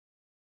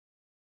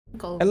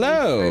Go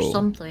Hello. Or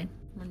something.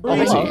 Hello.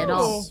 At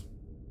all.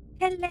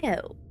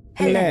 Hello.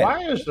 Hello.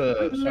 Why is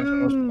the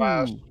Sentinel's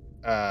class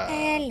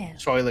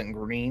soylent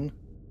green?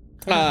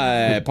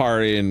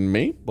 Pardon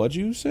me. What'd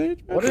you say?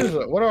 What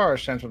are our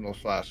Sentinel's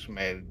flasks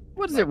made?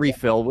 What does it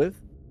refill with?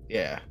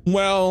 Yeah.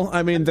 Well,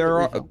 I mean,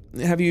 there are.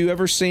 Have you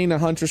ever seen a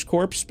hunter's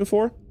corpse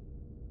before?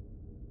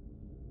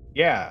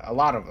 Yeah, a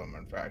lot of them,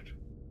 in fact.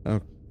 Oh,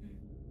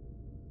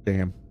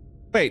 damn.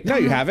 Wait, no,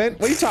 you haven't.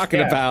 What are you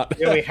talking about?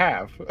 Yeah, we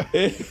have.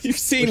 You've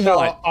seen we saw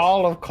what?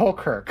 all of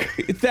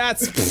Colkirk.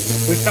 That's.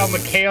 We saw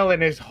Mikhail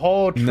and his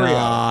whole trio.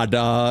 Nah,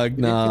 dog.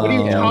 Nah. What are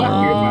you talking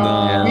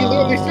about? We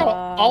literally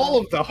saw all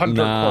of the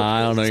hunter corpses.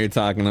 I don't know what you're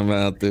talking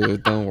about,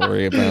 dude. Don't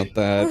worry about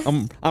that.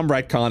 I'm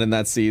retconning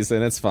that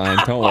season. It's fine.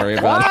 Don't worry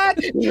about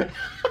it. The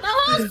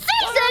whole season!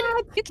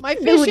 My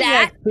fishing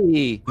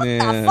XP. What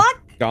the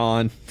fuck?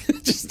 Gone.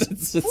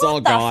 It's all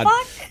gone.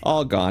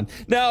 All gone.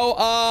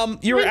 No,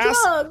 you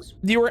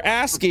were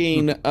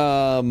asking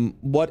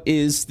what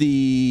is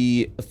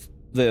the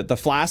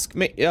flask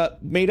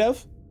made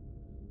of?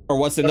 Or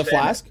what's in the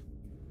flask?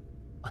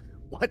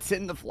 What's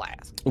in the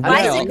flask?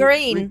 Why is it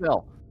green?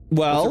 Refill.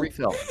 Well,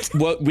 refill?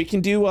 What we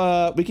can do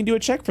a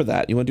check for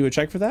that. You want to do a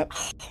check for that?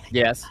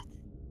 Yes.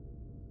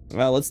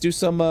 Well, let's do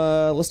some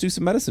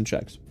medicine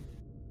checks.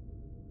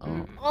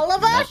 Oh, All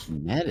of us?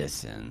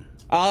 Medicine.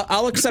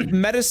 I'll accept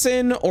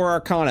medicine or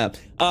arcana.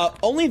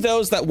 Only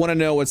those that want to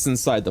know what's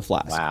inside the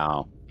flask.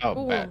 Wow.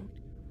 Oh, bad.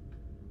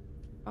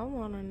 I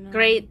want to know.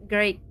 Great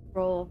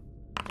roll.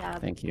 Yeah.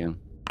 Thank you.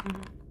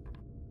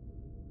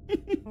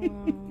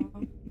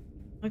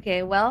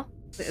 Okay, well,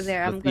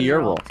 there, I'm Let's gonna do your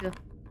roll roll. too.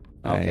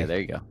 Okay,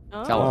 there you go.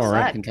 Oh. Tell us. All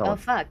right. Can tell Oh,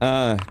 us. fuck.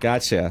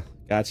 Gotcha.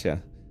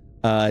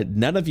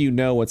 None of you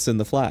know what's in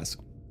the flask.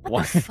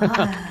 What the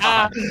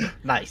fuck?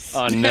 Nice.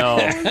 Oh no.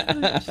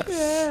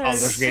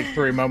 Baldur's Gate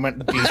 3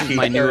 moment. This is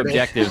my new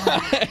objective.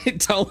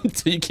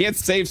 You can't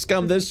save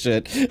scum this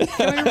shit.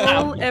 Can we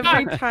roll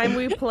every time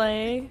we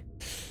play?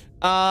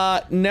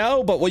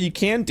 No, but what you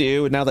can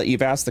do now that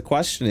you've asked the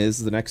question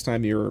is the next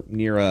time you're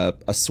near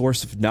a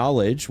source of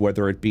knowledge,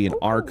 whether it be an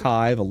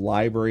archive, a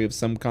library of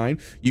some kind,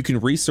 you can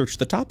research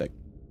the topic.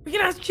 We can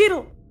ask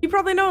Cheetle. He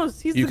probably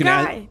knows. He's You the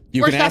can guy.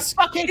 You can ask,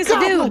 He's a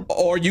dude.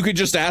 or you could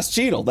just ask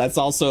Cheetle. That's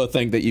also a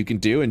thing that you can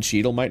do, and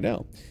Cheetle might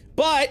know.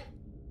 But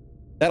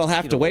that'll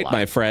have to wait,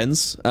 my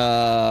friends. We'll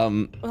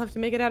have to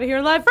make it out of here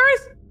alive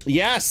first.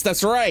 Yes,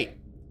 that's right.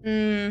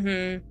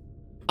 Mm-hmm.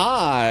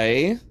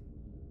 I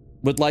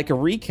would like a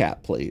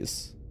recap,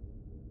 please,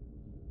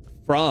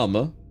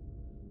 from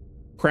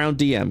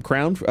CrownedDM.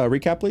 Crown,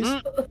 recap, please.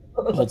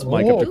 Holds the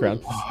mic up to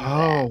Crown.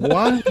 Oh,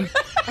 what?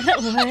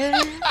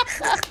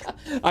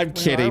 I'm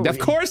kidding. Of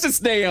course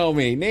it's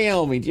Naomi.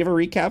 Naomi, do you have a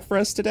recap for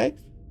us today?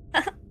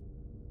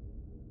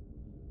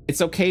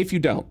 It's okay if you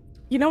don't.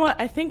 You know what?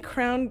 I think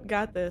Crown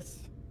got this.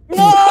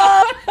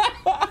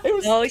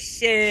 Oh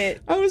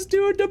shit! I was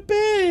doing the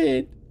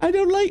bid. I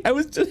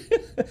was just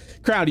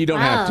Crown. You don't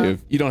have to.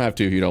 You don't have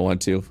to if you don't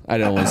want to. I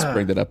don't want to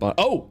bring that up on.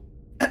 Oh.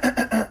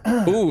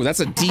 Ooh, that's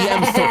a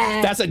DM.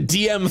 That's a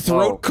DM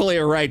throat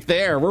clear right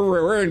there.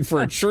 We're in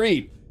for a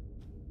treat.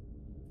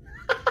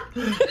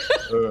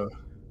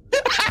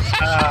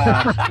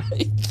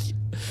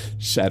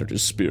 Shattered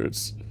his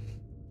spirits.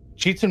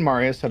 Cheats and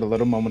Marius had a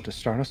little moment to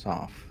start us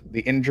off.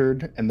 The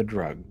injured and the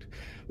drugged.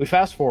 We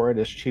fast forward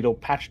as Cheetle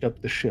patched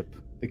up the ship.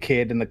 The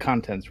kid and the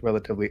contents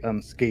relatively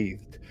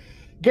unscathed.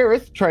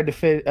 Gareth tried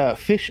to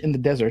fish in the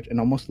desert and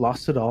almost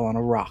lost it all on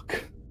a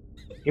rock.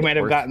 He might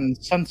have gotten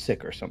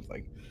sunsick or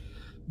something.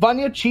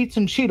 Vanya, Cheats,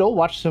 and Cheetle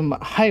watched some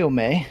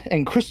Hyome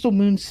and Crystal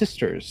Moon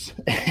Sisters.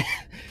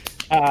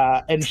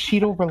 And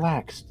Cheetle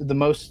relaxed, the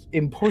most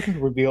important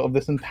reveal of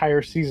this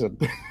entire season.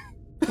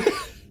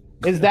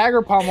 His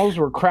dagger pommels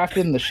were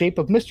crafted in the shape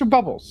of Mr.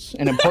 Bubbles,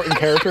 an important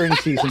character in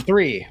Season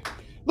 3.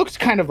 Looks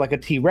kind of like a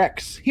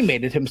T-Rex. He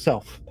made it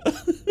himself.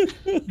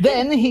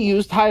 Then he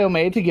used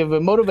Hyome to give a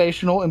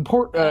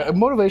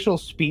motivational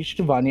speech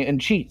to Vanya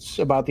and Cheats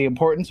about the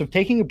importance of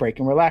taking a break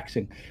and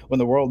relaxing when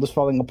the world is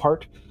falling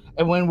apart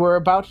and when we're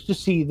about to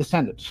see the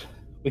Senate.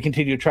 We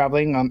continue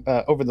traveling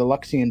over the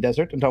Luxian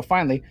desert until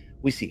finally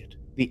we see it,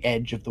 the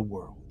edge of the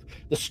world,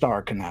 the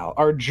Star Canal.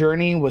 Our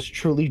journey was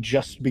truly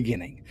just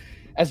beginning.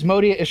 As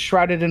Modia is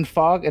shrouded in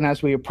fog, and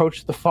as we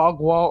approached the fog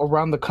wall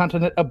around the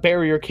continent, a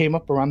barrier came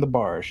up around the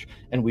barge,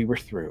 and we were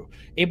through,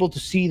 able to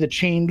see the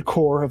chained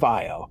core of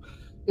Io.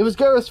 It was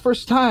Gareth's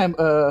first time.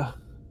 In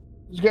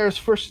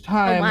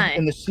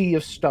the Sea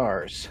of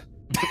Stars.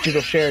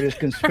 Cheetle shared his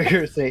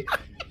conspiracy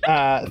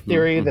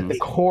theory that the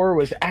core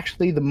was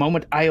actually the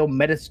moment Io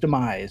met its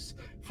demise,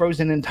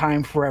 frozen in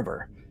time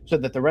forever, so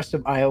that the rest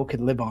of Io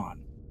could live on.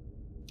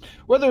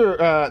 Whether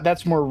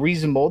that's more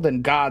reasonable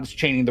than gods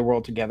chaining the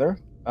world together.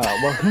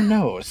 Well, who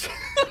knows?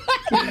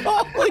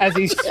 As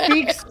he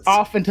speaks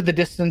off into the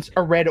distance,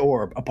 a red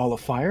orb, a ball of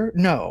fire?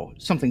 No,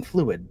 something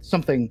fluid,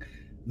 something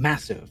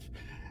massive,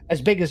 as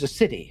big as a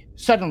city.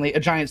 Suddenly, a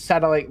giant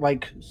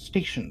satellite-like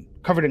station,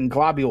 covered in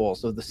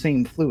globules of the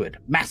same fluid,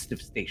 massive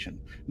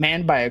station,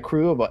 manned by a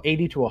crew of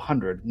 80 to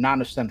 100,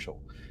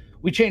 non-essential.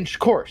 We changed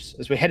course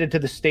as we headed to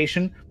the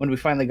station. When we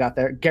finally got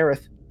there,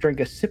 Gareth drank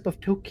a sip of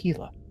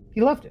tequila.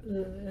 He loved it.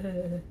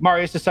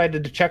 Marius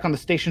decided to check on the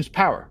station's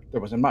power.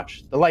 There wasn't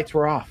much. The lights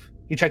were off.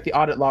 He checked the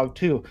audit log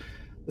too.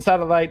 The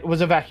satellite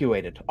was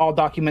evacuated. All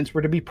documents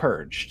were to be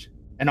purged.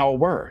 And all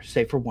were,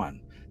 save for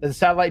one, that the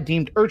satellite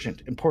deemed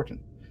urgent,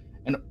 important,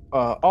 and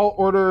all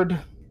ordered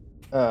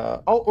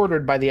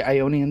by the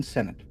Ionian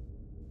Senate.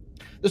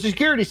 The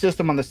security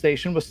system on the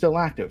station was still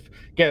active.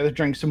 Gareth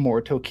drank some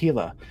more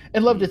tequila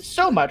and loved it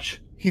so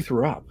much he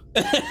threw up.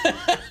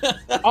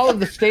 All of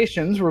the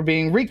stations were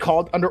being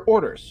recalled under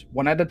orders,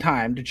 one at a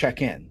time, to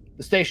check in.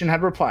 The station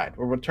had replied,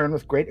 "Will return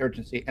with great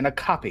urgency, and a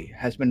copy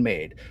has been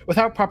made,"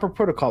 without proper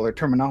protocol or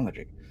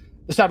terminology.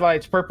 The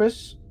satellite's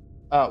purpose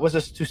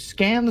was to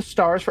scan the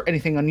stars for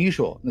anything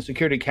unusual, and the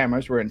security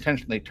cameras were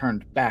intentionally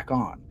turned back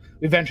on.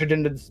 We ventured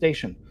into the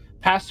station,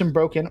 past some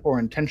broken or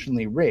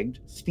intentionally rigged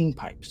steam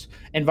pipes,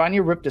 and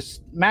Vanya ripped a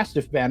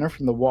mastiff banner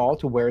from the wall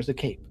to wear as a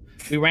cape.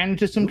 We ran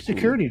into some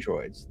security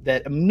droids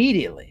that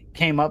immediately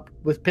came up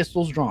with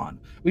pistols drawn.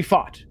 We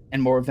fought,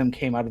 and more of them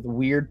came out of the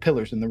weird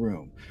pillars in the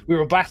room. We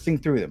were blasting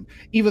through them,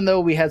 even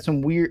though they had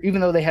some weird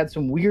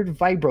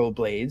vibro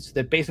blades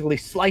that basically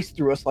sliced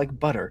through us like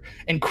butter,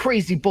 and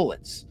crazy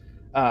bullets.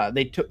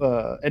 They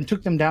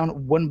took them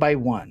down one by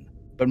one,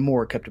 but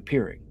more kept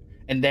appearing.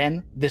 And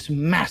then this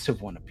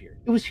massive one appeared.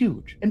 It was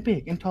huge and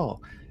big and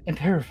tall and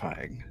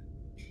terrifying.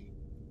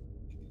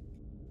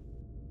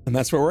 And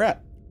that's where we're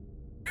at.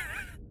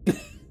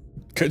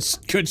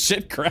 Good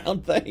shit,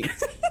 Crown.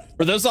 Thanks.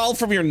 Were those all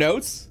from your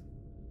notes?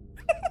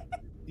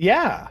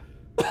 Yeah.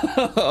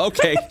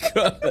 Okay,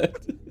 good.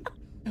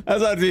 I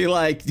was about to be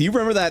like, do you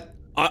remember that?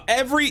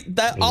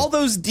 All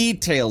those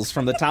details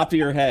from the top of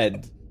your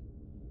head.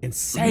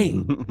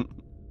 Insane.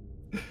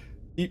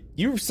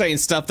 You were saying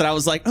stuff that I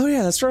was like, oh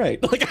yeah, that's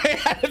right. Like I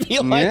had to be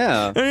like,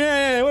 Yeah. oh,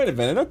 yeah, wait a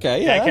minute,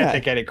 okay, yeah. I can't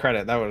take any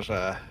credit. That was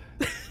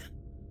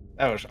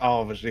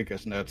all of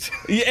Azika's notes.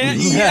 Yeah.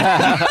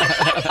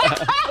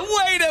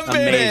 Wait a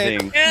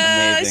minute. Amazing.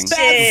 Oh,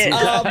 shit.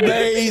 That's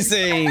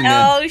amazing.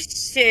 Oh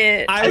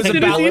shit. As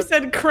soon as you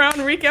said Crown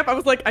recap, I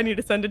was like, I need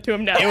to send it to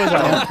him now. It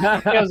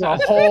was a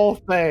whole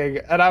thing,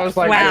 and I was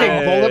like, Wow. I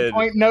think bullet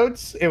point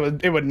notes. It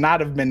would not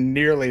have been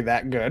nearly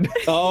that good.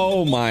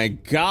 Oh my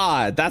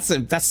God,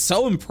 that's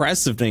so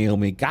impressive,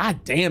 Naomi.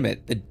 God damn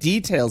it, the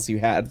details you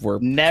had were.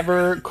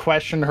 Never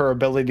question her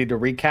ability to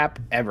recap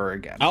ever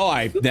again. Oh,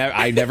 I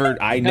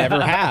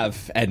never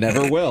have and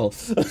never will.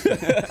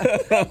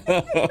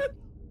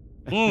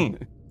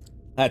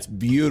 That's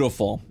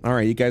beautiful. All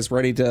right, you guys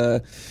ready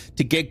to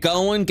get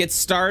going, get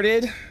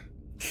started?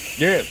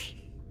 Yes.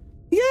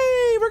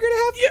 Yay, we're gonna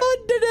have fun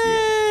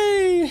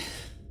today.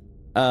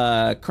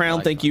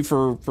 Crown, thank you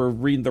for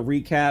reading the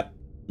recap.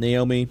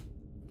 Naomi,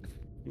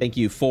 thank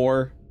you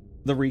for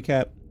the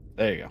recap.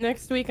 There you go.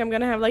 Next week, I'm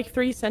gonna have like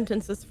 3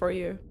 sentences for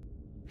you.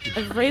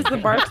 I've raised the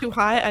bar too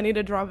high. I need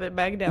to drop it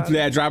back down.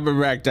 Yeah, drop it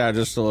back down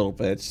just a little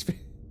bit.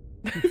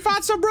 We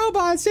fought some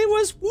robots. It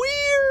was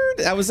weird.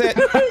 That was it.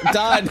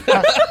 Done.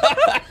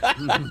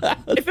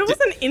 If it was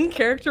an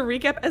in-character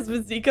recap as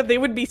Vizika, they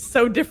would be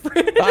so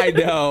different. I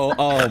know.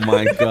 Oh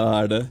my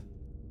God.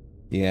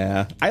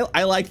 Yeah,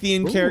 I like the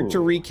in-character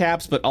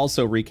recaps, but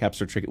also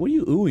recaps are tricky. What are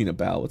you oohing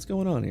about? What's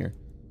going on here?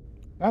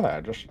 No,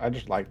 I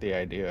just like the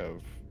idea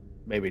of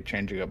maybe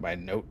changing up my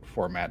note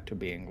format to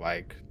being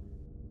like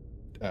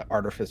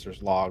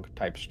Artificer's log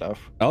type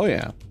stuff. Oh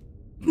yeah.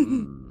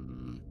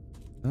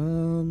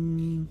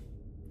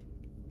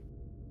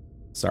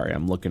 Sorry,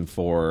 I'm looking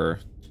for.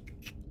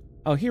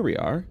 Oh, here we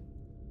are.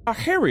 Oh,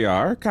 here we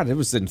are. God, it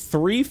was in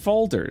 3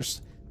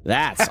 folders.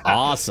 That's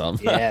awesome.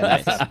 Yeah,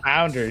 that's that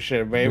founder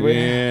shit, baby.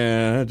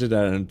 Yeah, I did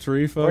that in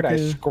 3 Where'd I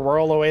folders.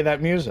 squirrel away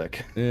that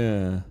music?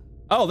 Yeah.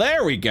 Oh,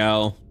 there we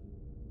go.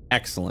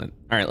 Excellent.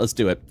 All right, let's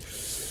do it.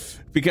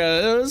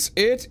 Because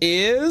it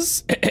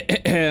is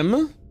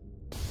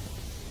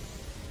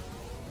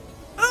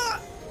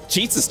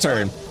Cheats'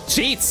 turn.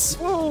 Cheats.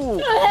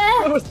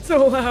 That was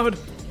so loud.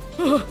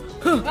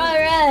 All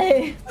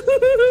right.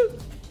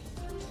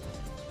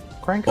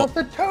 Crank up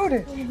the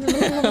toad.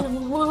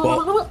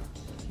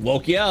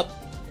 Woke you up.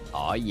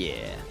 Oh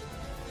yeah.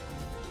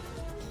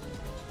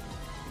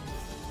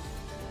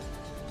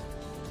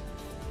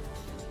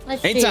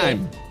 Let's see.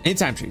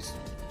 Anytime, Cheats.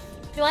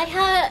 Do I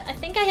have? I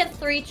think I have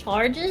 3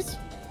 charges.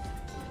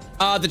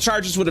 The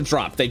charges would have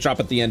dropped. They drop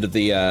at the end of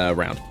the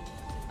round.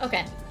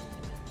 Okay.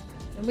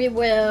 We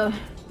will.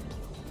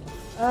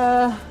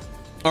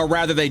 Or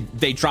rather,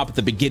 they drop at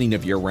the beginning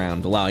of your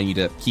round, allowing you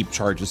to keep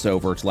charges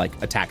over to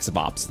like attacks of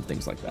ops and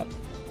things like that.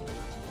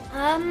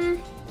 I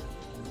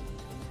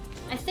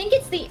think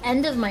it's the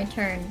end of my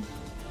turn.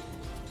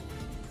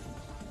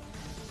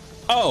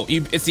 Oh,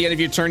 it's the end of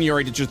your turn. You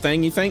already did your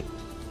thing, you think?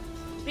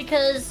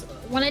 Because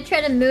when I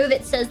try to move,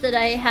 it says that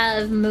I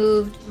have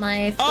moved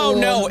my full... Oh,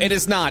 no, it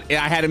is not.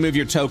 I had to move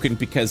your token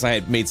because I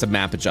had made some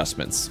map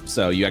adjustments.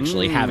 So you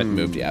actually haven't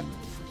moved yet.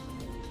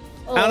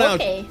 Oh, I don't know.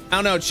 okay. I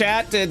don't know.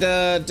 Chat,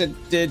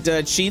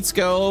 did Cheats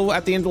go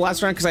at the end of the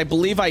last round? Because I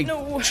believe I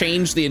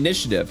changed the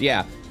initiative.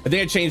 Yeah. I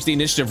think I changed the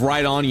initiative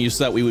right on you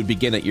so that we would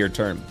begin at your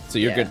turn. So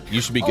you're good.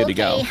 You should be good to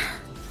go.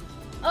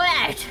 All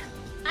right.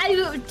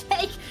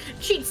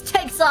 She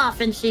takes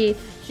off and she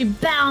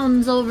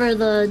bounds over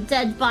the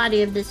dead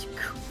body of this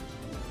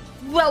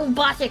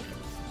robotic.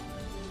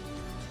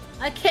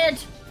 I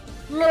can't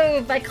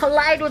move. I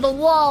collide with a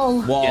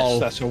wall. Yes,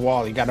 that's a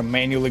wall. You gotta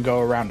manually go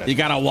around it. You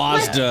got a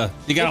Wazda.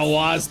 You got a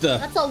Wazda.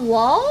 That's a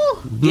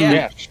wall?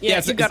 Yeah.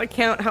 Yeah, you gotta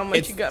count how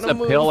much you gotta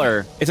move. It's a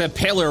pillar. It's a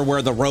pillar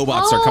where the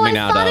robots are coming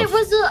out of. I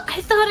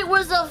thought it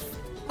was a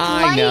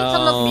light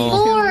on the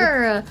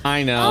floor.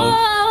 I know.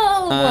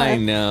 Oh. I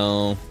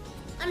know.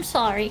 I'm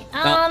sorry.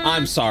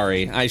 I'm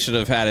sorry. I should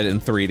have had it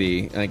in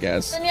 3D, I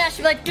guess. Then yeah,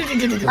 she'd be like,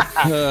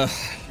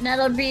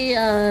 that'll be,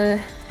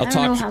 I don't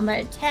know how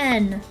much,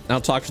 10. I'll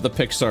talk to the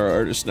Pixar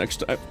artist next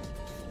time.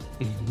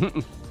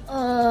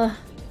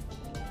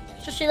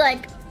 So she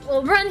like,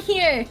 well, run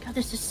here. God,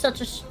 this is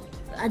such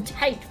a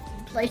tight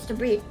place to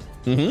be.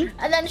 And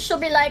then she'll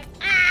be like,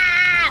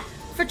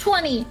 for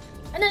 20.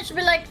 And then she'll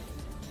be like,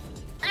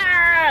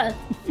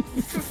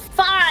 for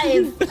 5.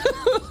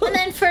 And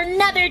then for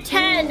another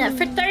 10,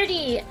 for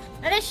 30.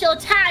 And then she'll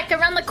attack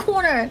around the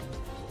corner.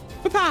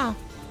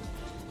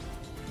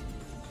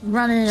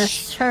 Running in a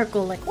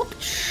circle, like, whoop.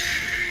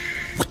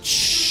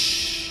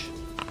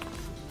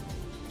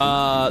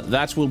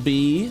 That will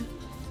be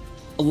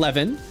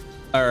 11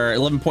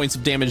 points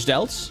of damage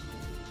dealt.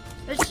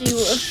 Let's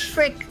see,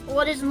 frick,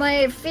 what is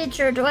my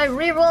feature? Do I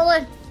re-roll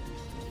it?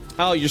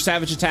 Oh, your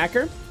savage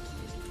attacker?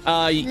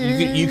 You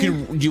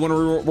can. Do you want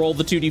to roll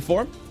the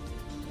 2d4?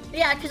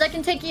 Yeah, because I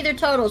can take either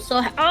total.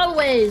 So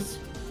always,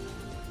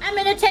 I'm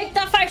gonna take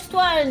the first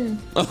one.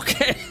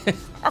 Okay.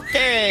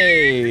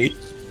 Okay.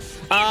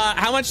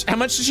 How much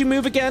did you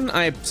move again?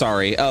 I'm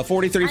sorry.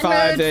 40, 35.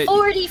 I moved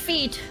 40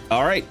 feet.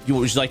 All right.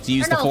 Would you like to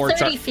use the 4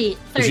 30 feet.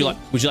 30.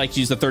 Would you like to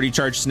use the 30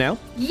 charges now?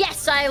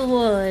 Yes, I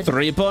would.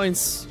 3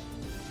 points.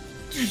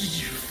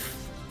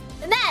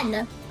 And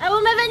then I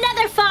will move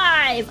another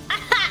 5.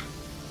 Aha!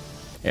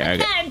 Yeah, I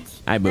can't.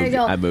 I moved.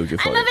 I moved your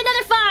 40. I move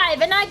another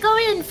 5, and I go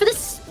in for the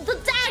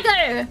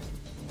dagger.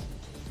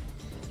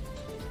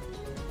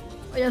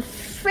 Where the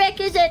frick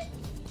is it?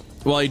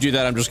 While you do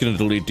that, I'm just gonna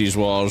delete these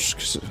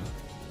walls.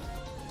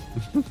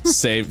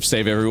 Save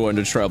everyone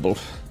to trouble.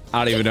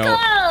 I don't even know.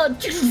 I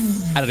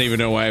don't even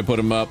know why I put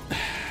them up.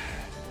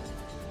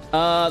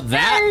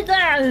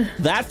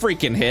 That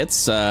freaking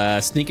hits.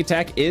 Sneak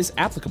attack is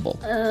applicable.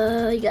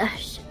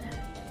 Gosh.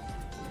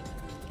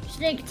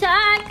 Sneak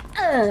attack.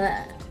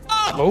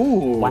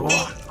 Oh.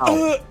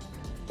 Wow.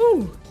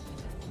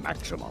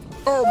 Maximum.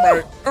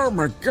 Oh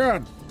my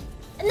god.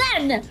 And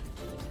then,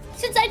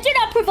 since I did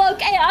not provoke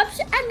AOps,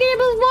 I'm gonna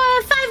move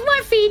 5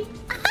 more feet.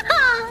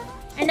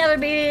 And that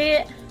would be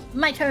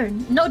my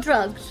turn. No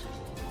drugs.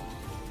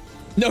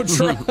 No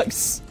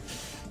drugs.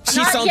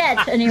 Not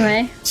yet,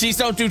 anyway. Cheese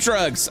don't do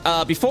drugs.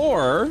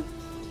 Before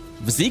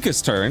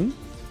Vizika's turn,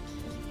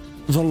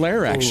 the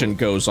lair action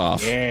goes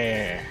off.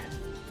 Yeah.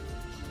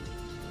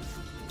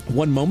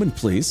 One moment,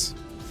 please.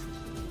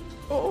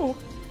 Oh.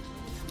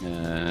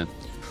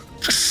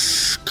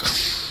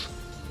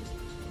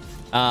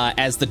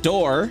 As the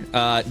door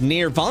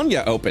near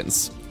Vanya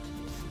opens.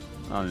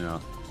 Oh no.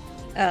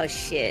 Oh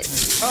shit.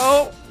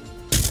 Oh.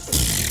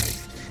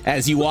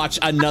 As you watch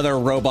another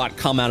robot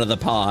come out of the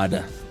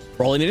pod.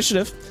 Rolling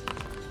initiative.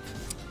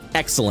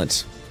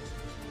 Excellent.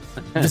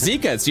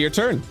 Vizika, it's your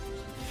turn.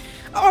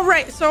 All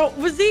right, so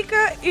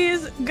Vizika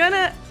is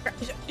gonna,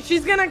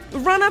 she's gonna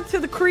run up to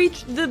the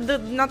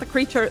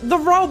the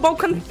robo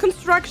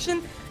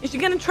construction, and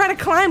she's gonna try to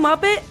climb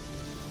up it,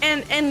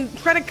 and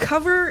try to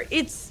cover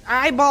its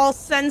eyeball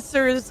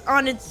sensors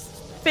on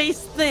its face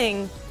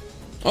thing.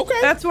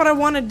 Okay. That's what I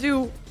want to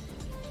do.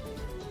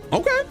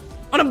 Okay. I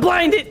want to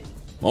blind it.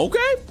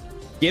 Okay.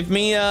 Give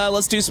me,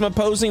 let's do some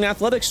opposing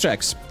athletics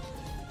checks.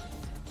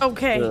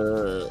 Okay.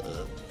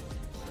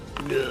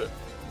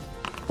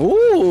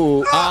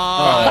 Ooh.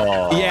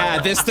 Yeah,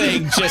 this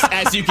thing just,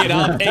 as you get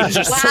up, it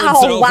just turns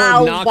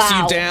over, knocks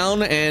you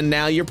down, and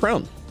now you're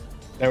prone.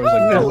 There was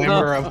a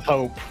glimmer of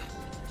hope.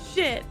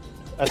 Shit.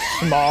 A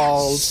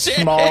small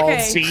Okay.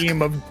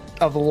 seam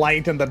of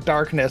light in the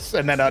darkness,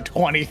 and then a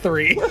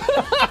 23.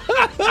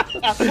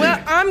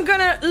 Well, I'm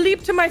gonna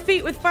leap to my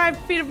feet with 5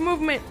 feet of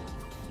movement.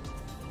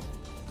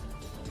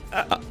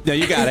 Yeah,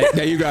 you got it.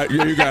 Yeah, you got it.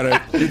 You got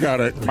it. You got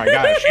it. Oh my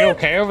god, is she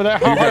okay over there?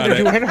 How hard did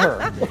you hit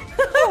her?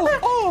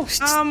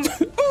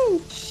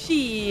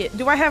 Shit.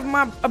 Do I have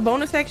a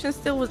bonus action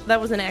still? That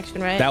was an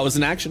action, right? That was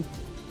an action.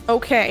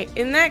 Okay,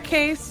 in that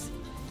case,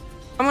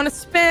 I'm gonna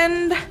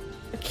spend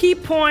a key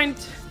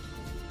point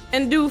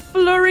and do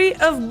flurry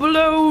of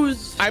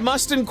blows. I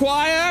must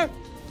inquire.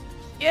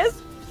 Yes?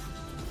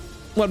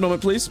 One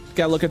moment, please.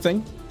 Gotta look at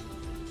thing.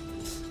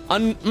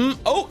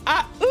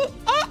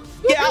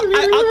 Yeah,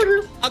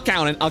 I'll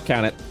count it. I'll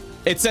count it.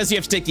 It says you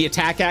have to take the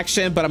attack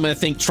action, but I'm gonna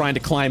think trying to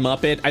climb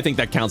up it. I think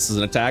that counts as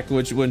an attack.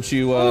 Wouldn't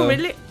you? Oh,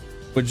 really?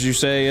 Would you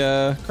say,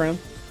 Crown?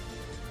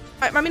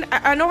 I mean,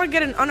 I know I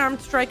get an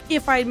unarmed strike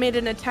if I made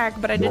an attack,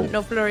 but I didn't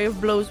know flurry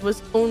of blows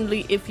was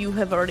only if you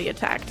have already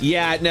attacked.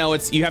 Yeah, no,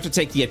 it's you have to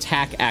take the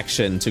attack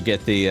action to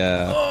get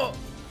the.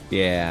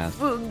 Yeah.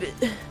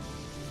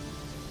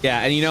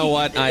 Yeah, and you know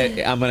what?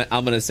 I'm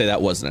gonna say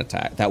that was an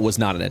attack. That was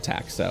not an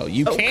attack. So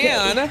you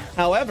can,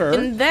 however,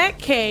 in that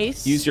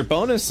case, use your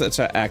bonus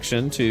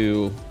action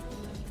to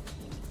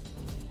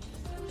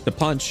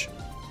punch.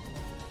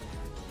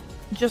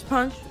 Just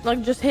punch,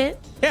 like just hit.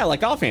 Yeah,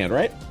 like offhand,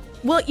 right?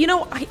 Well, you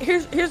know,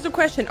 here's the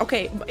question.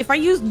 Okay, if I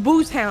use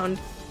Booze Hound,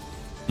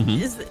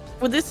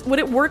 would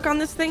it work on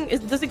this thing?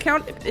 Does it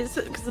count?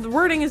 Because the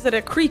wording is that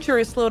a creature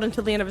is slowed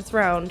until the end of its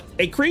round.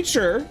 A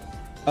creature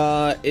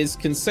is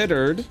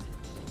considered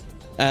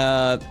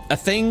a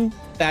thing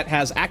that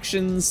has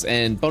actions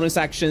and bonus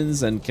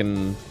actions and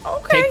can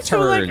take turns. So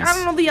like, I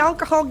don't know, the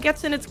alcohol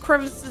gets in its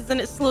crevices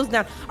and it slows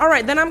down. All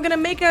right, then I'm gonna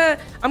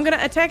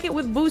attack it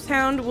with Booze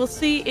Hound. We'll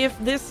see if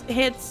this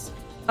hits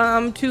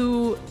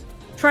to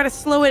try to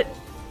slow it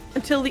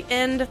until the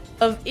end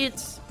of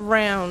its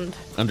round.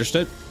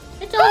 Understood.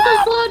 It's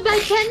also slowed by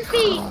 10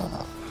 feet.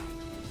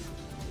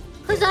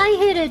 Because I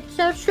hit it,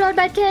 so it's slowed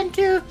by 10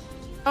 too.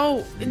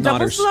 Oh,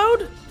 double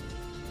slowed?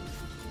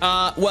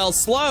 Well,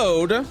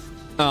 slowed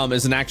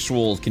is an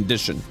actual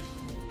condition.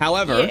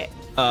 However,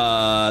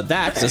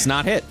 that does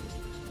not hit.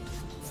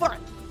 Fuck.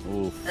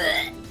 Oof.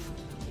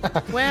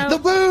 Well, The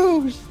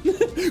booze!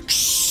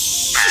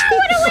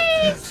 What a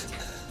waste!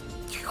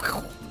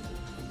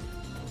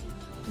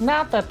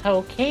 Not the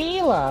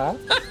tequila.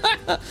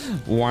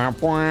 Womp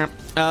womp.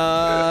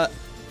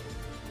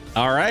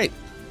 All right,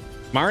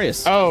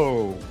 Marius.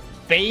 Oh,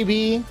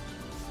 baby.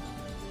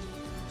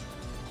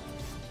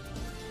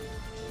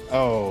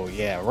 Oh,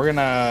 yeah, we're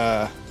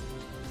gonna...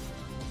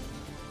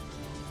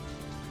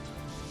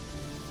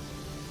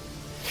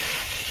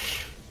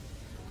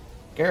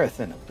 Gareth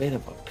in a bit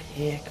of a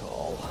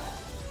pickle.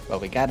 But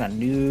we got a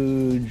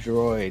new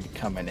droid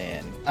coming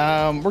in.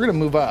 We're gonna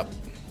move up.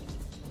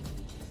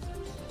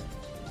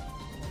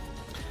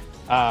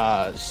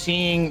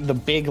 Seeing the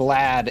big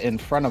lad in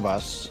front of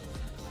us,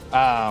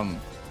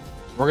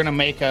 we're gonna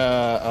make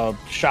a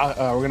shot.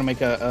 We're gonna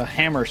make a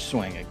hammer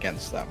swing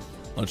against them.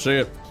 Let's see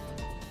it.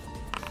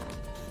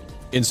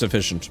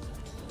 Insufficient.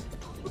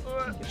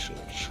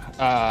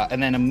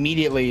 And then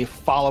immediately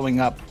following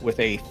up with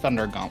a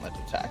thunder gauntlet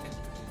attack.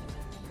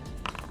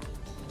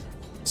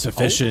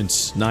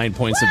 Sufficient. 9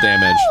 points of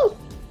damage.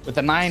 With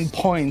the 9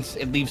 points,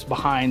 it leaves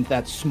behind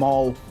that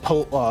small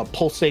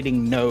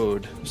pulsating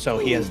node, so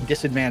he has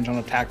disadvantage on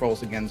attack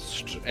rolls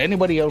against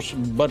anybody else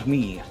but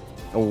me.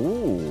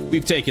 Ooh.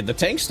 We've taken the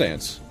tank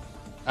stance.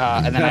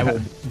 And then I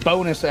will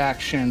bonus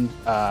action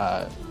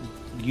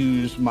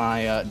use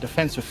my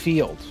defensive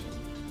field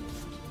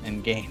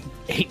and gain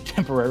 8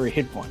 temporary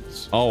hit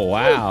points. Oh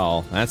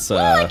wow, that's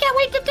I can't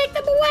wait to take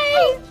them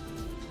away.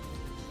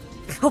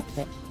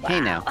 Hey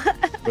now.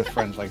 With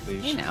friends like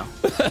these. Hey now.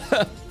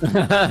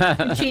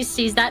 She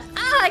sees that.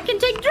 I can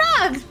take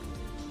drugs.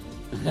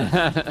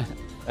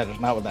 That is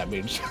not what that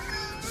means.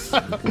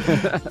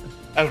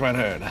 That's what I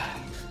heard.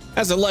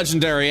 As a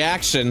legendary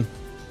action,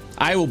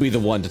 I will be the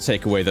one to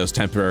take away those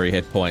temporary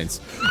hit points.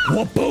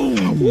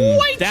 Boom!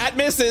 Wait! That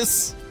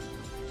misses.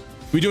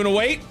 We doing a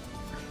wait?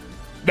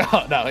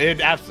 No,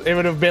 it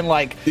would have been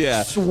like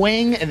Yeah.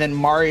 swing, and then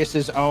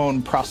Marius's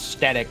own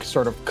prosthetic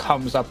sort of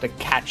comes up to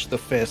catch the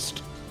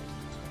fist.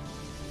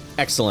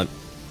 Excellent.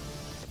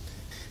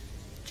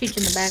 Cheech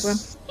in the back room.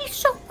 He's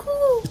so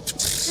cool.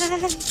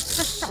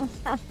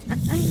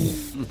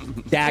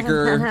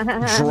 Dagger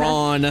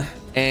drawn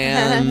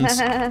and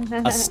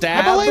a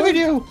stab. I believe in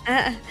you.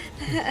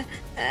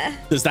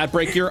 Does that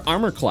break your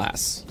armor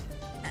class?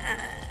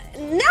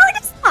 No, it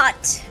does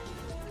not.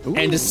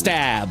 And a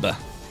stab.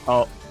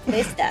 Oh.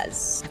 This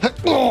does.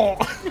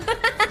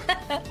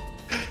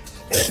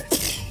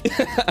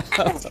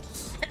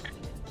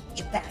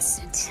 You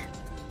bastard.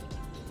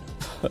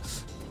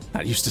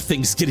 Not used to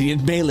things getting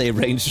in melee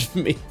range for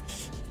me.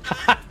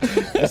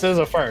 This is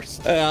a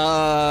first.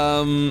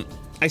 I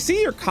see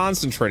you're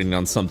concentrating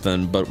on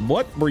something, but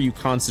what were you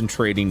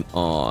concentrating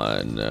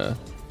on?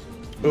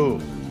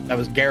 Ooh, that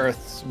was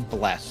Gareth's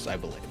bless, I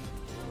believe.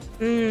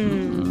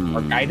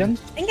 Or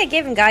guidance? I think I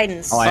gave him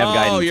guidance. Oh, I have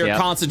guidance. Oh, you're yeah.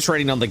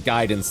 concentrating on the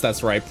guidance.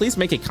 That's right. Please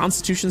make a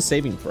Constitution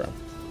saving throw.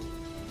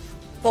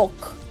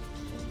 Bulk.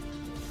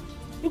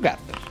 You got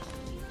this.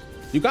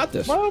 You got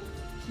this. Well,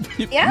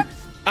 Yeah?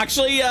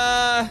 Actually,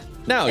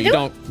 no, you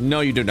don't.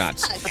 No, you do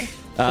not.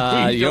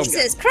 You don't.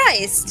 Jesus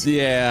Christ.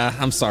 Yeah,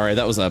 I'm sorry.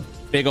 That was a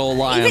big old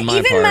lie on my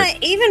Even part.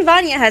 even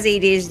Vanya has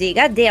ADHD.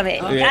 God damn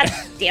it. Yeah. God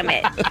damn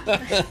it.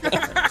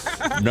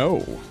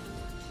 No.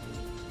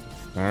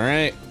 All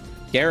right,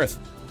 Gareth.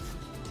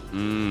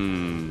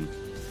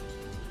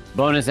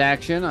 Bonus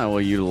action, I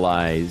will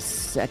utilize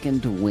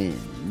Second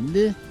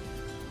Wind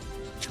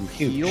to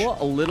heal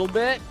a little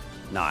bit.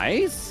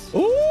 Nice.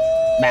 Ooh,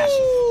 Massive.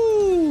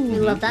 We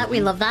love that. We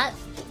love that.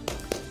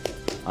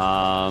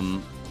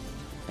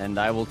 And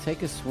I will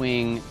take a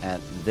swing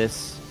at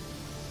this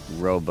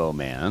Robo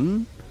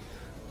Man.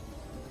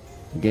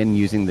 Again,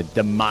 using the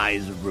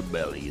Demise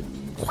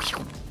Rebellion.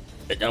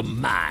 The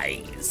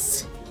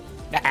demise.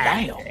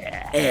 Damn.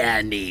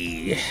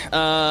 Annie.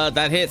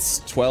 That hits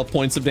 12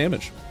 points of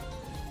damage.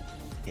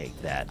 Take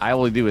that. I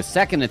will do a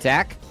second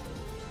attack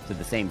to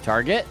the same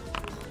target.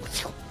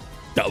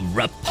 The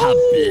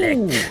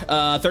Republic.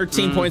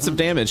 13 points of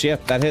damage.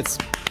 Yep, that hits.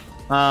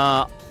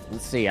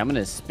 Let's see. I'm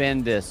gonna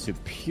spend a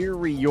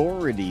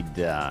superiority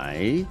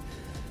die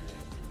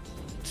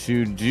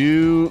to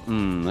do.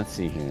 Let's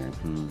see here.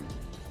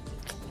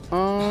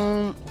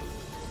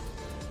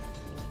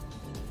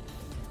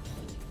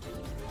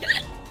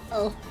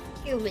 Oh,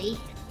 excuse me.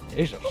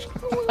 Jesus.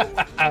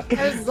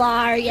 I'm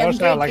sorry. I'm Don't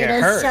sound like drinking it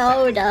a hurt.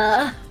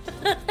 soda.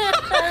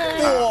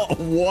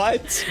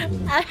 What?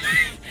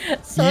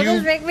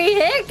 Sodas make me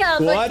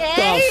hiccup, What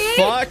okay?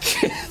 the fuck?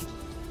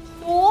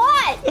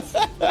 What?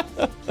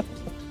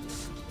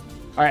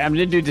 All right, I'm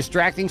gonna do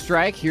distracting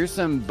strike. Here's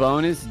some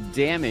bonus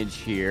damage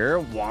here.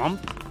 Womp.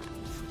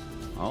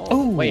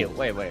 Oh, wait.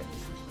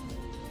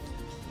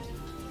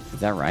 Is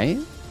that right?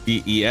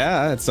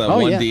 Yeah, it's a Oh,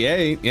 yeah.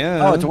 1d8.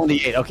 Yeah. Oh, it's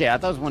 1d8. Okay, I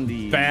thought it was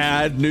 1d.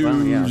 Bad news,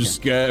 Well, yeah,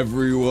 okay.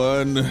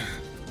 everyone.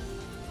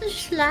 The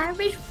slime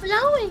is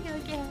flowing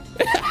again.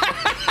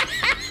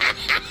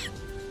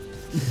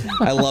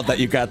 I love that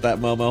you got that,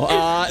 Momo.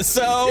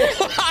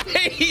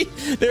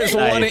 There's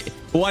Nice.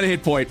 one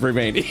hit point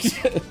remaining.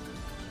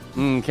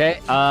 Okay,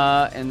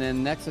 and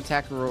then next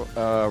attack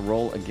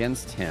roll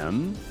against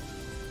him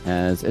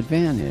has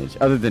advantage.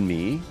 Other than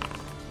me,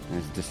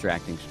 there's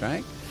distracting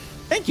strike.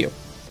 Thank you.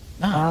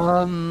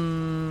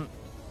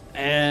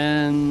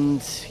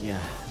 And yeah,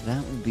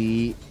 that would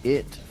be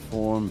it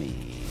for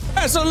me.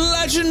 As a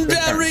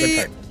legendary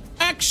Good turn.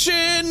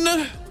 action,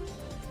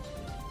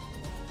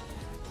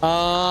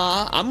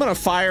 I'm gonna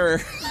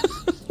fire.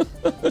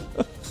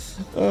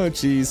 Oh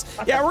jeez.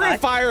 Yeah, we're gonna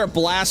fire a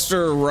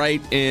blaster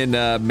right in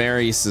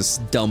Mary's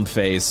dumb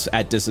face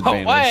at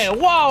disadvantage. Hey,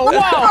 whoa.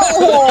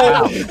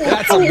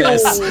 That's a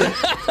miss.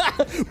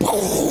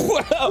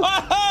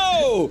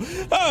 Oh!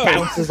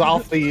 Bounces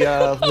off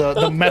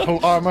the metal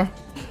armor.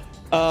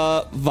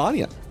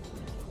 Vanya.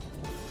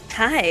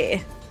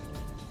 Hi.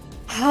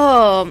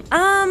 Oh,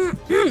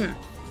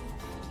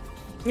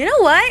 you know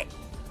what?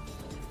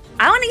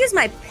 I want to use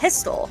my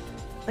pistol,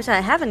 which I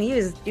haven't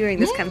used during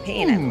this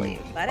campaign, I believe,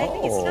 but I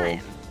think it's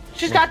time.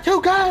 She's got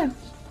 2 guns.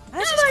 Oh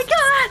my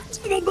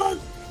god!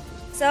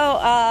 So,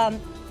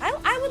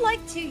 I would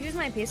like to use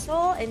my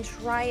pistol and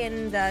try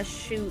and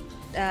shoot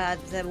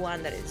the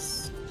one that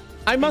is.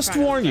 I in must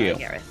front of, warn you.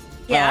 Gareth.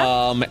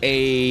 Yeah.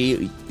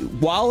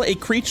 While a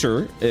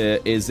creature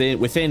is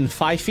within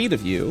 5 feet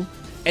of you,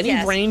 any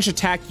Yes. range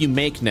attack you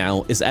make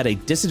now is at a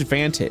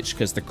disadvantage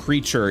because the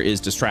creature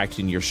is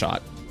distracting your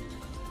shot.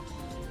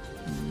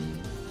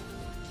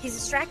 He's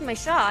distracting my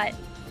shot.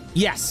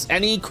 Yes,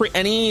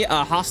 any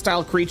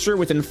hostile creature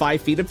within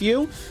 5 feet of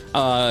you,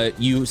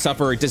 you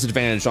suffer a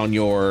disadvantage on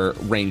your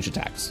range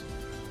attacks.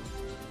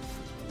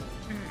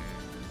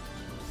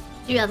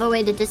 Do you have a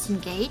way to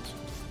disengage?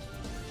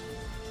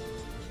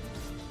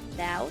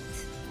 Doubt.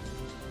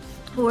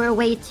 Or a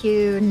way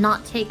to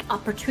not take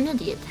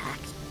opportunity attacks?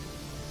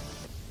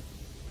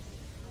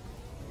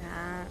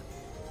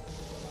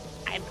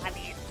 I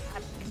mean, I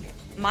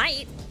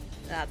might.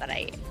 Not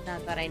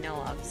that I know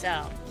of.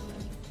 So,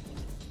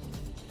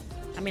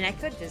 I mean, I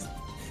could just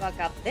fuck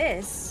up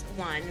this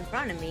one in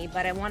front of me,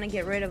 but I want to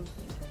get rid of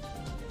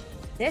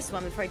this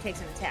one before he takes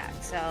an attack.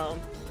 So,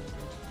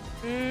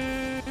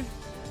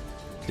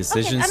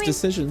 Decisions, I mean-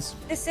 decisions.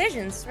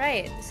 decisions,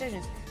 right?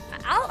 Decisions.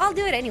 I'll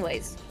do it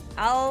anyways.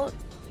 I'll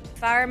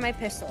fire my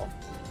pistol.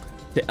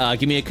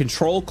 Give me a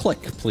control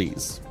click,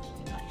 please.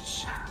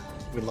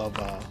 We love.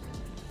 How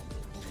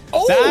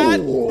do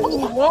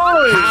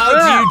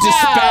you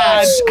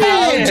dispatch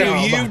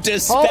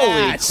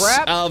Holy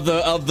crap. of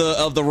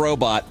the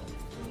robot?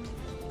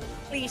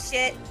 Holy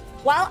shit.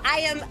 While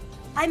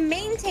I'm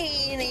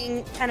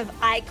maintaining kind of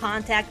eye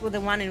contact with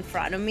the one in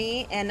front of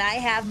me, and I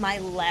have my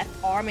left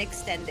arm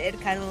extended,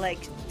 kind of like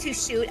to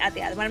shoot at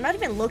the other one. I'm not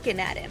even looking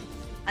at him.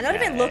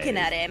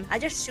 I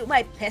just shoot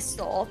my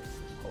pistol,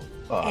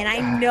 and I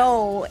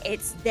know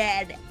it's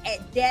dead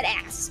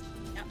ass.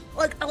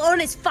 Look, on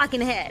his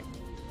fucking head.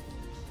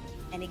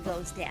 And he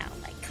goes down,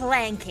 like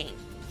clanking.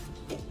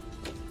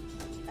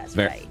 That's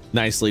Very right.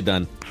 nicely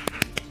done.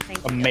 Thank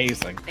you.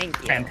 Amazing. Thank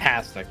you.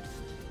 Fantastic.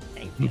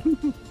 Thank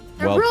you.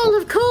 A Well roll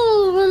of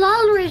cool will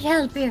always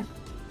help you.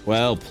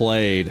 Well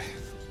played.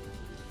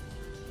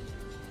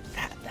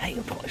 God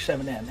damn,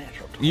 27 and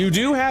natural. You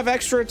do have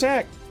extra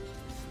attack.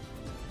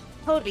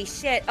 Holy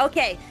shit.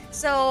 Okay,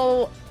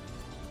 so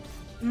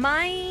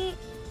my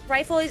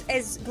rifle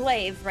is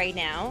glaive right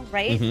now,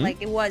 right? Mhm. Like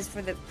it was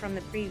from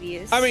the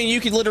previous. I mean, you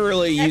could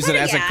literally use it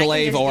as yeah, I a can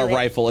glaive just or a do it.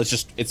 rifle.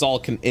 It's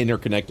all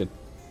interconnected.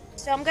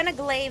 So I'm gonna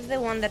glaive the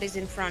one that is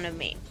in front of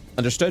me.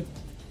 Understood?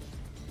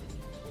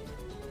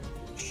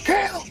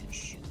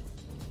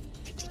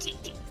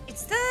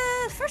 It's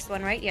the first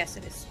one, right? Yes,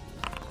 it is.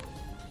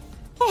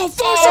 Oh,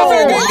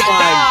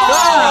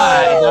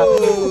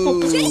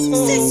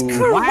 Jesus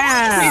Christ!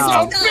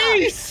 Wow.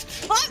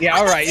 Stop. Yeah,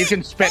 all right. You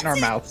can spit in our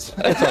mouths.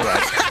 It's all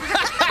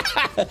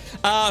right.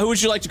 Who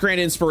would you like to grant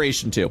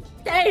inspiration to?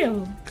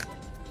 Damn.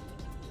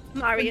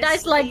 Marius,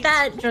 Dice like please.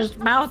 that, just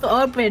mouth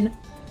open.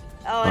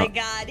 Oh my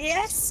god,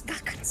 yes.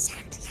 Got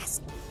consent,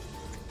 yes.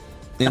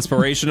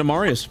 Inspiration to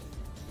Marius.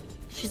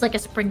 She's like a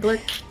sprinkler.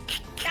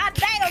 God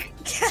damn.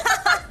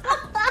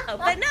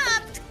 Open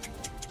up.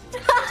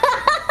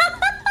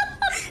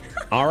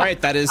 All right,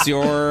 that is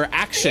your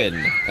action.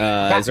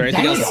 Is there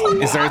anything else?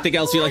 Is there anything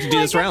else you'd like to do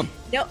this round?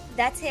 Nope,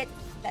 that's it.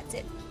 That's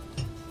it.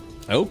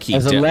 Okay.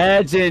 As a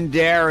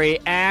legendary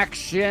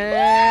action.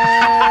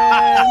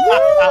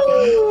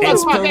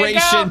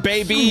 Inspiration,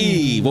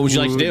 baby. What would you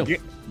like to do?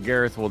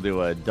 Gareth will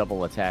do a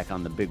double attack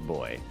on the big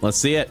boy. Let's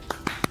see it.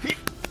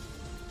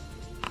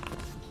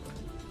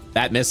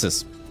 That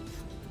misses.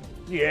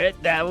 Yeah,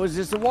 that was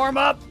just a warm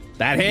up.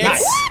 That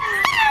hits.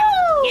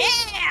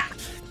 Yeah.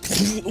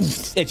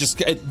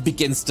 It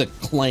begins to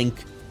clank.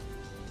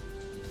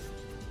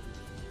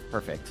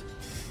 Perfect.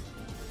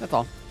 That's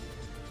all.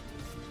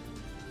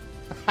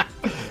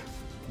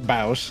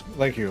 Bows,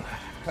 like you.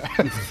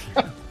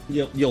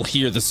 You'll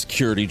hear the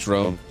security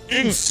drone.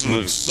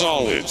 Instant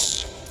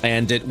solids.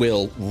 And it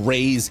will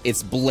raise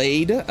its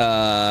blade.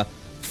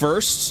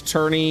 First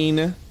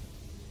turning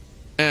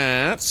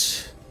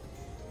at.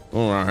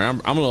 Oh, I'm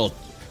a little.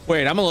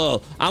 Wait, I'm a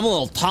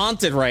little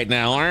taunted right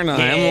now, aren't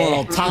I? I'm a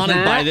little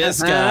taunted by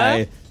this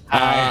guy.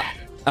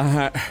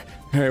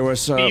 Hey,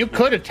 what's up? You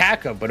could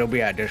attack him, but it'll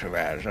be at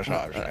disadvantage. That's all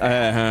I'm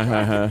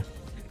saying.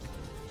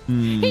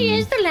 He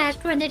is the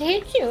last one that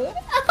hit you.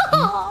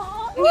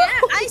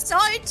 Yeah, I saw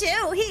it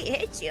too. He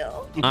hit you.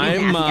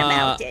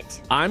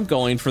 I'm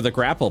going for the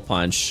grapple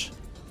punch.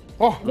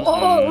 Oh.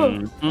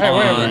 Hey,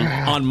 wait a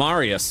minute. On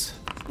Marius.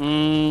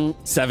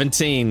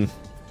 17.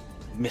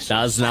 Misses.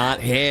 Does not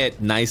hit.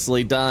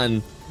 Nicely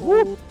done.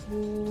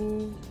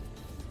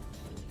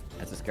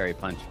 That's a scary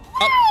punch.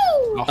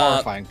 A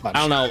horrifying punch.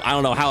 I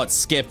don't know how it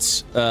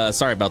skipped.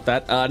 Sorry about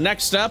that.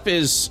 Next up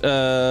is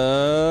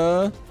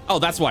oh,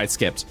 that's why it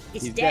skipped.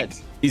 He's dead.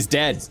 He's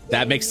dead.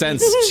 That makes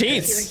sense.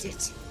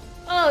 Cheats.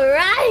 All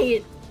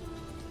right.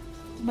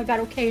 Oh my god.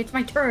 Okay, it's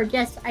my turn.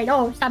 Yes, I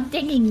know. Stop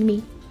dinging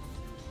me.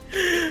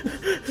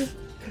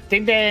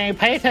 Ding ding.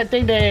 Pay attention.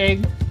 Ding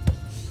ding.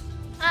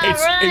 All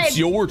right. It's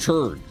your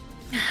turn.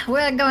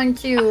 We're going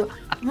to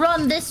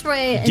run this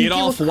way and Get do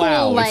off a cool,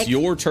 WoW. like, It's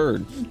your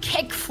turn.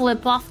 kick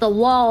flip off the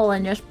wall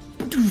and just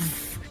and then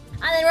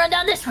run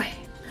down this way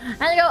and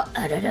go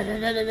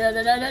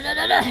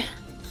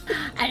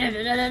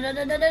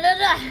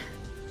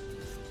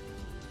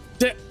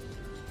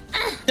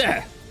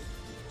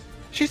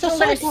She's a I'm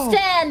gonna psycho.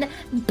 stand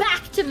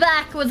back to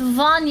back with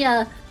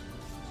Vanya,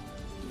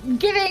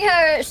 giving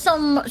her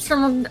some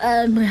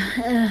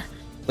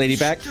Lady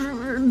back.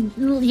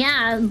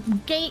 yeah,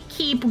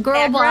 gatekeep girl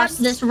Back boss rubs?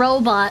 this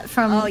robot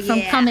from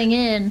yeah. coming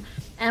in,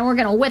 and we're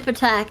gonna whip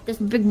attack this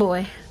big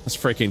boy. Let's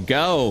freaking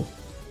go.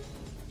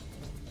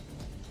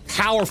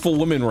 Powerful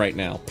woman right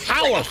now.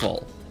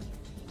 Powerful.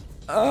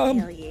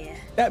 Hell yeah.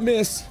 That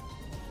miss.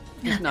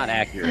 It's not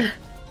accurate.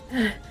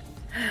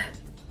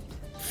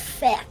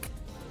 Fuck.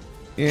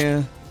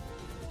 Yeah.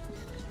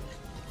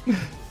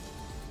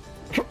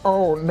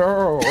 Oh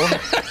no.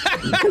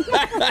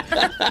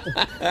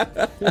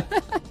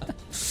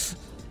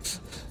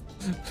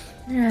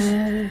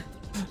 Can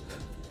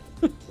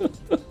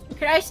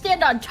I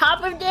stand on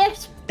top of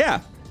this?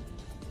 Yeah.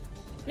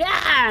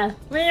 Yeah,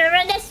 we're gonna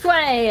run this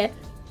way.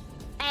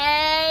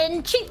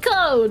 And cheat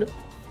code.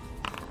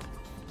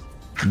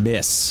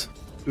 Miss.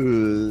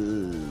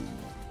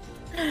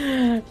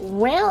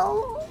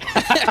 Well,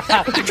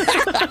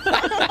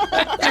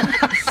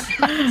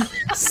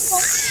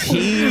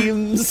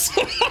 Seems.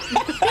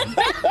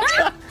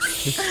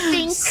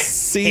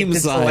 Seems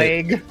Its like.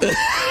 leg.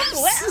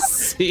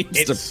 Seems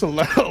It to.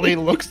 slowly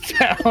looks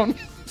down.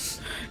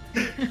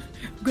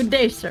 good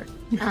day, sir.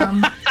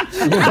 Oh,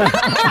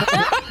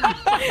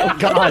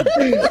 God.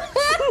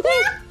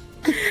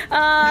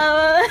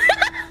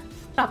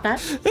 Stop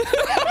that.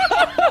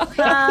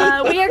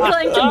 We are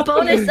going to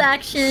bonus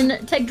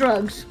action take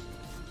drugs.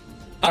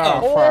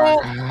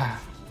 Oh,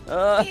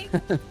 fuck.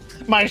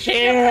 My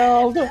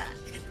shield.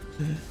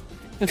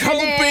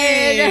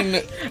 Coping.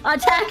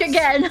 Attack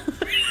again.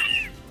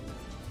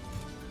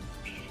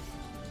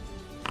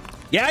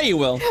 Yeah, you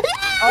will.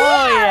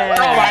 Oh, yeah.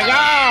 Oh my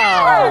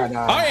god.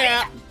 Oh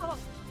yeah.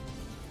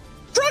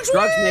 Drugs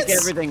Drugs wins. make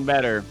everything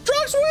better.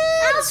 Drugs I'll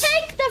wins.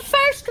 take the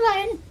first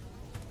one.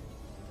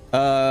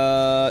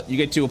 You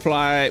get to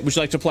apply. Would you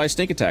like to apply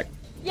sneak attack?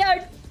 You're damn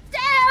right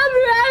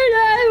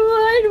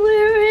I would.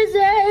 Where is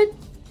it?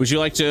 Would you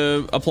like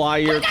to apply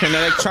your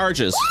kinetic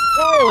charges?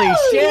 Holy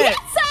shit. Yes,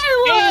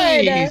 I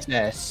would.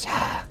 Jesus.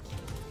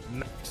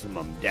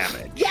 Maximum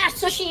damage. Yeah,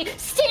 so she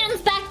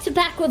stands back to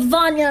back with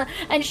Vanya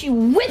and she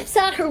whips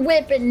out her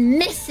whip and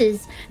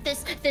misses.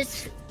 This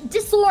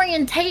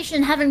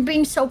disorientation having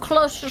been so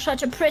close to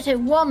such a pretty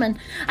woman.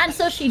 And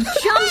so she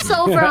jumps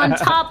over on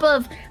top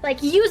of,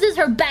 like, uses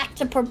her back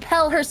to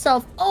propel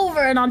herself over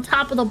and on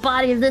top of the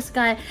body of this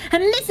guy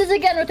and misses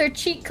again with her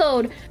cheat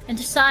code and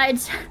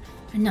decides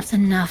enough's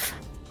enough.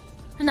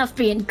 Enough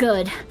being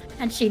good.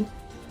 And she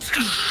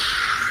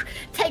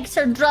takes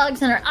her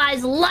drugs and her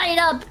eyes light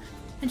up,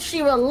 and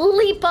she will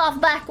leap off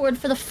backward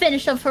for the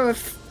finish of her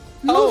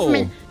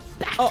movement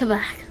back to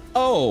back.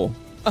 Oh,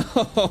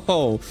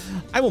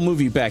 I will move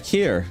you back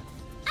here.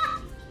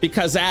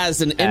 Because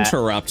as an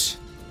interrupt,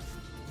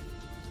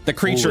 the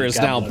creature is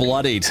now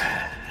bloodied.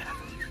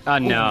 Oh,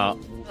 no.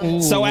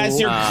 So as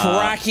you're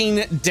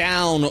cracking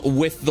down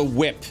with the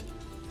whip,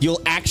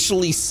 you'll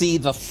actually see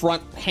the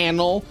front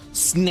panel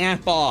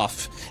snap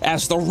off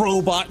as the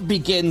robot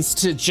begins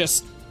to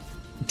just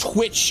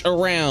twitch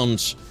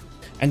around.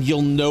 And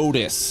you'll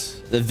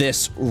notice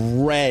this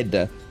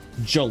red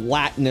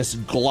gelatinous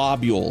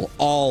globule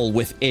all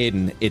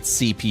within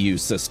its CPU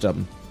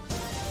system.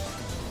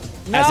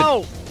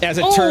 No! As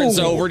it turns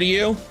over to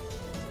you,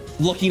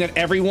 looking at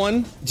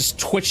everyone, just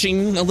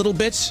twitching a little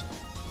bit,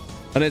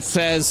 and it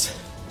says,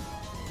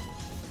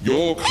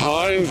 Your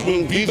kind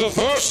will be the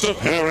first to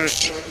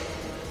perish.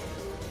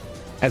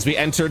 As we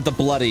entered the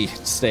bloody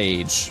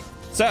stage.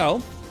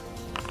 So,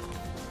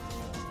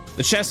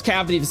 the chest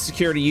cavity of the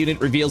security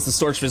unit reveals the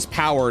source of his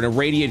power, an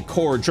irradiated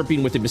core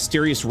dripping with a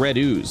mysterious red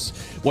ooze.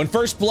 When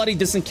first bloodied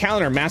this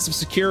encounter, massive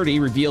security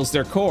reveals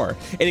their core.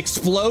 It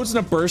explodes in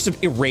a burst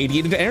of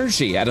irradiated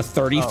energy at a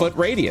 30-foot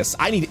radius.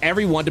 I need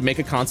everyone to make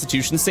a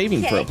Constitution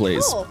saving throw,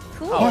 please. Cool.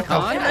 Oh,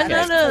 God.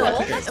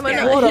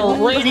 What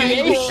a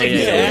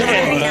radiation!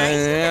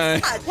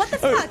 What the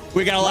fuck?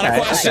 We got a lot of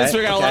questions.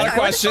 We got a lot of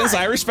questions.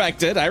 I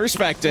respect it. I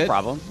respect it.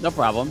 No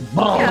problem.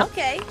 Yeah,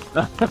 okay.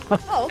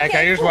 Oh, okay. Can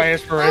I use my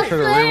inspiration to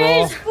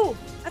reroll? Cool.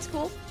 That's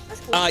cool.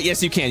 That's cool.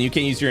 Yes, you can. You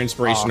can use your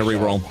inspiration to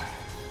reroll.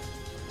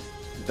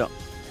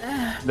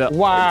 No,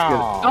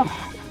 wow.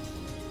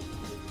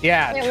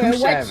 Yeah, Yeah,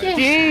 what's 2-7. it?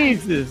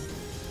 Jesus.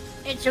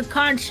 It's a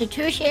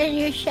Constitution,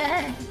 you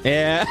say?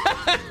 Yeah.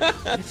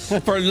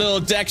 For a little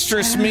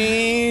dexterous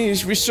me.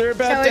 We sure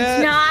about So that?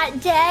 it's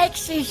not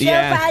Dex, you sure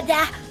Yeah. about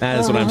that? That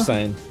is what I'm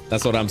saying.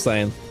 That's what I'm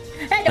saying.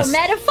 That don't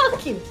matter,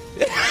 fuck you.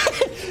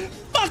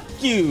 Fuck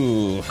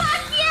you.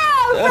 Fuck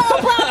you,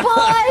 robot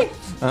boy!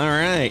 All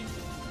right.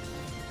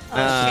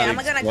 Am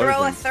I gonna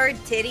grow a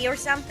third titty or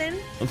something?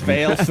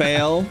 Fail,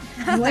 fail.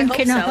 One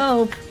can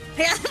hope.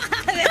 There you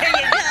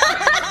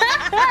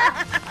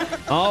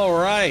go. All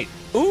right.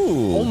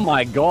 Ooh. Oh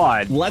my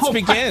God. Let's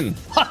begin.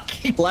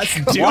 Let's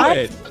do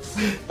it.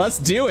 Let's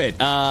do it.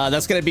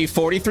 That's gonna be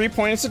 43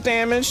 points of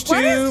damage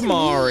to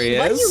Marius.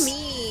 What do you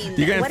mean?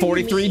 You're gonna have What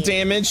do you 43 mean?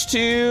 damage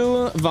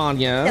to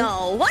Vanya.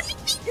 No. What do you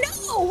mean?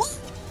 No. What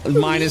do you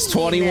Minus mean?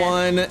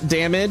 21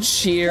 damage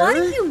here. What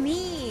do you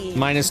mean?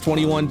 Minus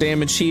 21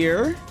 damage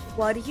here.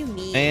 What do you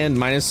mean? And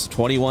minus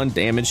 21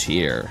 damage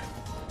here.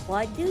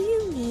 What do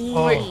you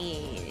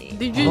mean?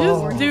 Did you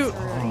just do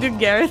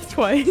Gareth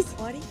twice?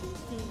 What do you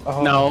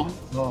mean? No.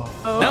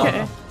 Oh,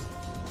 okay.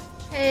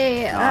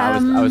 Hey, I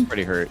was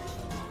pretty hurt.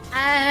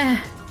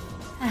 Ow.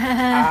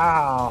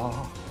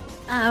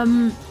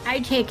 I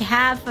take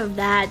half of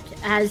that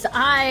as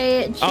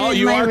I choose Oh,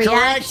 you my are correct.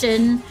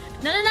 reaction.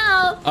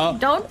 No. Oh.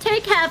 Don't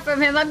take half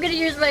from him. I'm gonna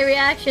use my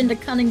reaction to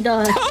Cunning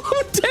Dodge.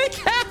 Don't take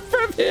half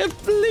from him,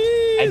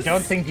 please. I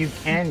don't think you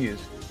can use.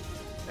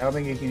 I don't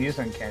think you can use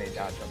Uncanny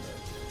Dodge on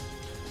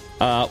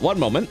this. 1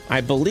 moment. I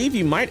believe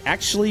you might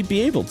actually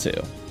be able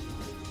to.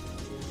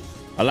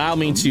 Allow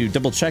me to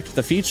double check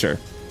the feature.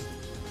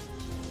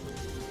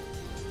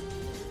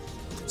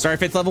 Sorry,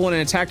 5th level when an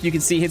attack you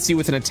can see hits you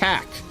with an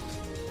attack.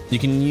 You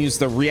can use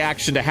the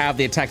reaction to have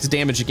the attack's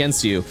damage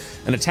against you.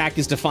 An attack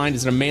is defined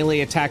as a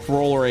melee attack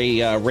roll or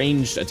a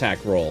ranged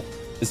attack roll.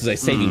 This is a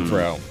saving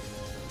throw.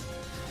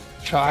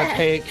 So I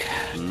take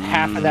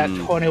half of that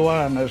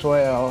 21 as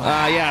well.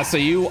 Yeah, so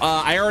you,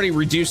 I already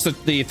reduced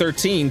the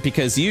 13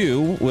 because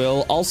you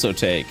will also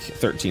take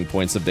 13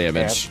 points of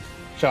damage. Yep.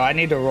 So I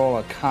need to roll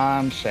a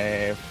con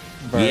save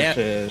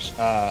versus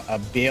a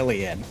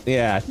billion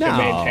Yeah, to no.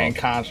 maintain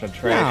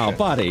concentration. No,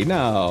 buddy,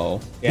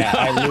 no. Yeah,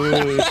 I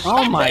lose.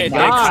 Oh my It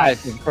God.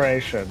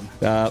 Concentration.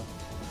 But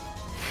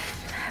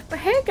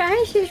hey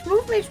guys, his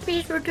movement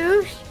speed's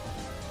reduced.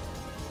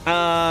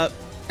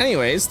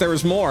 Anyways, there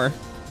was more.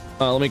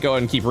 Let me go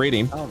ahead and keep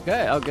reading.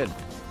 Okay. Oh, good.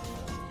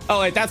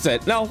 Oh, wait, that's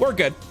it. No, we're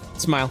good.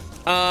 Smile.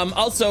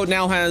 Also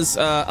now has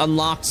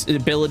unlocked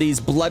abilities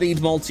Bloodied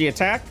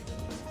Multi-Attack,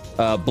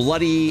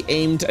 Bloody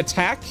Aimed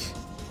Attack,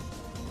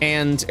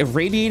 and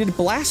Irradiated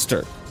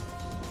Blaster.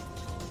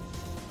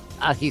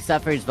 He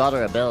suffers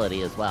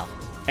vulnerability as well.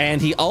 And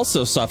he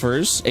also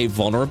suffers a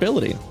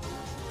vulnerability.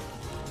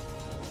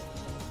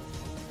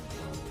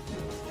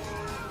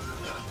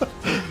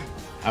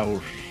 How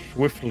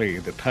swiftly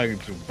the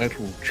tides of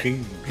battle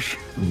change.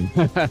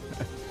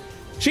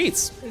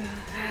 Cheats.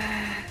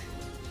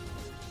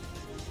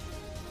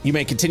 You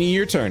may continue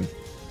your turn.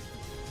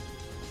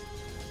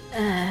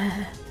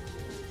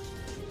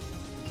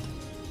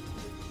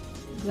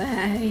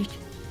 Right.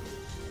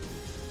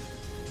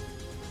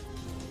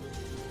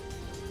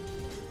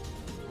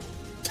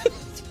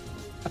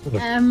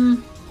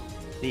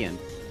 The end.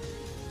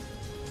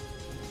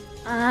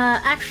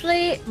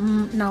 Actually,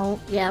 no,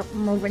 yeah,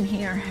 moving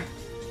here.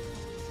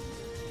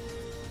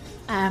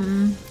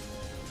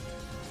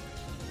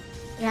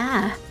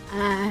 Yeah.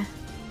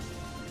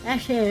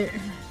 That's it.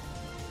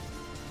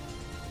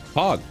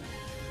 Pog.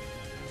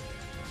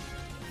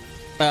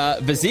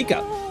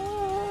 Vazika.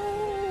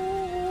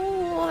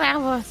 Oh, that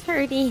was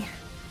 30.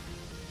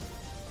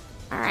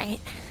 All right.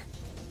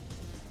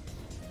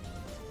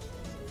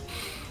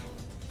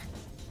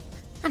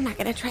 I'm not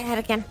gonna try that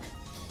again.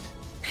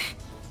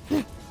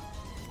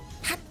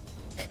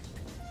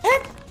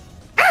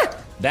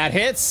 That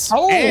hits.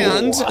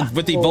 And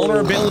with the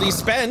vulnerability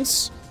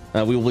spent,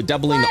 we will be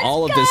doubling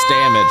all of this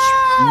damage.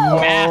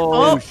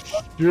 Oh,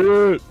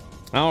 shit.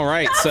 All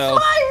right, so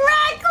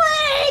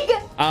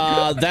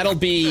that'll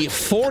be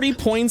 40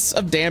 points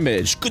of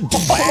damage. Good.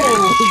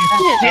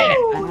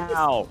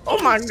 Ow.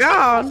 Oh my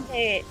god.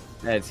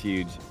 That's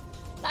huge.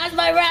 That's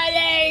my right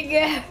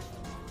leg.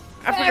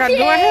 I forgot.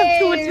 Do I have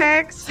 2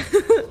 attacks?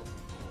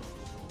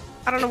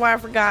 I don't know why I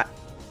forgot.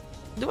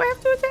 Do I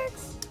have 2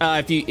 attacks?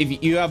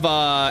 If you have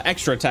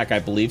extra attack, I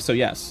believe. So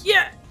yes.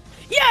 Yeah.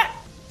 Yeah.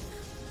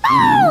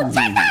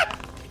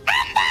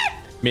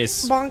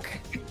 Miss. Bonk.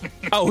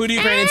 Oh, who do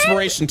you grant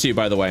inspiration to,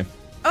 by the way?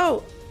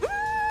 Oh.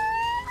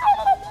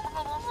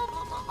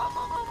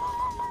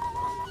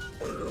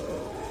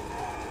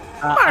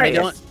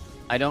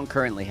 I don't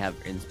currently have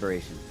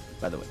inspiration,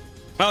 by the way.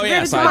 Oh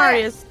yeah,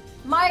 Marius.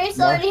 Marius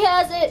already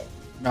has it.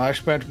 No, I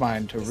spent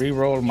mine to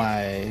re-roll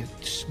my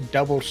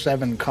double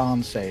 7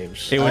 con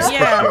saves. It was Do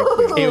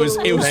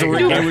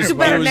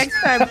better next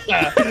time.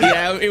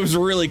 Yeah, it was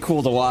really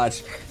cool to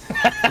watch.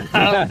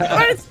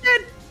 But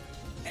instead,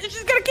 it's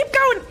just gonna keep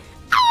going.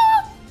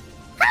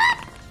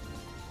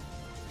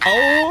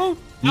 Oh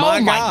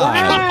my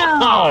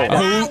god!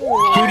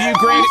 Who do you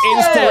grant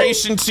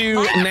inspiration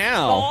to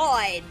now?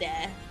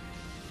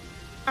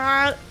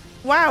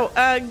 Wow,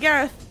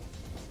 Gareth.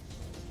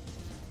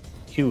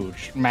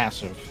 Huge,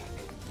 massive.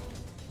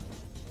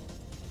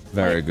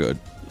 Very good.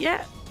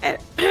 Yeah.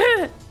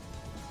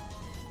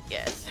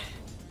 Yes.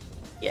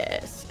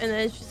 Yes. And then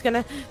it's just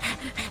gonna.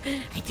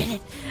 I did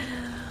it.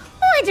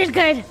 Oh, I did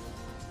good.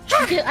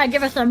 I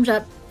give a thumbs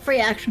up. Free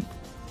action.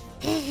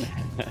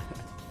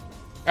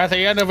 At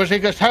the end of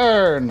Vazika's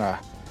turn,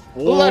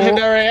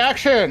 legendary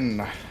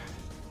action.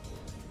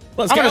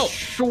 Let's I'm go. gonna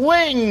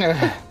swing.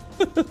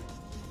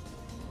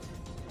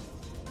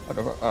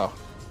 Oh.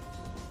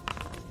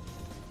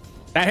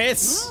 That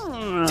hits.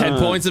 10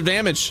 points of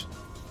damage.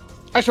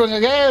 I swing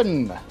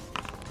again.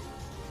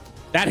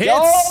 That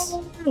hits.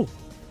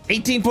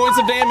 18 points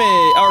of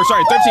damage. Or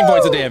sorry, 13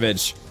 points of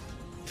damage.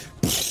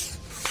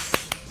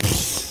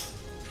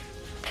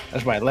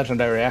 That's my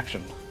legendary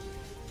action.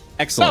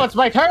 Excellent. Now it's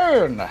my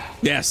turn.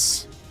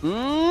 Yes.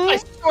 I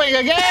swing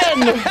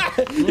again.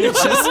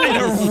 It's just in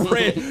a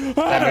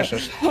That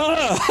misses.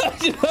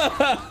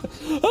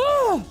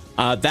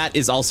 that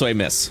is also a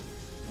miss.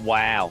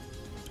 Wow.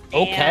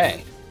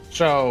 Okay.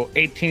 So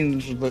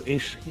 18's the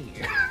AC.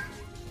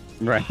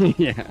 Right.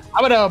 Yeah.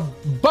 I'm gonna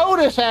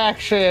bonus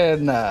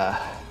action.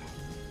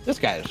 This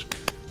guys,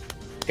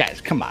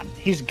 come on.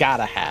 He's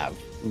gotta have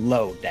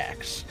low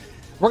dex.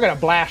 We're gonna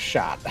blast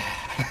shot.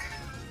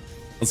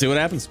 Let's see what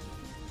happens.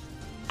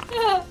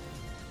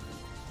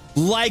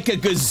 Like a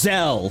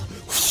gazelle.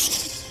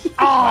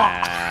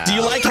 Oh. Do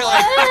you like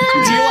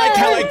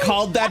how I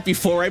called that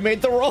before I made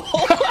the roll?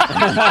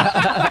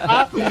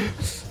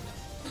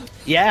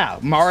 Yeah,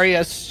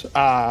 Marius,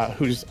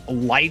 whose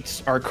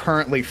lights are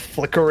currently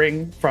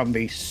flickering from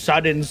the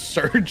sudden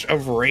surge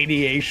of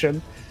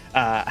radiation,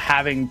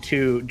 having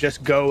to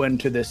just go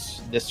into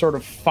this sort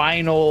of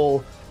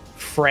final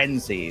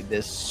frenzy,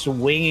 this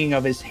swinging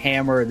of his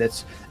hammer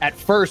that's at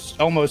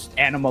first almost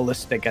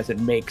animalistic as it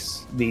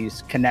makes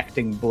these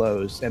connecting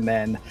blows, and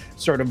then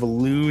sort of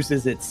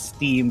loses its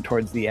steam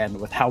towards the end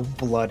with how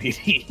bloodied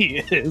he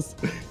is.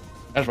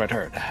 That's my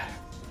turn.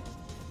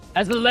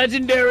 As a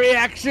legendary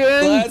action,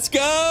 Let's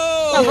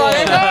go! That's what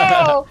I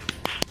know!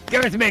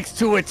 Gareth makes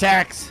 2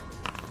 attacks.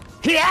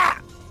 Yeah!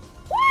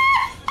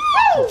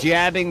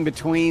 Jabbing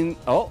between.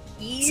 Oh,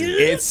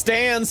 It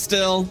stands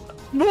still.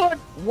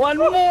 one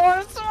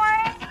more swing.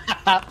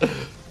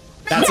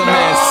 That's a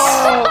miss.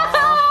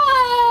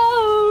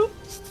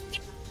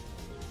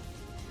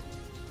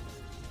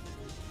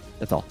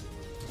 That's all.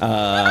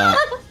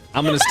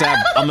 I'm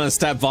gonna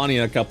stab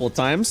Vanya a couple of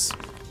times.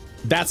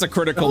 That's a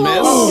critical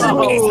miss.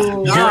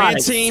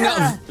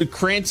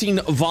 Granting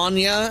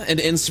Vanya an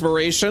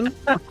inspiration.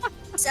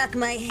 Suck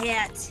my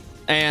hat.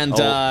 And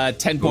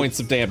 10 points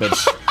of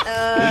damage.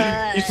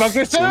 You spoke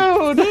too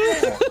soon!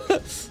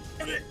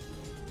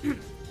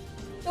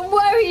 Don't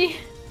worry.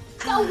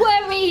 Don't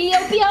worry.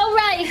 You'll be all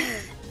right.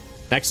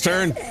 Next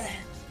turn.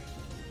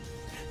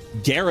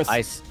 Gareth.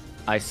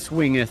 I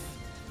swingeth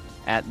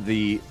at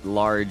the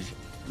large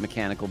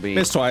mechanical being.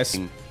 Missed twice.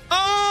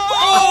 Oh!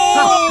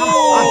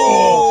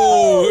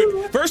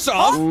 First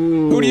off,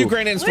 who do you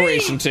grant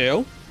inspiration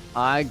to?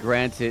 I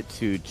grant it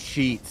to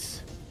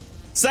Cheats.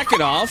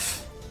 Second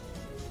off,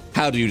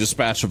 how do you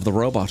dispatch of the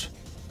robot?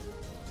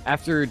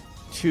 After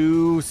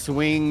 2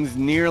 swings,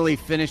 nearly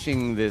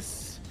finishing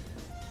this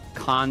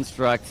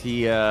construct,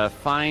 he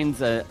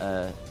finds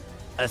a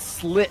a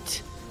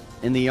slit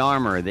in the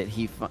armor that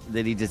he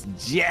just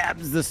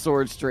jabs the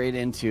sword straight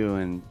into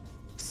and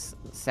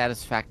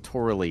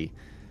satisfactorily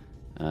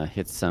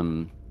hits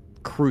some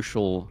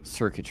crucial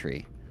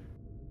circuitry,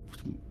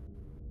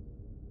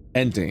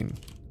 ending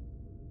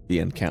the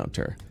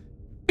encounter.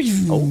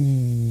 Oh,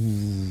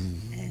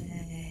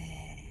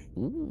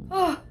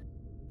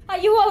 are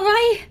you all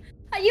right?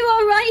 Are you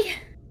all right?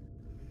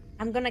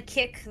 I'm gonna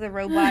kick the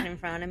robot in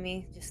front of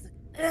me, just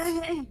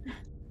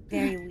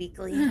very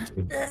weakly.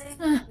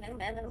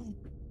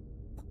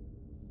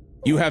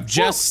 You have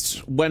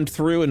just went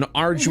through an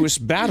arduous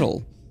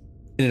battle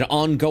in an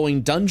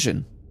ongoing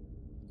dungeon.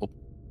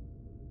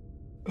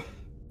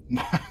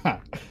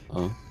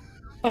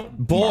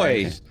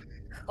 Boy,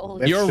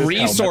 your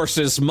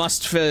resources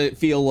must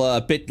feel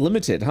a bit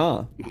limited,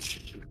 huh?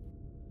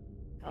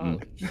 Oh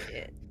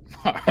shit!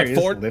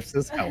 Lifts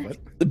his helmet.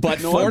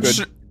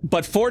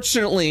 But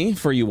fortunately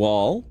for you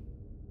all,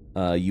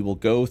 you will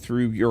go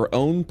through your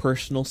own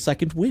personal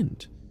second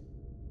wind.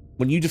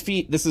 When you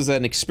defeat, this is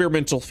an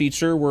experimental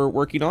feature we're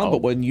working on,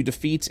 but when you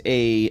defeat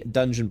a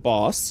dungeon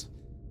boss,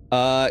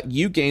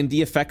 you gain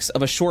the effects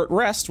of a short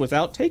rest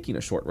without taking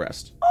a short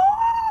rest.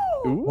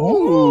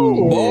 Ooh.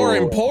 More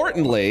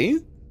importantly,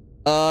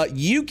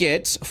 you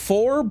get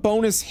 4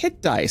 bonus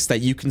hit dice that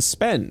you can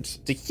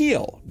spend to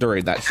heal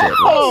during that short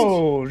rest.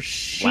 Oh,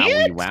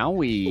 shit!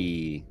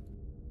 Wowie.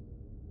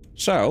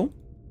 So,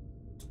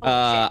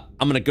 I'm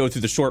going to go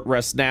through the short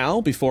rest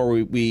now before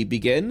we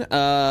begin.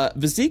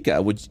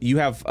 Vizika, you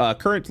have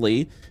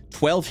currently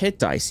 12 hit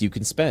dice you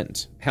can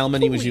spend. How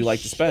many would you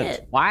like to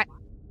spend? What?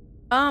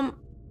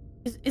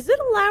 Is it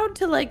allowed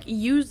to like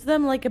use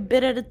them like a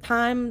bit at a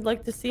time,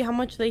 like to see how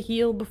much they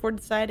heal before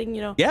deciding,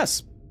 you know?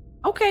 Yes.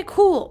 Okay,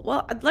 cool.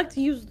 Well, I'd like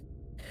to use.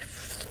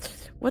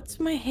 What's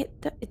my hit?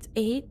 It's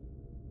 8.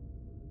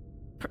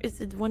 Is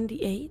it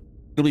 1d8?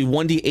 It'll be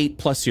 1d8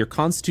 plus your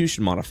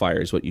Constitution modifier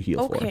is what you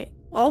heal for. Okay.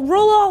 I'll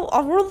roll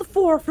the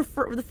 4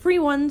 for the free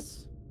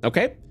ones.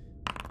 Okay.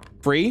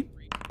 Free.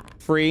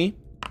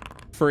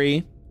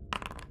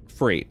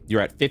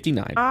 You're at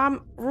 59.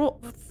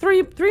 Roll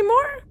 3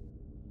 more,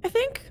 I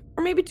think,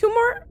 or maybe 2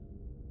 more.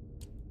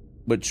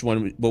 Which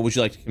one? What would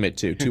you like to commit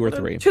to? 2 or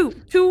 3?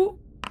 2.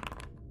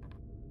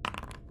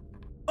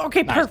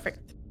 Okay, Nice.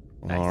 perfect.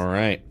 All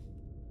right.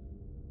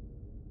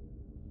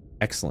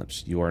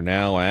 Excellent. You are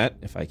now at,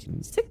 if I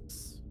can.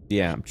 6.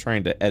 Yeah, I'm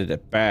trying to edit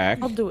it back.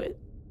 I'll do it.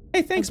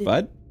 Hey, thanks,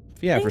 bud.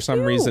 Yeah, for Thank some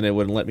you. reason it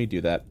wouldn't let me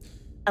do that.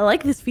 I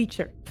like this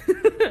feature.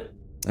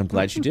 I'm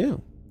glad you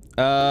do.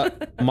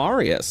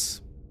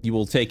 Marius, you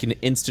will take an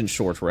instant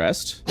short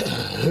rest.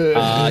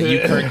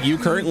 You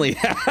currently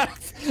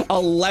have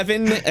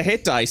 11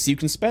 hit dice you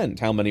can spend.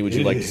 How many would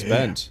you like to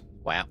spend?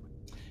 Wow.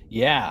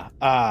 Yeah.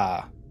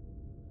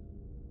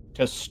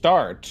 To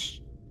start,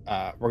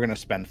 we're gonna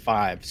spend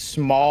 5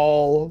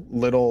 small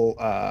little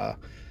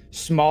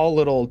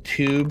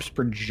tubes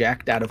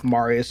project out of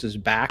Marius's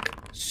back,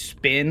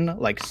 spin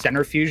like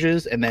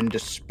centrifuges, and then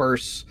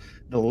disperse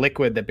the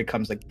liquid that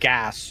becomes a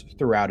gas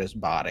throughout his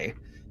body.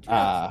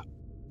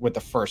 With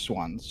the first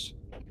ones,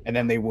 and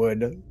then they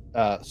would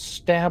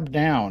stab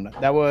down.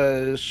 That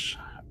was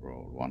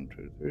rolled 1,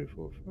 2, 3,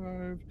 4,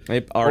 5.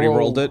 I already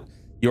rolled it.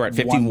 You're at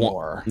 51. 1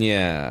 more.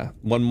 Yeah,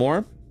 1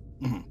 more.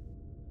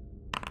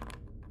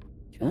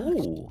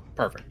 Ooh.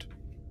 Perfect.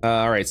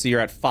 All right, so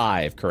you're at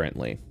 5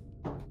 currently.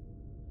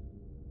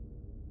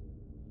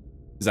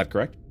 Is that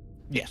correct?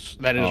 Yes,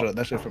 that is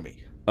that's it for me.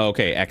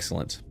 Okay,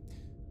 excellent.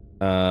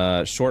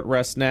 Short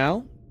rest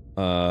now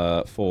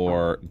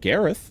for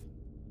Gareth.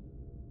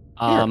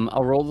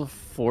 I'll roll the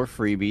 4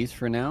 freebies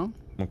for now.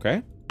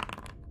 Okay.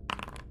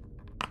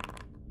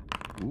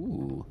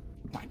 Ooh.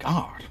 My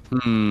God.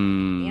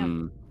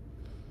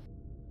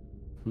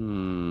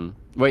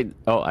 Wait.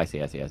 Oh, I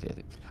see.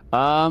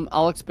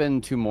 I'll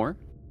expend 2 more.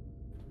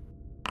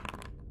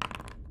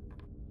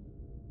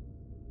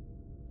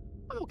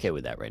 I'm okay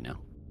with that right now.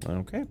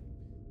 Okay.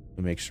 Let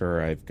me make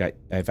sure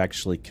I've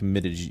actually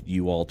committed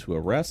you all to a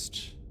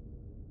rest.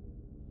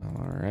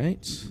 All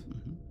right.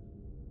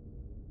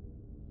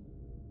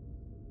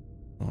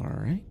 All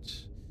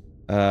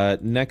right.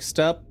 Next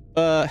up,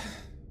 I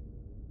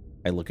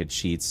look at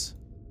cheats.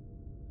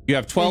 You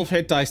have 12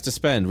 hit dice to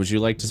spend. Would you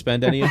like to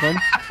spend any of them?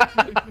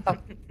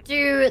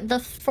 Do the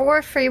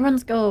 4 free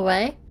ones go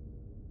away?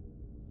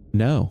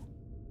 No.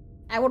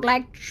 I would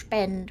like to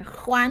spend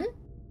 1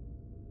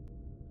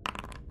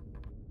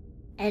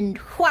 and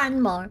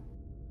 1 more.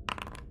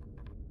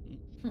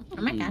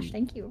 Oh my gosh,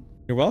 thank you.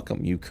 You're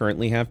welcome. You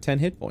currently have 10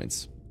 hit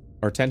points.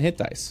 Or 10 hit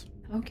dice.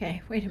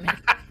 Okay, wait a minute.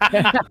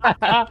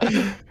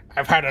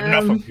 I've had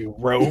enough of you,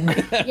 rogue.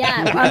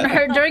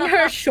 Yeah, during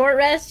her short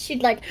rest,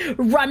 she'd like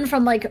run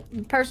from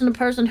like person to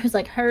person who's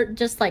like hurt,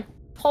 just like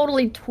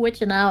totally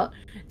twitching out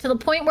to the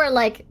point where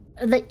like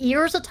the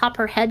ears atop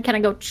her head kind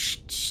of go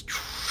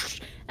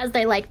as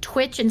they like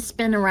twitch and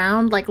spin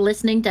around, like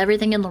listening to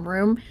everything in the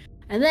room.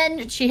 And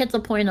then she hits a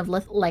point of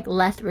like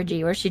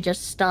lethargy where she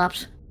just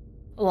stops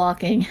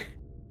walking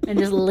and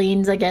just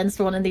leans against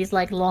one of these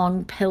like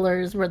long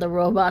pillars where the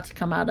robots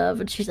come out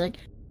of, and she's like,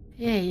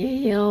 Yeah,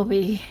 you'll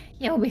be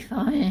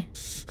fine.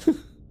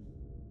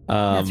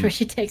 That's where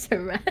she takes her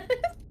rest.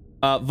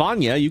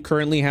 Vanya, you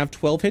currently have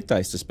 12 hit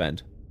dice to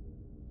spend.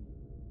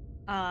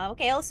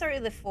 Okay, I'll start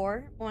with the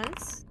 4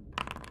 ones.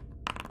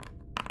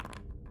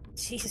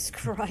 Jesus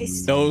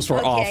Christ. Those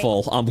were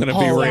awful. I'm gonna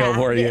be real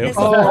for you. This is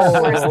the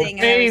worst thing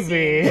I've ever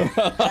baby. seen.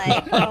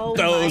 Like, oh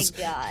my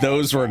god.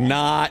 Those were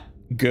not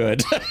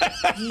good.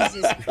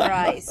 Jesus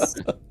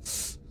Christ.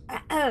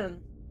 Can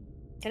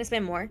I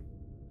spend more?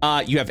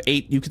 You have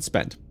 8 you can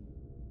spend.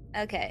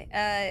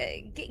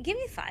 Okay. Give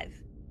me 5.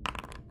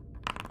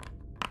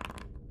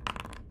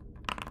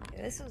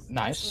 This was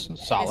Nice. This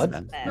was, Solid.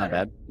 This was better. Not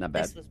bad. Not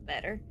bad. This was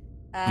better.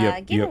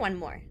 Yep, Give me yep. 1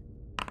 more.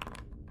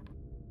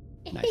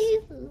 Nice.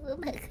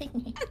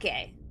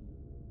 Okay.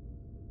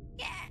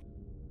 Yeah.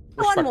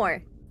 One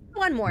more.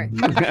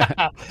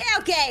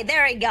 Okay,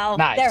 there we go.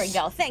 Nice. There we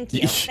go. Thank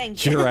you.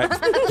 Thank you.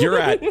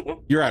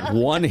 You're at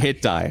 1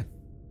 hit die.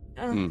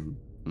 Excellent.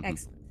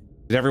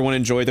 Did everyone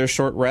enjoy their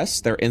short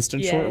rest? Their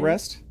instant short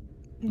rest?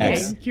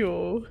 Thank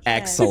you.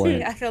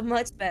 Excellent. I feel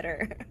much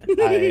better.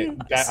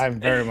 I'm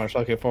very much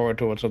looking forward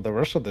to what's in the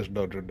rest of this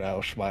dungeon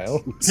now.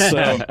 Smile.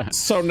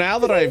 So now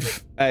that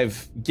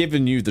I've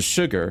given you the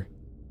sugar,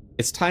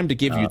 it's time to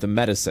give you the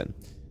medicine.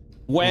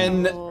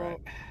 When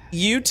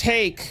you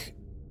take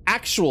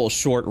actual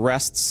short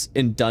rests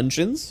in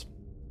dungeons,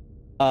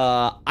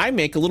 I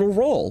make a little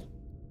roll.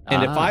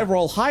 And if I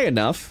roll high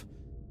enough,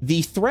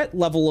 the threat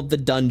level of the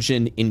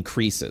dungeon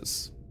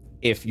increases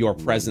if your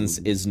presence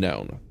is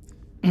known.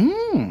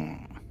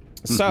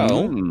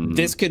 So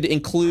this could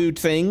include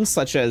things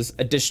such as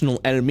additional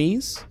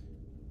enemies,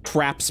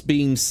 traps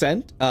being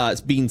set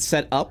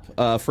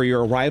up for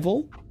your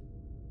arrival,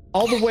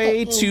 all the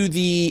way to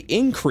the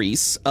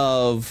increase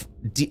of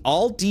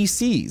all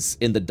DCs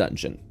in the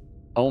dungeon.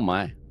 Oh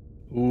my.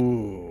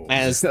 Ooh.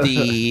 As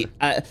the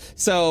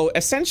so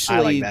essentially,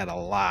 I like that a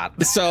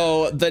lot.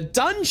 So the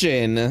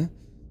dungeon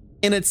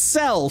in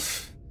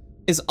itself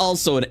is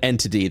also an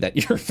entity that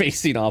you're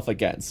facing off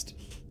against.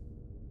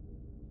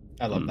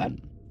 I love that.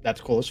 That's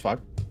cool as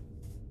fuck.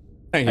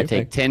 I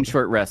take 10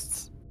 short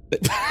rests.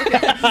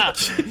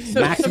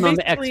 So Maximum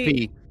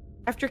basically, XP.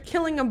 After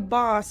killing a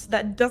boss,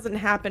 that doesn't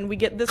happen. We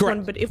get this Correct.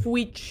 one, but if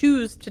we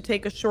choose to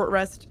take a short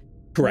rest,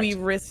 Correct. we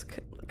risk,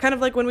 kind of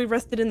like when we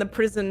rested in the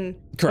prison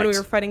Correct. when we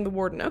were fighting the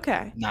warden.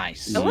 Okay.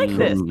 Nice. I like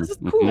this. This is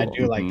cool. I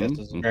do like this.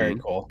 This is very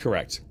cool.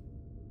 Correct.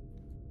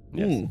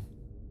 Yes.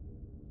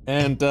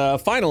 And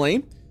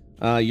finally,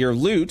 your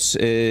loot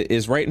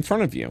is right in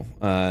front of you.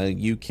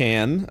 You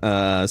can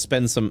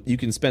spend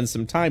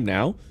some time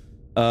now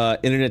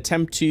in an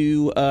attempt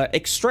to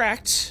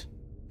extract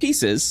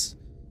pieces.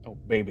 Oh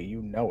baby,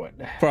 you know it.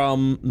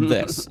 From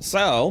this.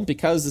 So,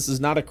 because this is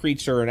not a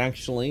creature and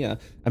actually a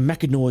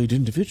mechanoid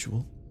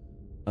individual,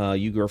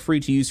 you are free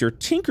to use your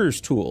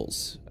tinker's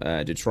tools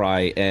to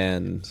try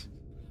and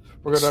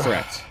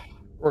extract.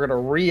 We're gonna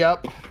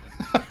re-up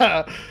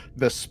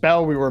the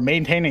spell we were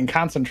maintaining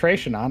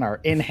concentration on,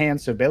 our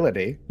enhance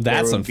ability.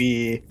 That's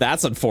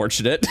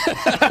unfortunate.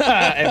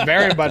 And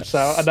very much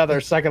so. Another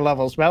 2nd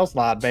level spell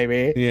slot,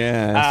 baby.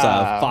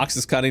 Yeah. Fox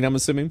is cutting, I'm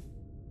assuming.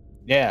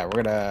 Yeah,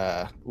 we're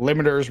gonna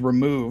limiters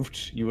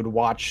removed. You would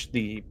watch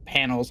the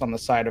panels on the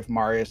side of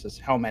Marius's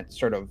helmet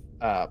sort of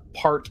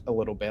part a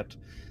little bit,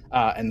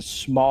 and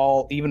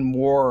small, even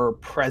more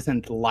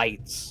present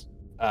lights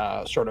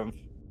sort of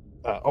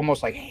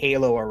almost like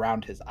halo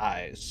around his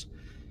eyes.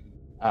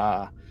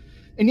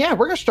 And yeah,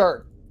 we're gonna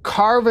start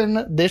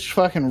carving this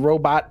fucking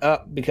robot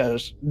up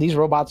because these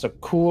robots are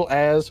cool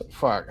as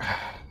fuck.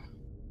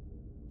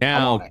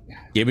 Now,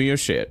 give me your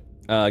shit.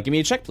 Give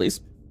me a check,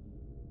 please.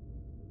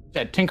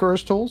 That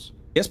Tinkerer's tools?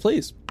 Yes,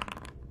 please.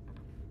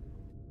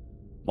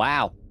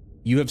 Wow.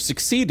 You have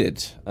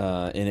succeeded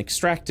in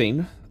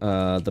extracting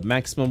the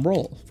maximum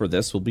roll for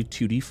this will be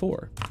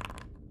 2d4.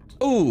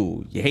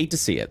 Ooh, you hate to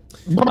see it.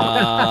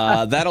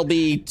 That'll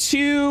be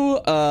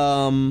 2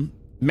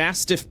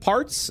 Mastiff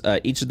parts,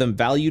 each of them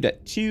valued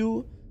at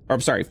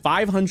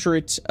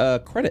 500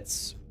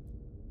 credits.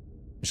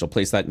 I shall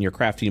place that in your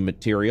crafting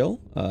material.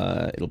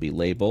 It'll be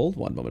labeled.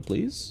 One moment,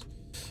 please.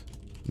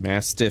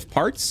 Mastiff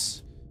parts.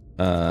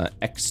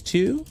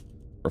 X2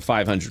 for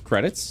 500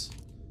 credits.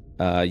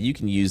 You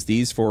can use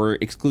these for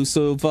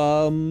exclusive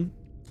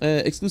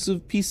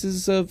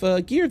pieces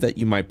of gear that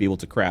you might be able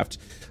to craft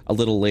a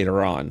little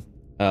later on.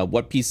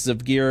 What pieces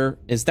of gear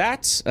is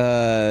that?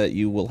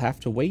 You will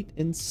have to wait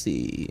and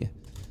see.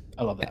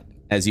 I love that.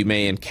 As you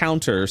may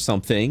encounter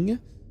something,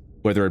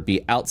 whether it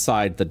be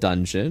outside the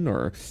dungeon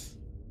or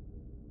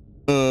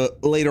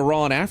later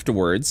on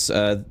afterwards,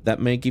 that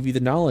may give you the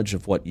knowledge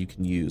of what you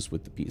can use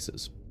with the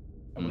pieces.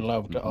 I would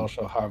love to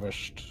also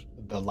harvest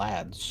the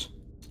lads.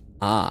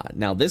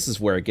 Now this is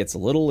where it gets a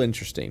little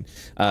interesting.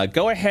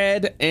 Go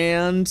ahead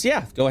and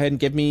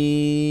give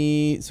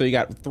me, so you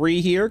got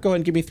 3 here. Go ahead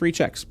and give me 3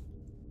 checks.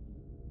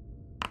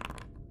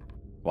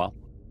 Wow.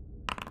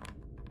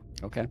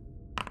 Okay.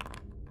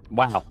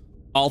 Wow.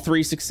 All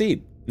 3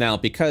 succeed. Now,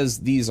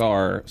 because these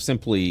are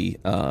simply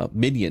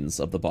minions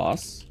of the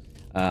boss,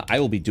 I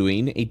will be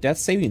doing a death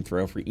saving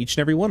throw for each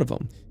and every one of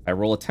them. If I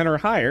roll a 10 or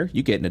higher,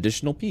 you get an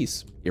additional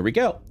piece. Here we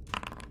go.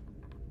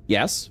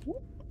 Yes.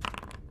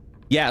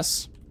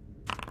 Yes.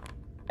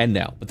 And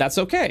no, but that's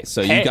okay.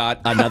 So you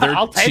got another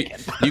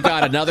you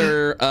got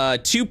another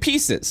 2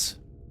 pieces.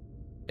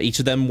 Each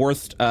of them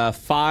worth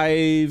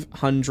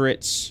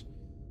 500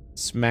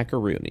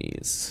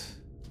 smackaroonies.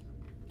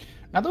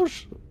 Now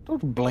those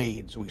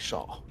blades we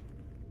saw.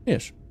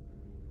 Yes.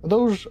 Are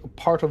those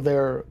part of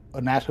their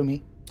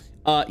anatomy?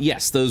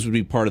 Yes, those would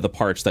be part of the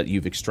parts that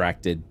you've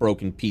extracted.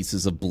 Broken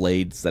pieces of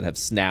blades that have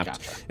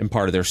snapped and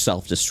part of their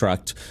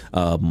self-destruct.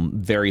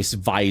 Various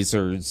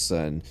visors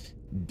and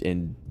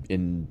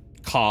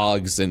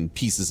cogs and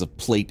pieces of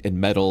plate and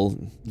metal.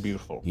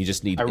 Beautiful. You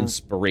just need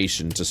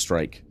inspiration to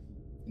strike.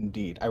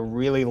 Indeed. I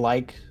really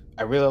like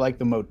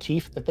the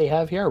motif that they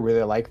have here. I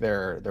really like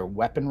their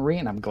weaponry,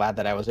 and I'm glad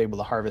that I was able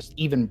to harvest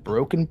even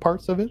broken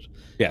parts of it.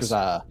 Yes.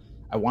 Because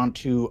I want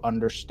to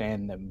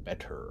understand them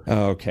better.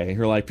 Okay,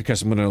 you're like,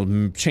 because I'm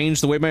gonna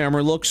change the way my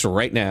armor looks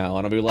right now,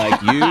 and I'll be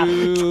like, you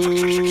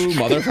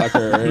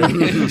motherfucker.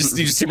 you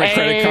just see my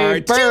credit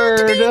card.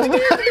 Bird.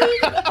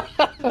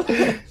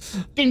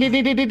 Ding, ding,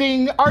 ding, ding, ding,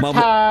 ding. Art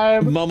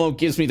time. Momo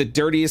gives me the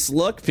dirtiest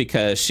look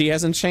because she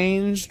hasn't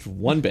changed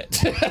one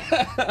bit.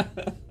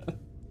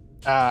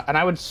 And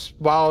I would,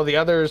 while the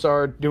others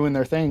are doing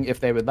their thing, if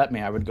they would let me,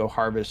 I would go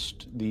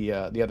harvest the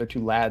other 2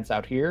 lads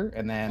out here,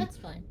 and then That's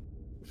fine.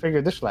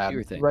 figure this lad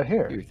right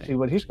here. See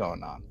what he's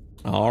going on.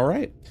 All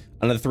right,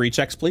 another 3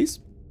 checks, please.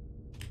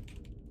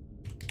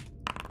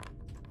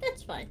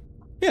 That's fine.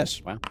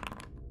 Yes. Wow.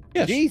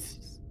 Yes.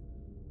 Jesus.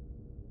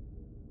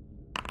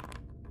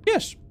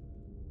 Yes.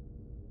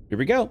 Here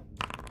we go.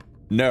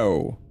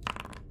 No.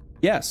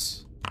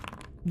 Yes.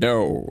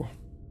 No.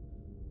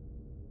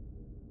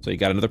 So you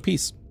got another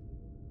piece.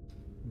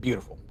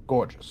 Beautiful.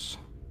 Gorgeous.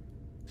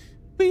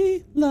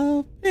 We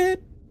love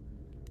it.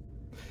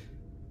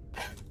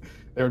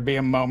 There would be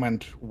a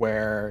moment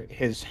where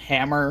his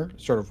hammer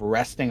sort of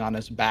resting on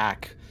his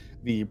back,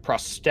 the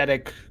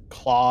prosthetic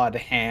clawed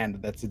hand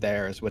that's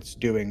there is what's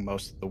doing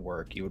most of the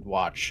work. You would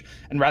watch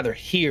and rather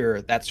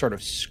hear that sort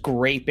of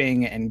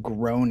scraping and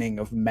groaning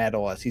of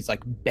metal as he's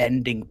like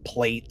bending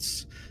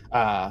plates,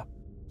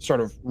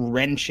 sort of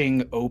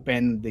wrenching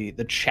open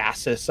the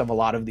chassis of a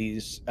lot of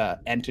these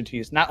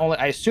entities. Not only,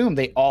 I assume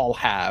they all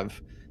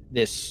have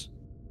this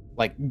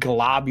like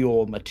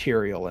globule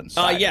material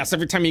inside. Yes,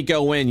 every time you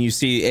go in, you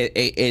see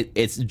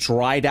it's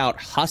dried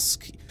out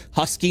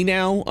husky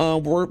now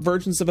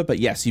versions of it, but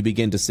yes, you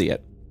begin to see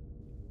it.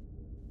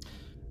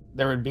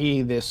 There would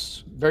be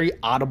this very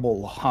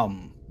audible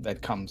hum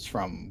that comes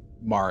from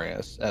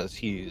Marius as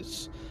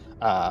he's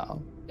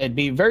it'd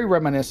be very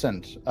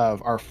reminiscent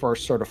of our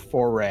first sort of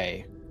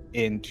foray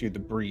into the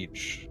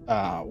breach,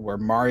 where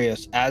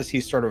Marius, as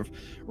he's sort of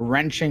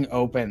wrenching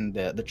open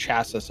the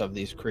chassis of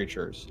these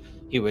creatures,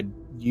 he would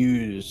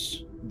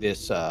use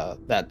this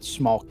that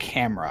small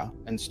camera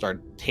and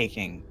start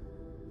taking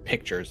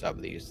pictures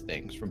of these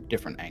things from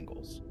different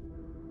angles.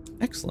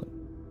 Excellent.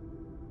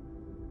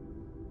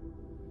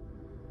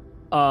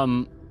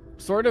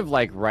 Sort of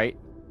like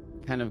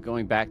kind of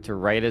going back to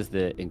right as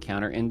the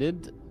encounter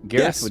ended,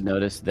 Gareth would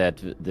notice that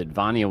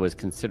Vanya was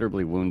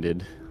considerably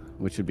wounded,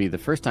 which would be the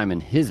first time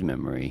in his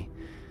memory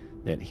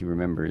that he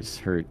remembers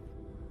her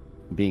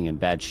being in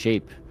bad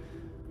shape.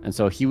 And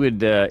so he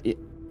would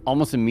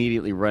almost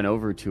immediately run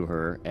over to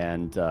her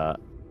and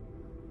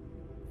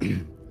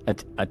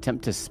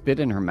attempt to spit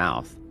in her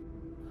mouth.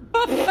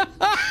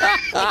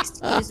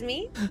 Excuse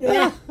me?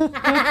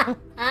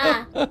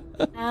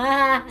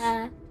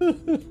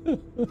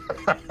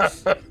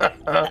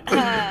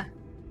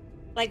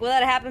 Like, will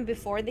that happen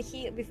before the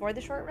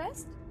short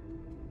rest?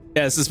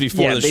 Yeah, this is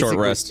before the short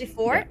rest.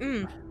 Before?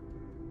 Yeah.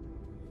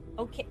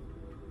 Okay.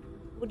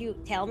 Would you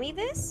tell me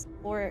this?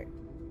 Or...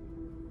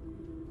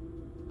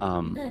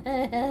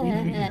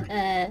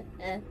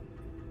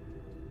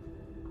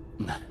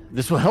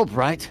 This will help,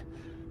 right?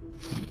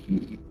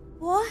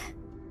 What?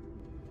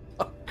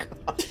 Oh,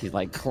 God. He's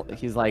like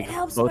it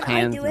helps both when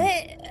hands. I do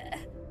it.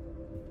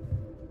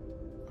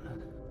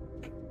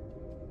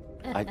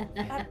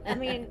 I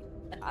mean,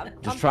 I'm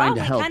trying to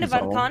probably help kind of is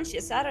all.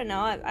 unconscious. I don't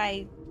know.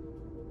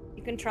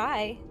 You can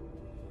try.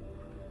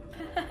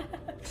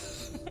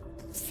 This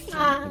is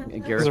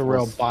a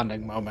real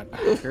bonding moment.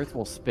 Gareth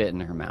will spit in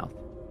her mouth.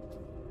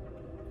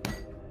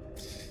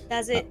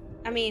 Does it?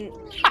 I mean,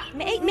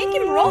 make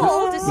him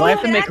roll to see Do I have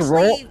if to it make a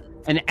roll? actually...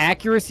 An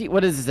accuracy?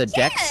 What is this? A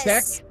dex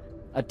Yes! check?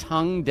 A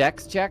tongue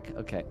dex check?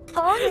 Okay.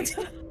 Tongue?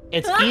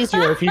 It's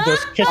easier if you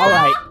just kiss All her.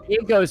 right.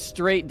 It goes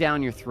straight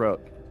down your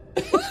throat.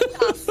 Do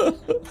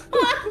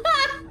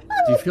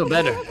you feel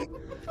better?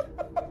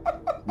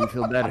 You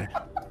feel better?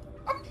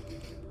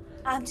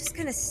 I'm just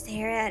gonna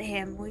stare at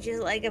him with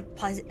just like a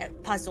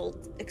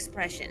puzzled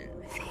expression on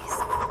my face.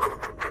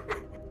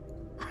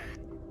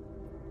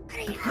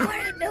 What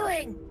are you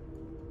doing?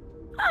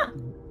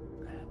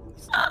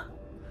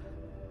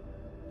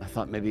 I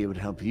thought maybe it would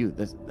help you.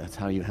 That's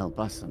how you help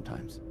us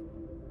sometimes.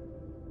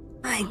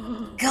 My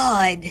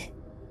God.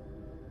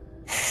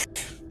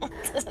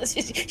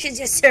 She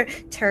just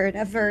turned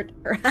avert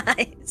her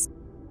eyes.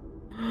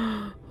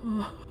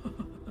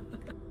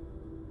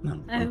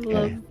 I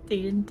love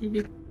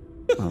D&D.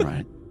 All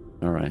right.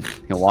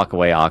 He'll walk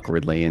away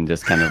awkwardly and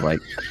just kind of like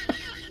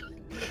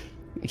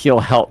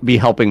he'll be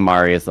helping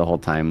Marius the whole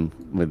time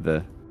with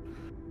the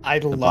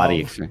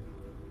body extraction.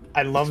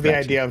 I love the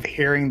idea of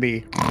hearing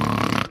the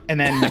and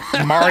then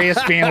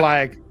Marius being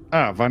like,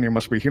 "Oh, Vanya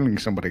must be healing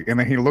somebody," and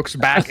then he looks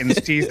back and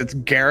sees it's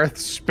Gareth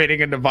spitting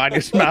into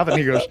Vanya's mouth, and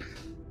he goes,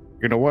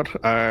 "You know what?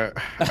 I'm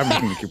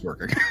just gonna keep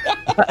working."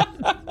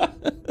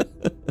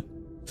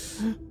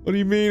 What do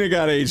you mean I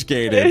got age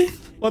gated?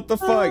 What the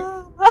fuck?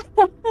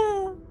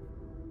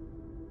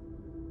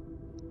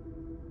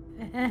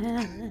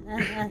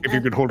 If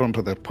you could hold on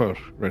to that part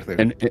right there.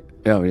 And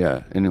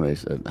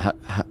anyways, how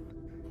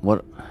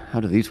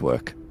do these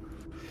work?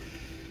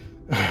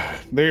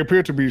 They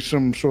appear to be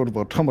some sort of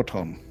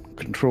automaton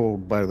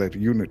controlled by that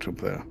unit up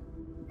there.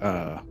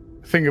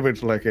 Think of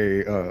it like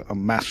a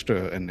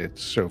master and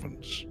its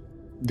servants.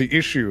 The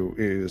issue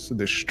is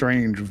the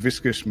strange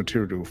viscous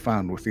material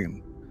found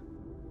within.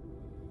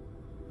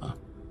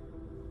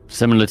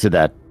 Similar to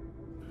that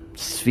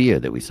sphere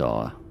that we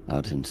saw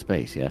out in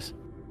space, yes?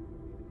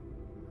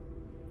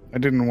 I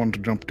didn't want to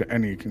jump to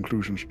any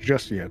conclusions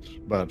just yet,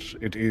 but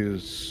it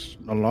is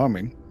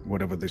alarming,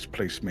 whatever this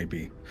place may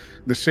be.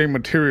 The same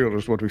material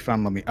as what we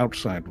found on the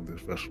outside of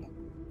this vessel.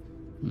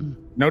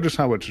 Notice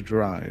how it's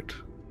dried.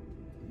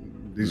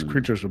 These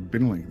creatures have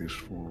been like this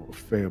for a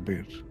fair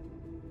bit.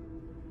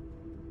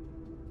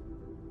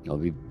 I'll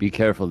be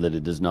careful that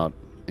it does not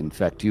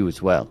infect you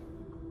as well.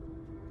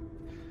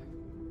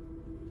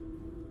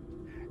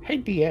 Hey,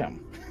 DM.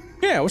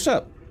 Yeah, what's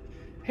up?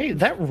 Hey,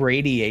 that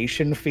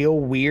radiation feel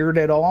weird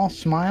at all,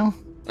 Smile?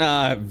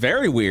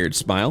 Very weird,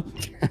 Smile.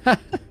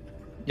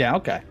 Yeah,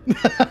 okay.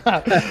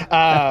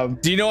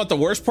 Do you know what the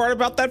worst part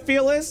about that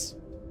feel is?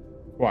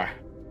 Why?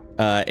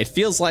 It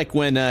feels like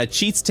when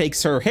Cheats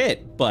takes her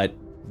hit, but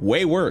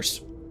way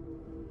worse.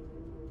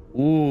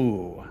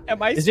 Ooh.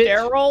 Am I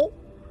sterile?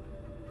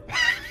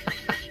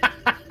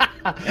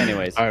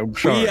 Anyways. I'm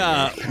sorry.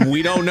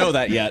 We don't know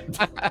that yet.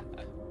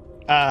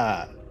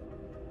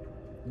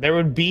 There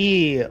would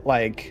be,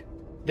 like...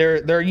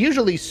 There are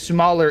usually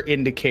smaller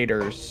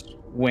indicators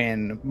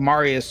when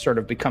Marius sort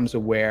of becomes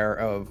aware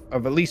of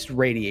at least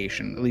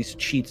radiation, at least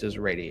Cheats'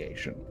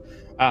 radiation.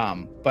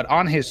 But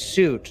on his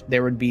suit,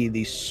 there would be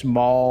these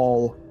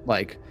small,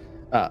 like,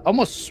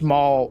 almost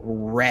small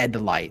red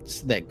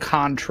lights that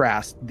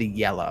contrast the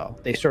yellow.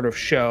 They sort of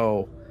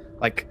show,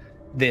 like,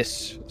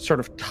 this sort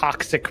of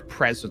toxic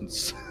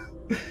presence.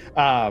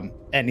 And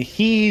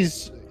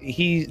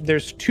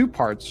there's two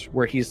parts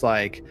where he's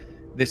like,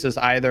 this is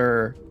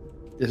either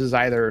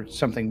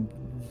something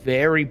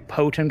very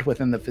potent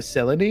within the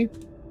facility,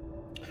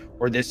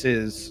 or this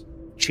is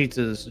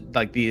Cheats'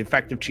 like the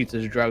effect of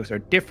Cheats' drugs are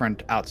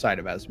different outside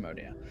of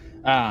Asmodia.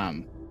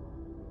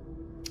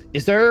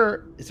 Is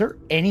there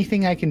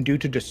anything I can do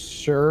to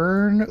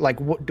discern? Like,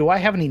 do I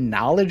have any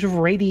knowledge of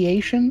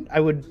radiation?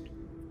 I would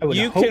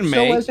hope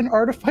so as an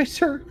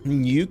artificer.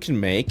 You can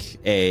make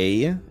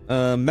a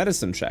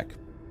medicine check.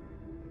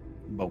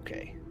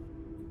 Okay.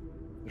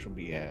 This will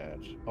be at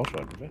also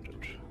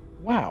advantage.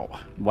 Wow.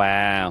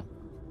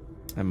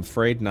 I'm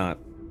afraid not.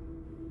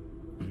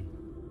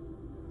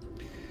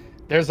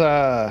 There's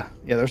a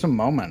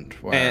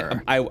moment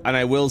where and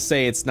I will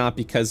say it's not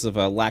because of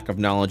a lack of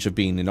knowledge of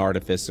being an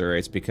artificer.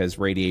 It's because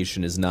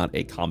radiation is not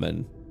a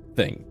common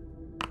thing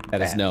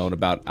that is known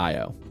about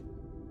IO.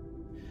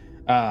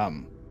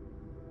 I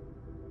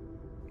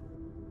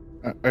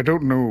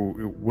don't know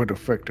what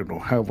effect it'll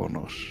have on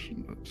us.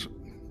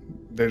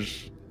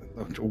 There's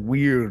a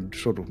weird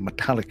sort of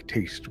metallic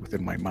taste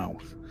within my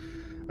mouth.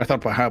 I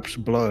thought perhaps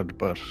blood,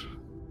 but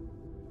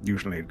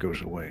usually it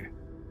goes away.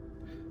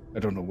 I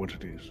don't know what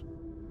it is.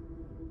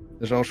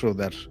 There's also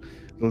that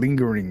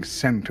lingering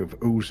scent of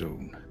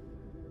ozone.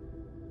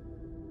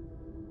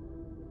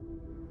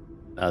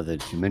 Now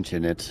that you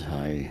mention it,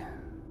 I'm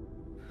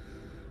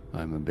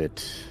a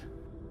bit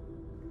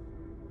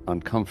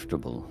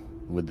uncomfortable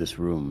with this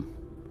room.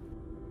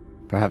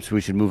 Perhaps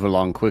we should move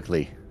along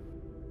quickly.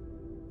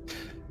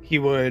 He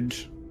would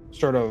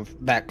sort of,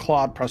 that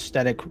clawed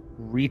prosthetic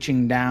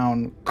reaching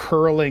down,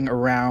 curling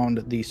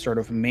around the sort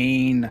of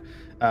main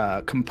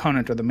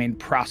component or the main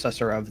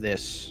processor of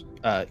this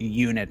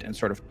unit and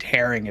sort of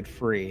tearing it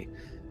free.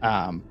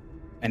 And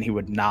he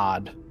would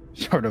nod,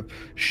 sort of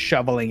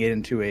shoveling it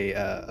into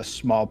a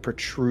small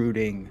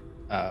protruding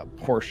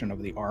portion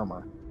of the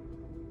armor.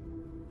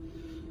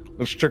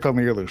 Let's check on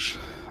the others.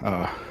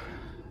 I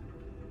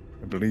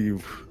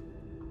believe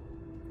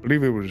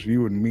it was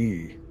you and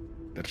me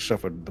that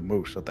suffered the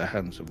most at the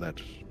hands of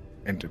that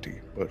entity,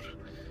 but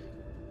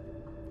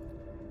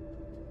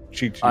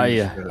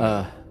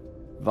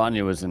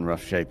Vanya was in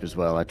rough shape as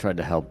well. I tried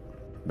to help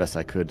best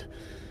I could.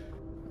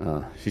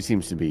 She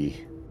seems to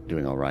be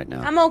doing all right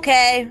now. I'm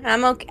okay.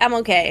 I'm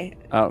okay.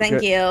 Oh, Thank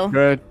good. you.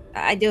 Good.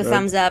 I do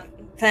thumbs up.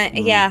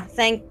 Yeah,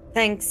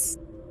 thanks.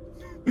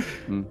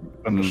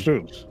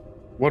 Understood.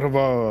 What of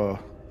our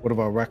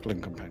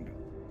Rackling companion?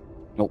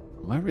 Oh,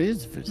 where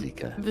is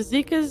Vizika?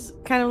 Vizika's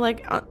kind of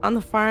like on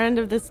the far end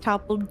of this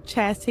toppled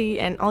chassis,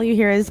 and all you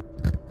hear is.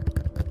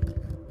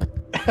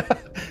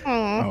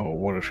 Oh,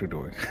 what is she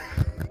doing?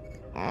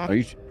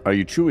 Are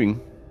you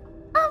chewing?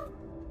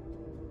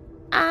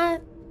 I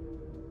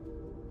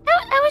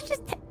was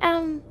just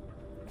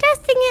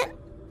testing it.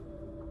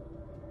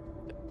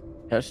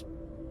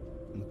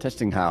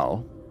 Testing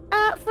how?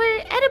 For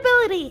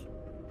edibility.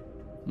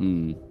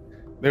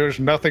 There's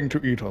nothing to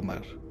eat on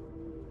that.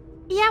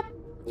 Yep.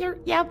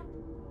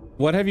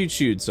 What have you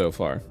chewed so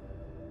far?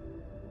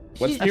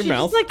 What's in your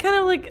mouth? Just like kind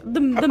of like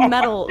the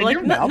metal,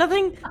 like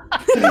nothing.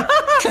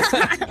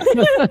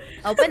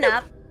 Open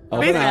up.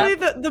 Basically,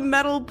 the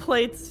metal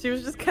plates. She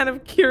was just kind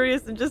of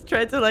curious and just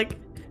tried to like,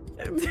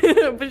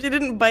 but she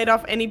didn't bite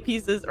off any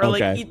pieces or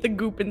like eat the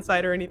goop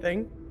inside or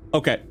anything.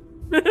 Okay.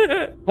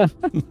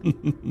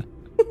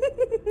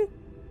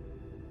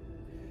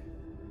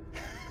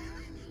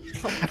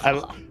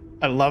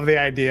 I love the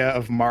idea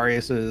of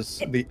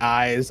Marius's the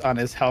eyes on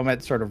his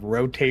helmet sort of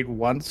rotate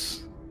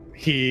once.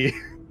 He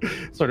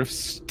sort of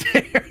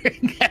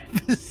staring at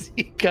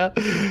Vizika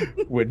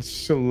would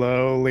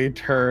slowly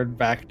turn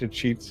back to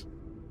Cheats.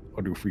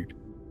 On your feet.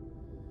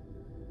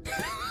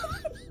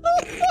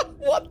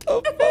 What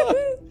the fuck?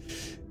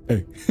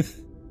 Hey.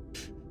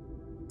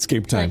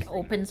 Escape time. Like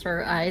opens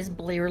her eyes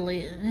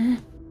blearily.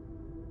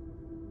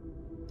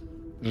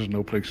 There's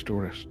no place to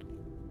rest.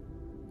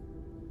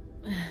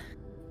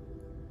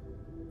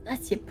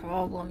 That's your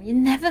problem. You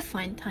never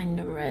find time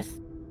to rest.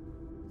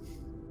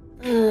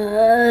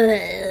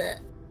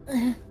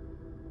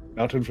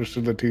 Not in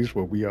facilities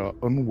where we are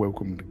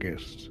unwelcomed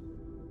guests.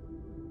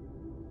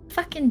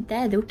 Fucking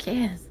dead, who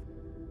cares?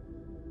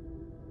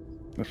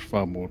 There's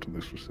far more to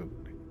this facility.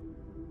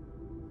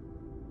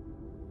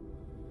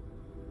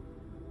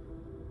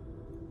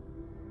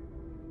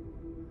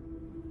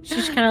 She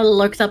just kind of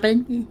looks up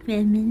and...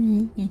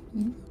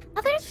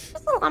 Oh, there's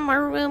a lot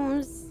more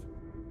rooms.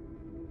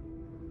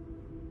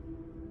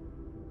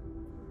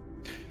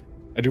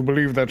 I do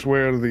believe that's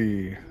where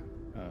the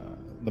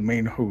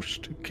main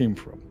host came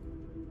from.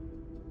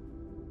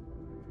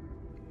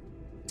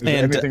 Is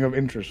there anything of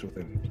interest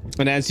within it?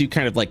 And as you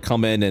kind of like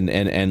come in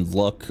and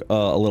look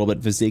a little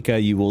bit,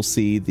 Vizika, you will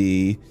see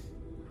the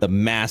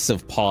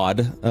massive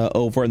pod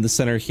over in the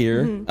center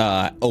here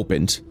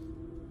opened.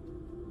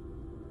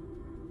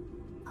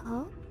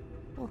 Oh,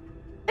 well,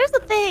 there's a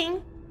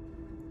thing.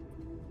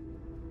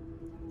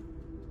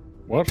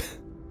 What?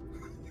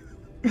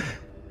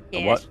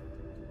 Yeah. What?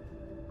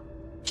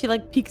 She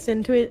like peeks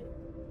into it.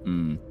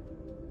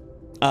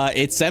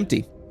 It's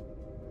empty.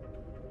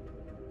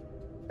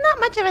 Not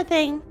much of a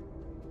thing.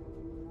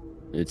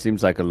 It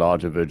seems like a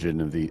larger version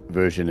of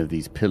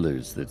these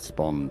pillars that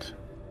spawned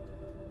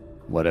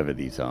whatever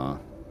these are.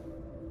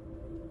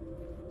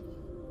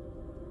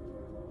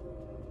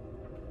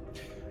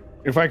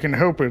 If I can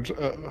help it,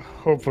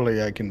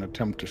 hopefully I can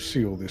attempt to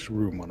seal this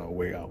room on our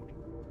way out.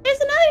 There's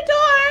another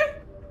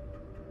door.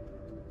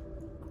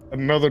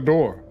 Another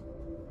door.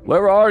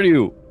 Where are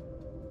you?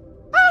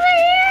 Over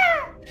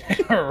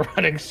here. You're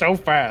running so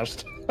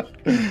fast.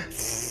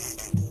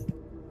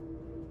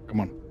 Come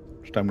on,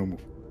 it's time to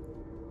move.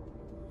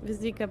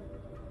 Vizika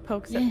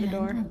pokes at the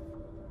door.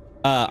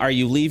 Are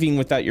you leaving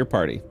without your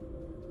party?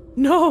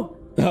 No.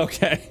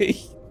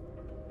 Okay.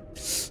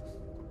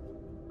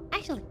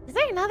 Actually, is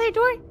there another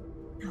door?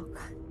 Oh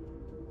god.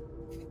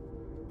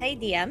 Hey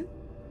DM.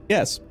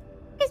 Yes.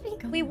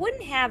 Excuse me. We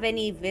wouldn't have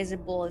any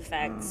visible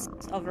effects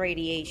of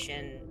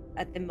radiation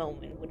at the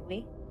moment, would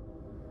we?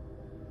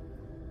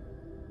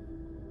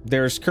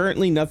 There's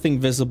currently nothing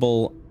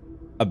visible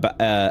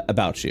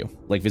about you,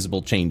 like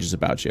visible changes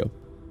about you.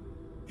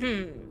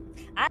 Could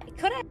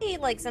I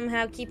like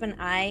somehow keep an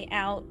eye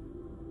out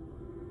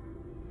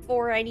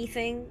for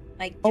anything?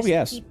 Like Oh,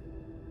 yes.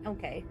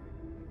 Okay.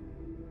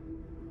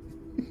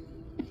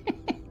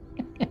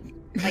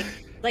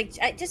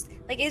 I just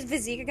like is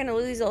Vizika gonna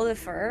lose all the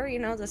fur? You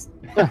know, just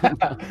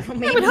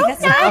maybe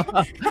that's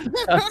not.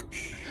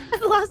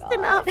 I've lost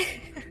enough.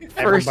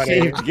 First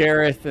shaved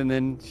Gareth and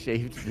then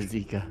shaved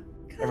Vizika.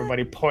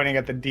 Everybody pointing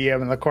at the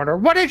DM in the corner.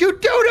 What did you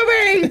do to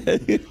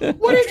me?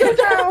 What did you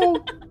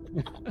do?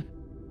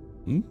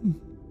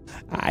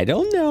 I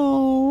don't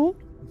know.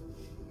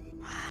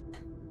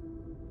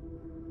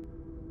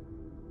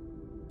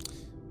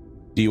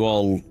 Do you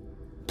all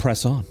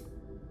press on?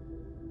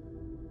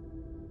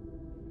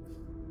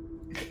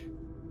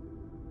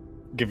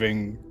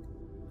 Giving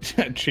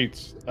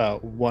Cheats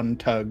one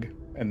tug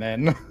and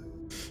then.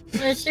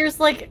 She was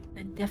like,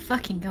 they're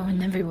fucking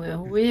going everywhere.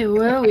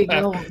 Where are we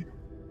going?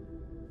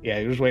 Yeah,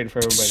 he was waiting for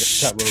everybody to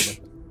stop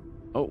moving.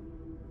 Oh.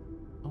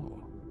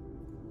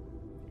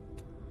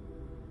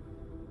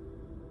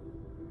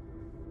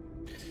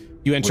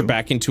 You enter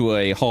back into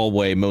a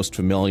hallway most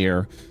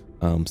familiar.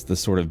 It's the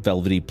sort of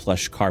velvety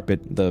plush carpet,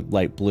 the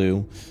light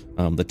blue,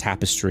 the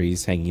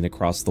tapestries hanging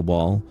across the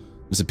wall.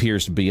 This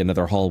appears to be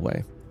another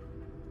hallway.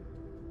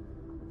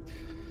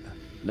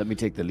 Let me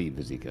take the lead,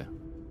 Vizika.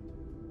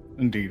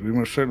 Indeed, we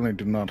most certainly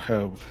do not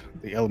have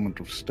the element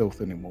of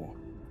stealth anymore,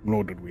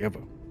 nor did we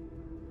ever.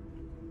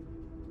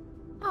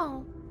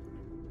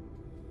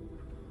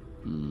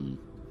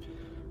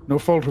 No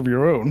fault of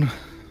your own.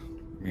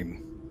 I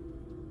mean,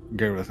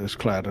 Gareth is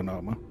clad in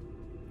armor.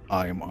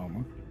 I am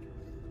armor.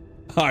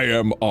 I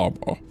am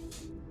armor.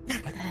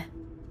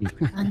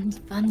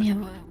 Vanya,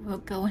 we're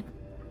going.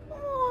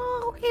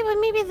 Oh, okay, but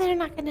maybe they're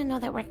not gonna know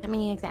that we're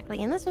coming exactly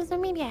in this one, so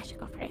maybe I should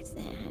go first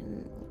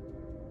then.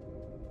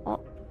 Oh.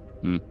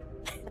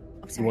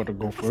 You want to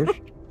go first?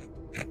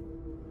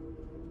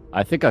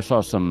 I think I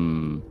saw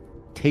some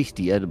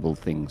tasty edible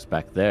things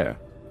back there.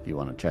 If you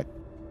want to check.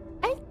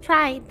 I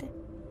tried.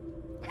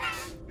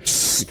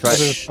 You tried.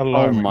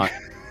 Oh my!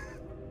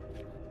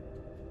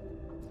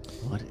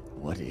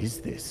 What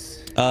is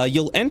this?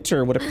 You'll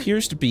enter what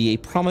appears to be a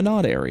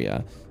promenade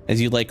area. As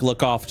you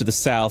look off to the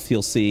south,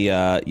 you'll see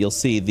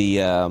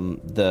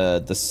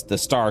the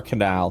Star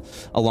Canal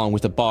along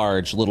with the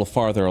barge a little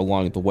farther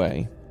along the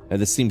way.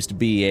 This seems to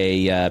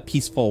be a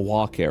peaceful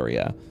walk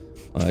area.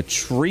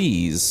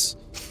 Trees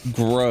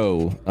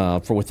grow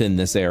for within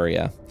this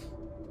area.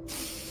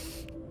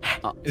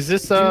 Is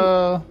this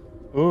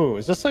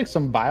is this like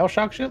some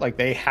BioShock shit? Like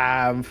they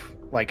have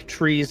like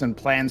trees and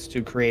plans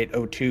to create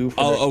O2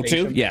 for O2?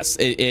 station? Yes,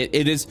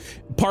 it is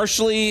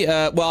partially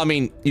well, I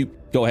mean, you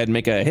go ahead and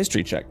make a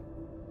history check.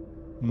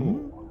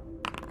 Ooh.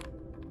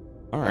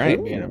 All right.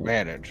 That'd be an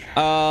advantage.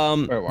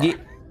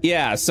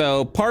 Yeah,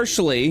 so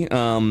partially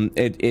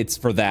it's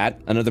for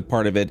that. Another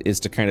part of it is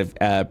to kind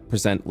of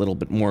present a little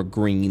bit more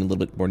green, a little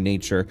bit more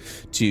nature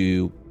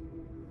to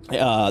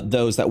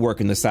those that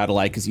work in the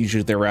satellite, because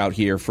usually they're out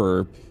here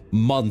for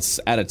months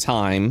at a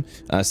time,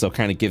 so it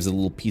kind of gives it a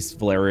little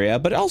peaceful area,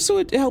 but also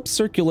it helps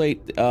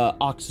circulate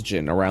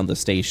oxygen around the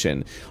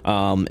station,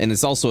 and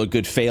it's also a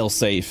good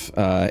fail-safe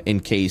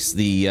in case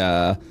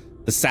the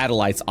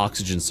satellite's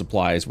oxygen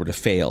supplies were to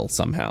fail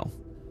somehow.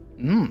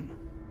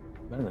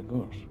 Very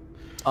good.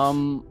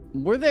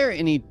 Were there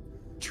any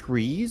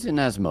trees in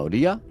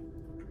Asmodia?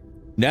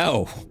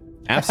 No,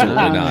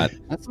 absolutely not.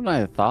 That's what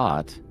I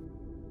thought.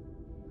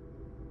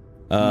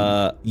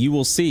 You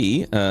will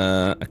see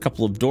a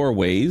couple of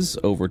doorways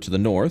over to the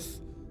north,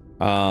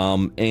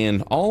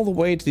 and all the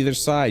way to the other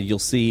side, you'll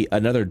see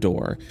another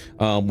door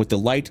with the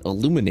light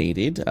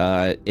illuminated.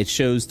 It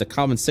shows the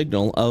common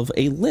signal of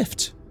a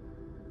lift.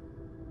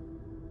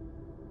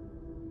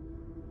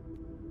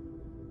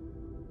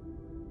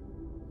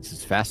 This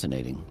is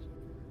fascinating.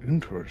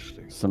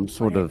 Interesting. Some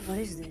sort of. What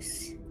is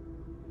this?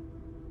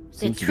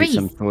 Seems to be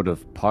some sort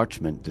of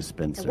parchment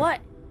dispenser. The what?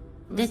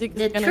 The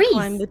gonna trees.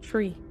 climb the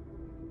tree.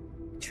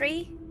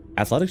 Tree?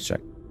 Athletics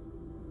check.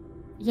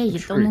 Yeah, you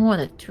Tree. don't know what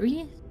a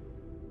tree is?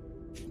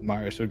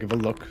 Mariah, so give a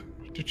look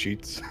to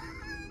cheats.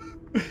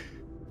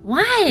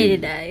 Why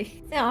did I?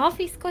 It's an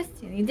obvious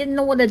question. You didn't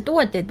know what a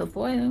door did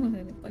before.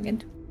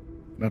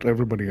 Not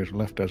everybody has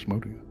left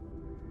Asmodia.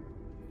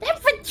 There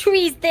were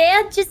trees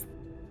there, just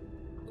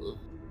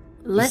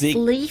less Zeke.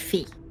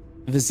 leafy.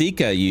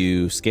 Vizika,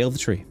 you scale the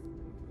tree.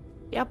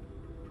 Yep.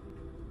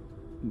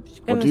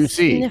 What do you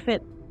see? Sniff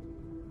it.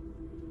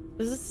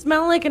 Does it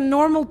smell like a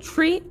normal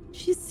tree?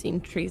 She's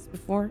seen trees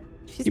before.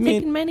 She's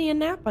taken many a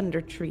nap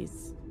under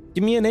trees.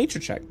 Give me a nature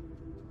check.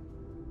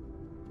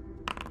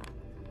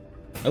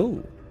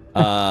 Oh,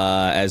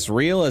 as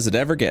real as it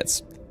ever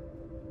gets.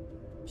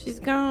 She's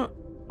gonna.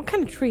 What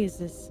kind of tree is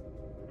this?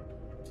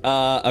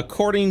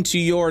 According to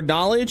your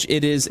knowledge,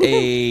 it is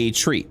a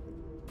tree.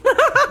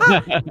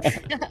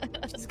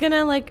 She's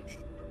gonna like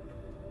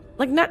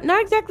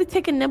not exactly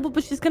take a nibble,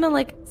 but she's gonna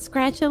like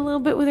scratch it a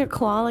little bit with her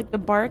claw, like the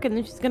bark, and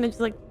then she's gonna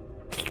just like.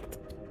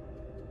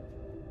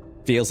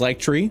 Feels like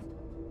tree.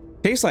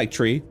 Tastes like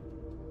tree.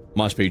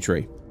 Must be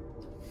tree.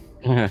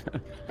 I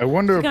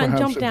wonder if She's gonna perhaps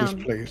jump if down.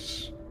 this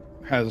place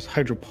has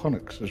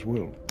hydroponics as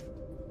well.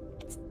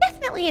 It's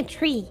definitely a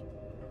tree.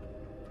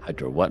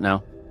 Hydro what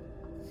now?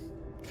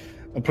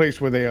 A place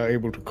where they are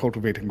able to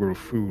cultivate and grow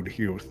food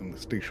here within the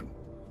station.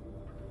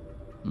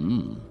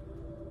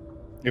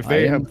 If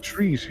they have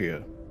trees here,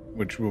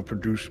 which will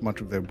produce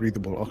much of their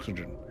breathable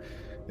oxygen,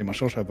 they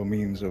must also have a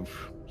means of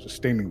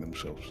sustaining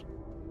themselves.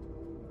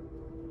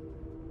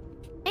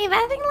 Hey,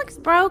 that thing looks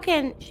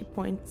broken. She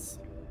points.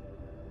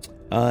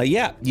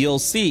 Yeah, you'll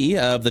see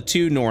of the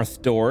two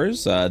north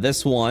doors,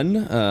 this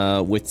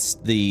one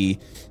with the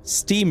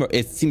steam,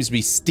 it seems to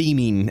be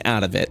steaming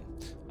out of it.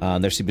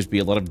 There seems to be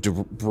a lot of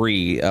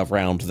debris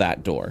around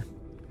that door.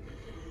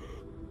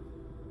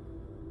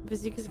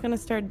 Vizika's gonna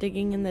start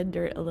digging in the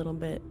dirt a little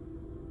bit.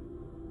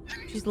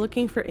 She's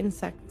looking for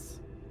insects.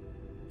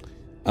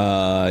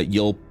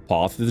 You'll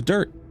paw through the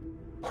dirt.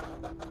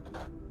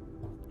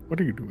 What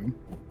are you doing?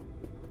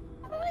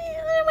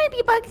 There might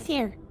be bugs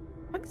here.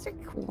 Bugs are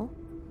cool.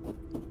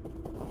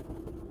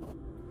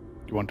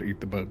 You want to eat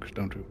the bugs,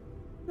 don't you?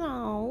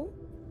 No.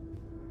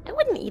 I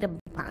wouldn't eat a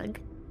bug.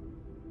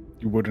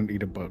 You wouldn't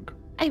eat a bug.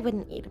 I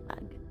wouldn't eat a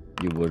bug.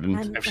 You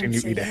wouldn't. I've seen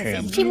you eat a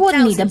ham. She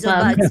wouldn't eat a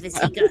bug.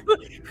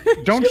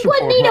 Don't She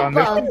support wouldn't eat her a on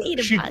this. bug. Wouldn't eat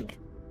a She- bug.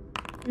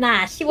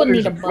 Nah, she What wouldn't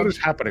is, eat a what bug. is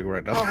happening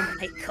right now? Oh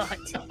my god.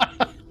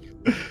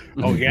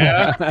 Oh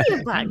yeah. Eat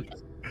a bug.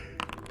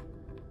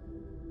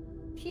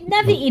 She'd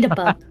never eat a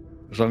bug.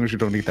 As long as you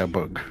don't eat that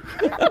bug.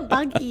 I'm not a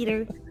bug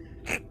eater.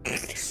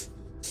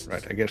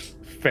 Right, I guess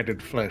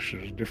fetid flesh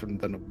is different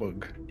than a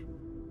bug.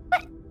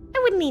 I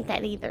wouldn't eat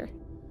that either.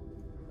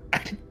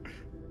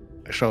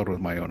 I saw it with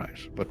my own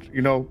eyes, but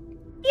you know.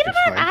 You don't it's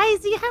have fine.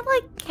 eyes. You have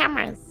like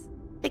cameras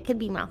that could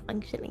be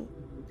malfunctioning.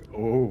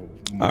 Oh.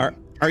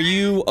 Are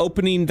you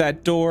opening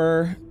that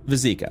door,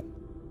 Vizika?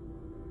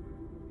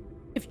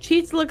 If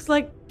Cheats looks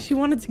like she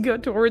wanted to go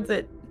towards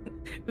it,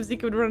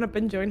 Zeke would run up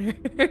and join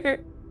her.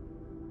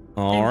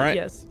 All right.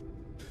 Yes.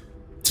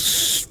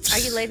 Are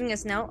you letting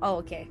us know? Oh,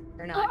 okay.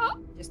 Or not?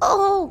 Just...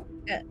 Oh.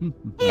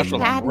 That's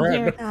what I'm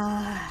red.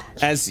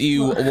 As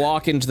you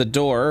walk into the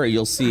door,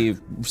 you'll see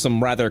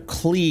some rather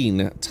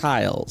clean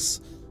tiles.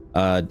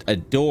 A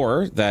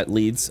door that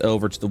leads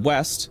over to the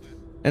west,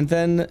 and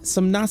then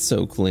some not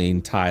so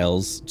clean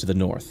tiles to the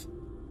north.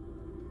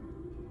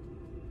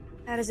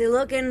 How does it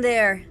look in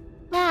there?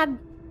 Bad.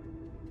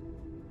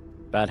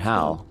 Bad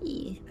how?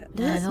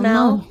 Does it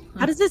smell?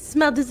 How does it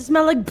smell? Does it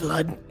smell like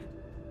blood?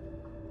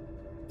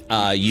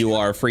 You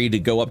are free to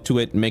go up to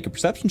it and make a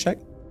perception check.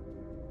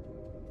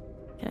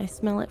 Can I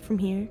smell it from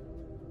here?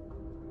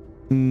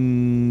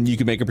 You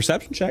can make a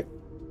perception check.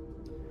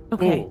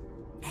 Okay. Ooh.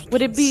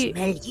 Would it be?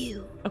 Smell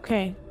you.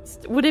 Okay.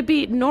 Would it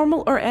be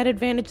normal or at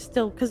advantage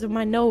still because of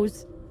my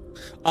nose?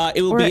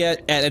 It will be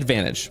at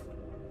advantage.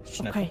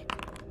 Okay.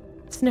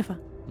 Sniffer.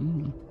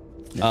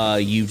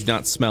 You do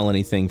not smell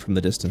anything from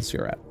the distance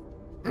you're at.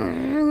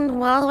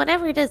 Well,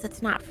 whatever it is,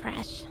 it's not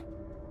fresh.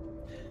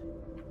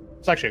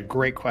 It's actually a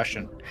great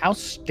question. How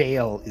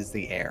stale is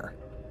the air?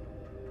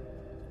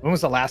 When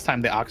was the last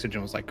time the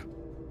oxygen was like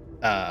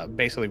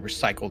basically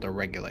recycled or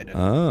regulated?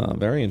 Ah,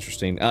 very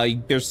interesting.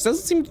 There doesn't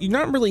seem you're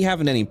not really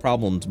having any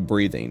problems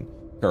breathing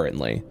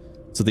currently,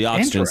 so the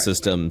oxygen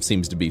system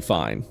seems to be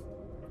fine.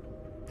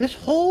 This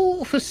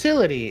whole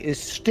facility is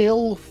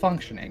still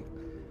functioning.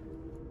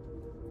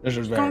 This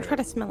is Go very, and try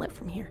to smell it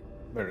from here.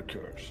 very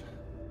curious.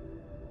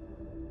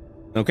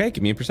 Okay,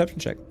 give me a perception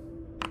check.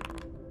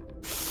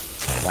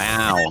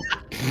 Wow.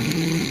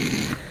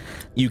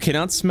 You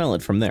cannot smell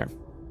it from there.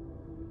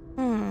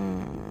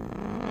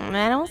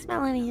 I don't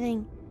smell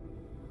anything.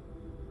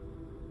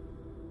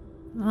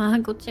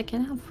 I'll go check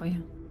it out for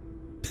you.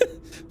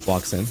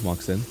 Walks in.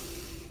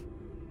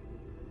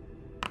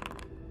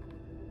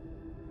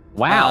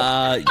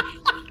 Wow.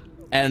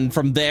 And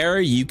from there,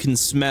 you can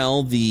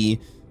smell the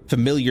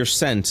familiar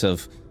scent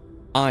of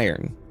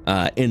iron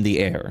in the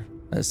air,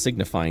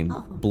 signifying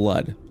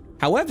blood.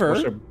 What's However,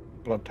 your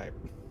blood type?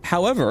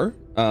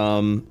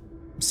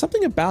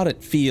 something about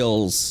it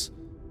feels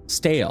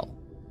stale,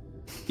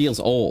 feels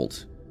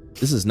old.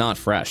 This is not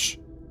fresh.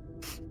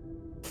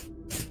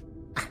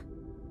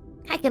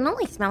 I can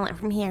only smell it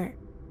from here.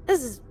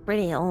 This is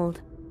pretty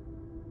old.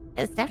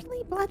 It's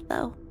definitely blood,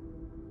 though.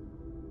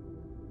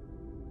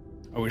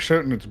 Are we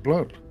certain it's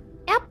blood?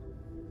 Yep.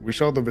 We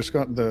saw the It's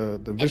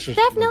vicious.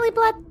 definitely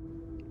blood.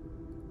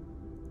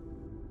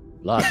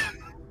 Blood.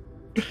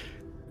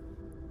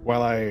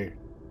 While I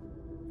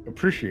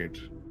appreciate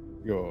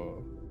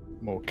your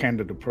more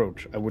candid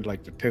approach, I would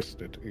like to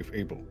test it if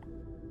able.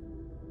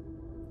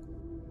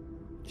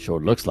 Sure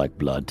looks like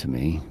blood to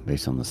me,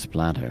 based on the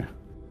splatter.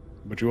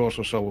 But you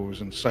also saw what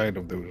was inside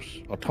of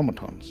those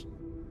automatons.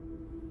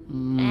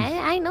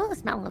 I know the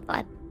smell of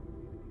blood.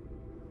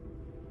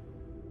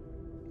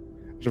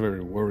 It's a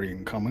very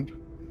worrying comment.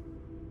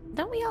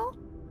 Don't we all?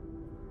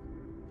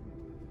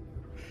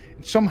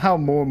 It's somehow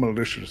more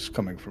malicious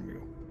coming from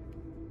you.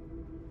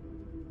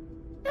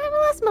 I'm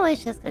less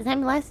malicious because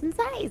I'm less in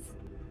size.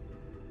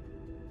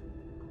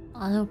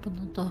 I'll open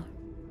the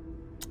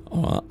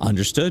door.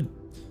 Understood.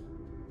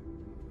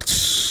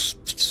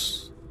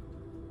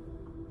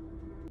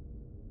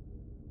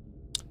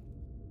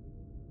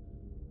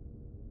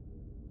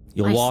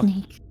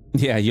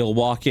 You'll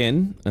walk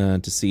in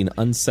to see an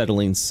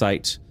unsettling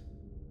sight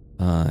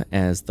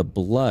as the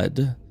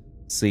blood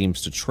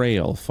seems to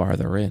trail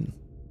farther in.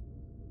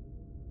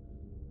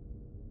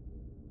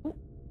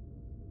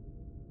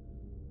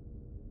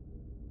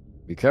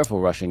 Be careful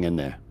rushing in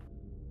there.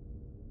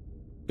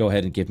 Go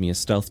ahead and give me a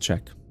stealth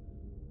check.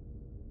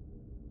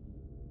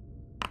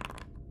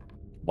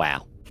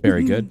 Wow.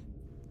 Very good.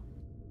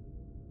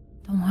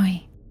 Don't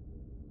worry.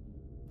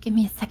 Give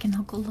me a second,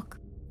 I'll go look.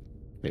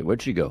 Wait,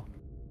 where'd she go?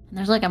 And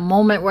there's like a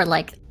moment where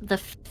like the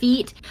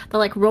feet, the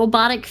like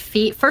robotic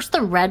feet, first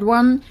the red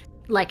one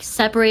like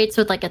separates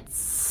with like a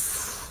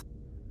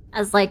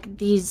as like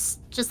these,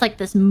 just like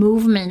this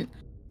movement.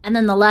 And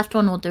then the left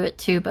one will do it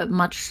too, but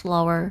much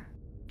slower,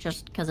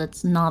 just because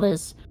it's not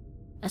as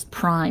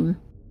prime.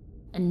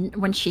 And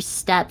when she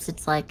steps,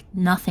 it's like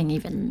nothing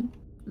even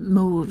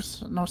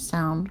moves, no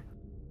sound.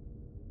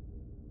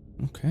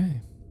 Okay.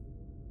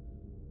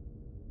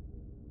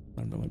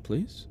 1 moment,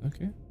 please.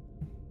 Okay.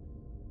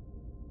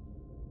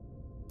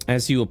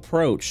 As you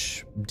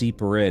approach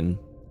deeper in,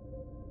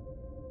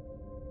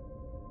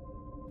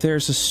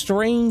 there's a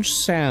strange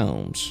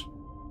sound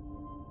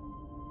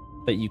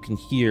that you can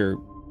hear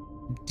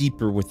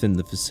deeper within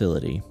the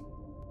facility.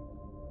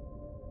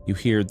 You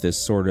hear this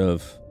sort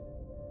of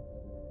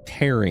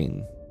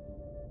tearing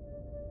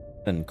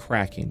and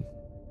cracking.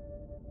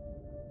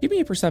 Give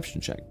me a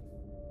perception check.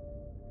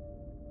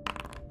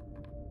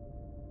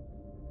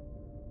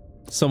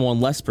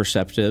 Someone less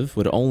perceptive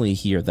would only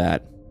hear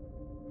that.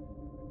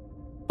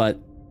 But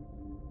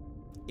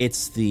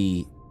it's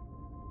the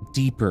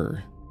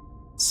deeper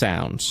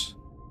sound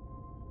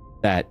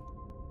that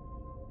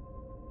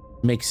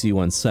makes you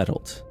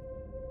unsettled.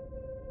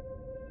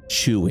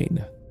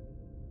 Chewing.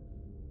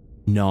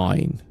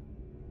 Gnawing.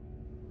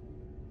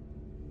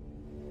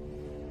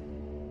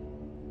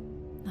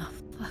 Oh,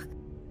 fuck.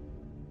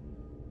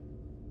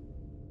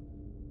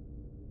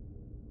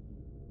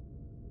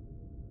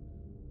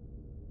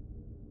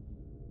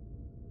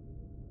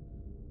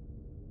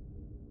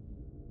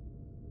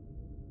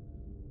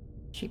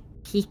 She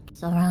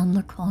peeks around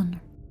the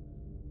corner.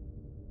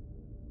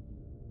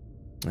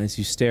 As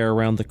you stare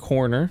around the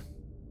corner,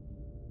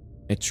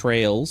 it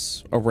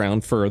trails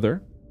around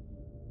further.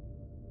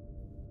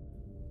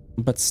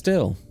 But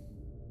still,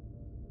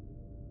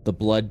 the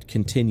blood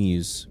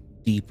continues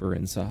deeper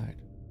inside.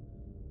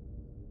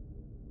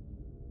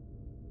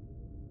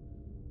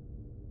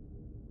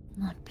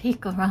 I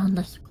peek around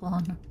this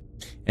corner.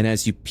 And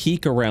as you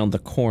peek around the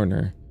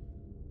corner,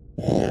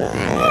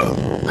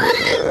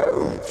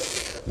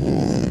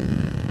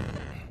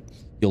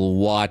 you'll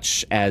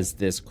watch as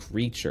this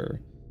creature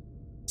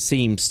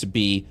seems to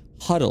be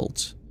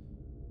huddled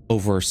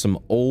over some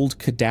old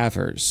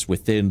cadavers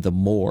within the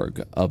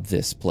morgue of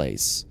this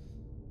place.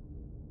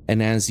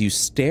 And as you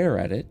stare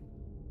at it,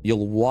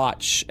 you'll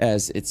watch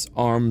as its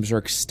arms are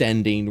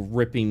extending,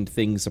 ripping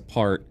things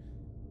apart.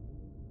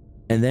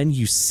 And then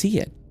you see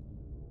it.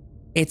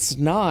 It's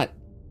not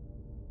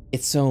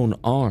its own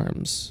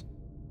arms,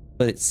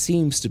 but it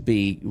seems to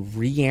be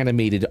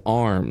reanimated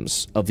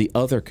arms of the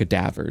other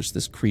cadavers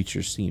this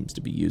creature seems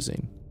to be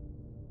using.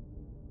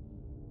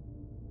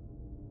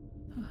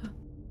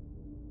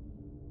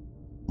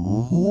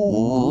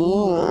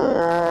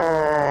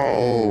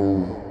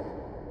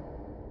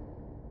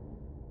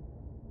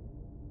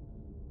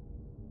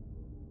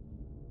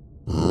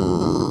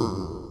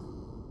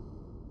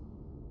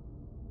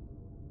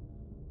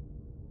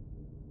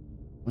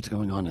 What's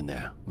going on in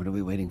there? What are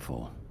we waiting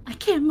for? I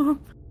can't move.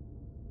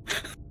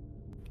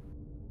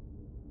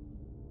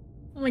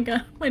 Oh my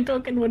god, my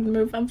token wouldn't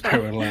move. I'm sorry.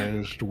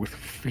 Paralyzed with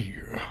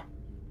fear.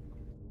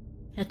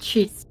 Yeah,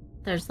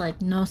 there's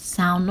like no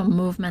sound, no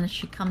movement as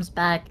she comes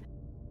back.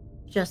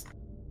 Just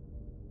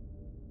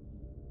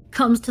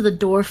comes to the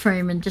door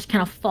frame and just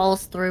kind of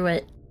falls through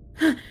it.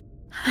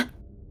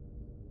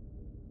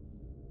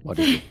 What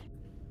is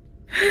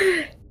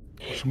it?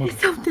 There's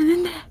something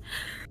in there.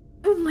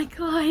 Oh my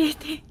god,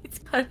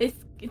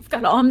 it's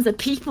got arms of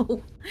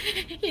people.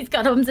 It's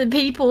got arms of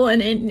people,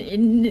 and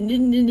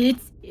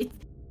it's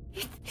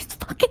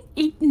fucking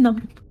eating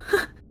them.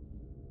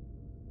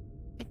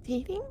 It's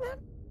eating them?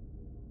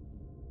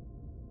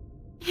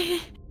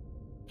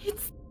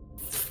 It's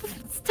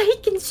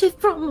taking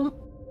shit from them.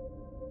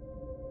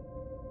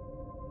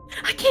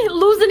 I can't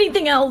lose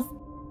anything else.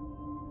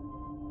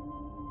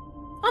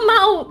 I'm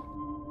out.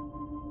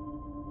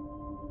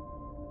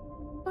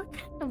 What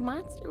kind of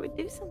monster would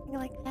do something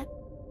like that?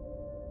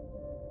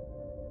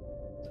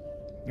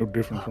 No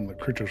different from the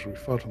creatures we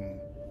fought in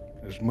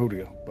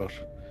Asmodia, but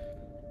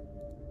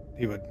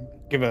he would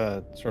give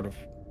a sort of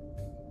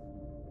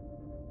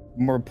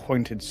more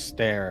pointed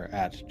stare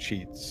at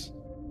Cheats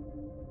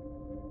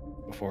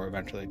before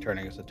eventually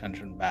turning his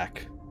attention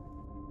back.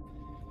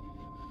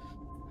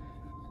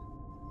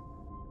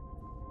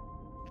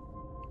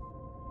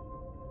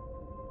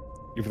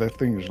 If that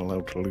thing is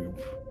allowed to live,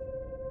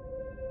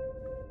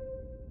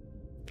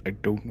 I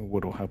don't know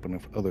what will happen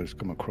if others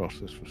come across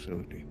this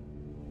facility.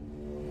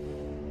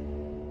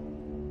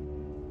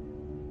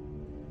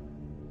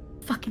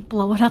 Fucking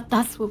blow it up,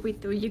 that's what we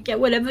do. You get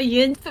whatever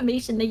your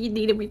information that you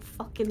need and we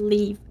fucking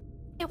leave.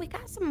 Yeah, we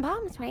got some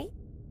bombs, right?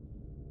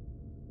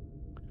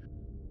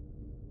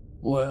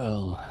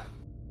 Well...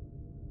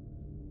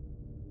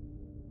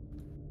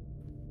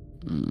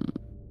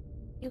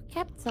 You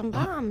kept some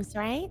bombs,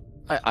 right?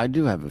 I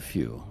do have a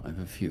few. I have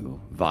a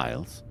few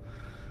vials.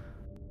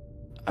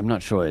 I'm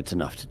not sure it's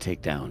enough to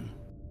take down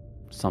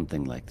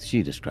something like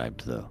she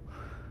described, though.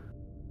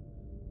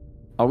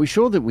 Are we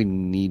sure that we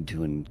need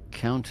to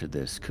encounter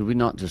this? Could we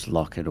not just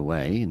lock it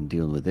away and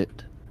deal with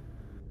it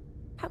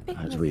How big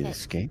as is we it?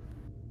 escape?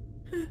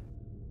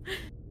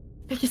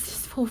 Because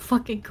this whole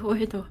fucking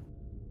corridor.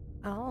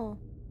 Oh.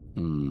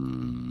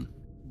 Hmm.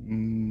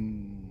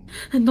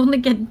 And only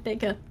getting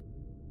bigger.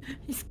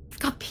 He's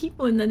got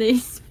people in there that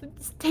he's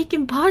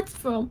taking parts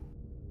from.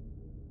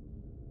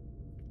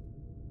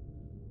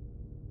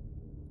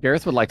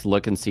 Gareth would like to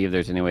look and see if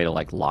there's any way to,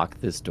 like, lock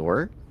this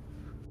door.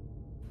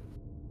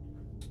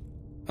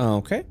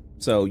 Okay,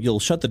 so you'll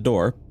shut the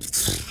door.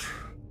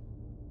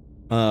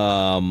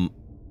 But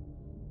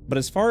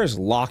as far as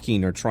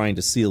locking or trying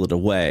to seal it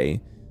away,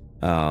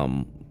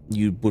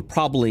 you would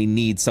probably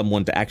need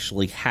someone to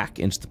actually hack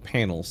into the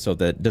panel so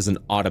that it doesn't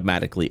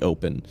automatically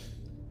open.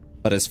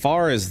 But as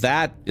far as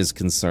that is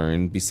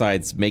concerned,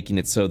 besides making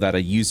it so that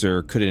a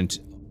user couldn't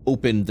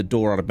open the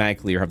door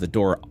automatically or have the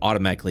door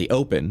automatically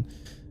open,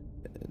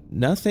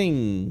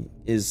 nothing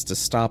is to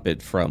stop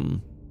it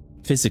from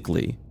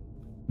physically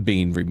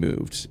being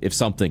removed if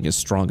something is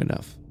strong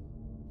enough.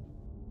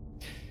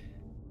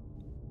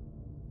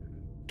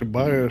 To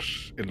buy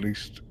us at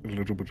least a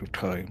little bit of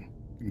time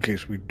in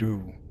case we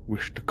do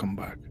wish to come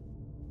back.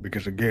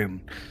 Because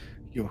again,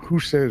 who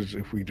says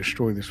if we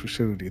destroy this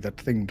facility, that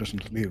thing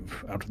doesn't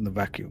live out in the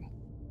vacuum?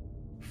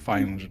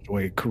 Finds its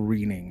way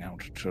careening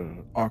out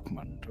to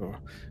Arkmund or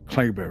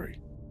Clayberry.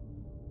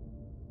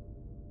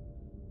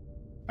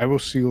 I will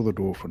seal the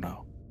door for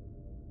now.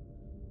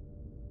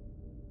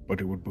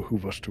 But it would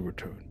behoove us to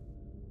return.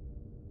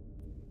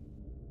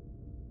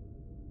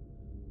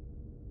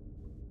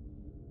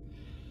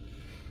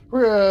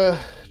 We're gonna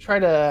try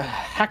to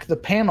hack the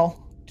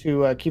panel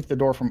to keep the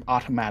door from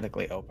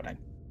automatically opening.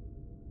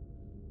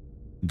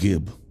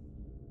 Gib.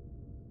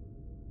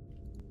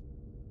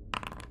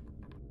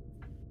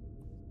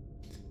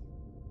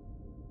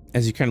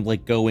 As you kind of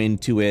like go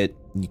into it,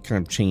 you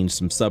kind of change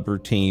some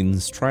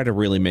subroutines, try to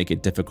really make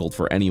it difficult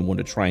for anyone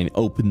to try and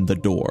open the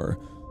door.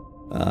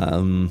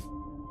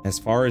 As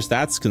far as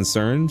that's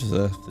concerned,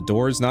 the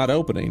door is not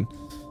opening.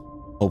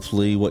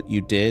 Hopefully what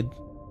you did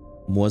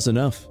was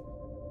enough.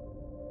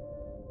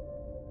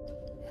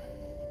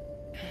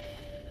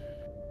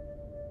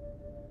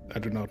 I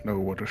do not know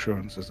what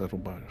assurances that will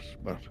buy us,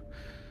 but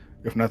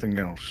if nothing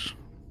else,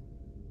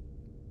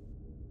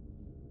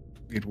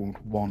 it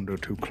won't wander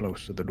too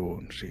close to the door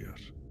and see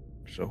us.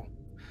 So,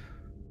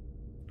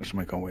 let's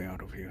make our way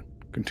out of here.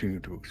 Continue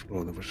to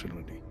explore the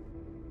facility.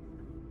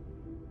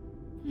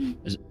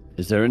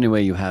 Is there any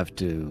way you have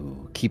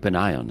to keep an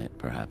eye on it,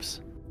 perhaps?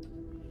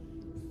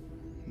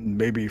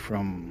 Maybe if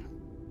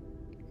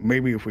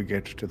we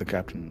get to the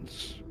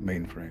captain's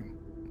mainframe,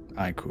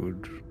 I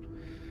could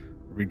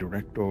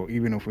redirect, or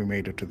even if we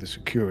made it to the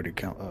security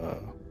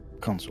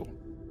console,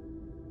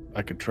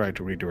 I could try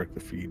to redirect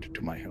the feed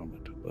to my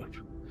helmet, but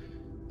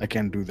I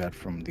can't do that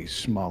from these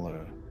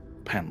smaller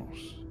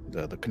panels.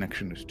 The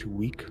connection is too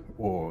weak,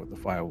 or the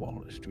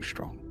firewall is too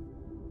strong.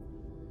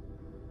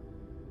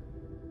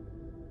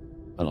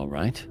 Well, all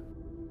right.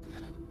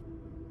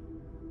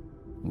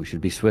 We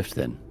should be swift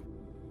then.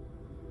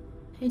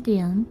 Hey,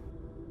 DM.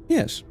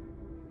 Yes.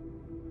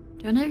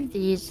 Do any of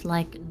these,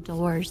 like,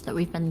 doors that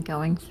we've been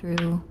going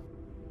through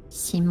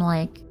seem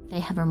like they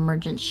have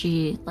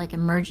emergency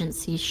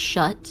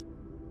shut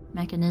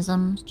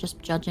mechanisms, just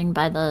judging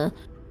by the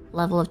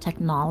level of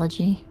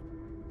technology?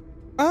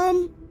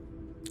 Go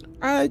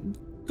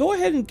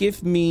ahead and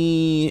give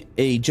me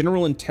a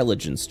general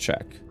intelligence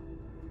check.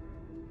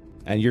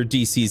 And your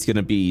DC is going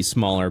to be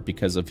smaller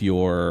because of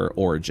your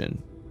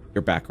origin,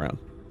 your background.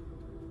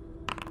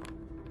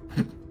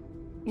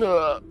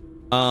 Well,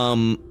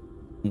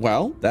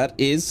 that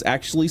is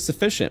actually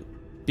sufficient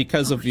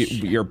because of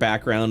your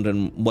background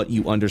and what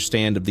you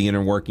understand of the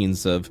inner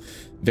workings of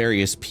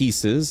various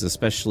pieces,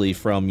 especially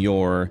from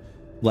your,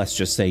 let's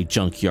just say,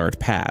 junkyard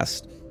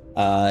past.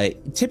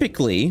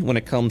 Typically, when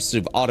it comes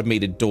to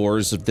automated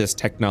doors of this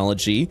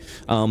technology,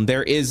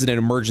 there is an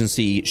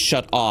emergency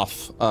shut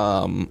off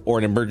or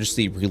an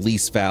emergency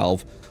release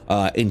valve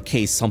in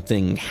case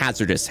something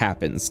hazardous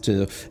happens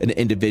to an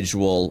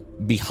individual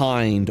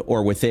behind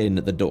or within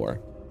the door.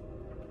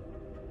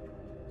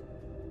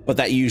 But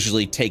that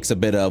usually takes a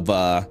bit of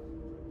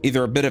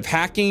either a bit of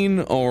hacking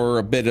or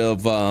a bit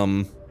of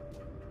a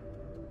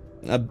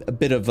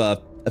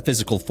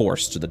physical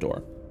force to the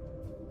door.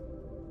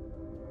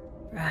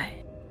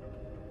 Right.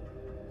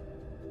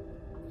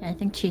 Yeah, I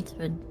think cheats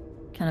would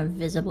kind of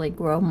visibly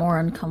grow more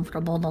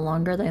uncomfortable the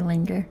longer they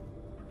linger.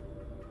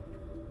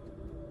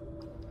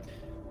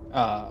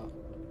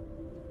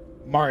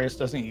 Marius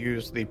doesn't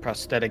use the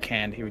prosthetic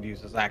hand, he would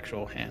use his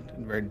actual hand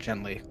and very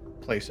gently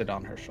place it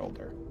on her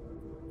shoulder.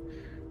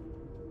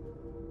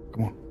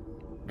 Come on,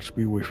 let's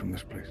be away from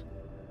this place.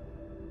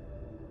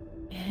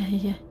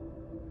 Yeah.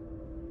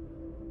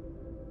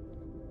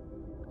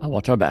 I'll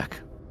watch our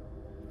back.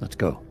 Let's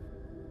go.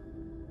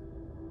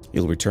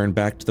 You'll return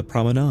back to the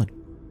promenade.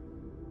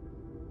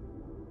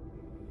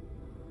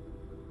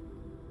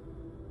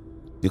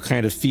 You'll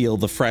kind of feel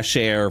the fresh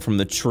air from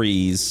the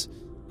trees.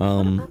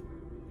 Door.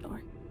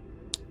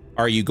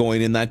 Are you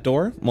going in that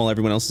door while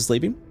everyone else is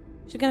sleeping?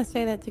 She's gonna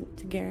say that to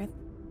Gareth.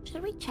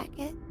 Should we check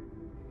it?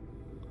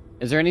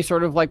 Is there any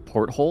sort of like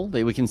porthole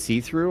that we can see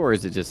through, or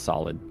is it just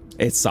solid?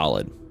 It's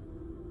solid.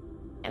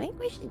 I think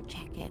we should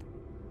check it.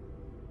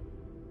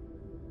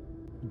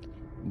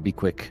 Be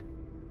quick.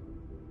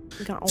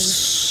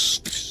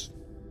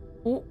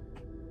 Oh.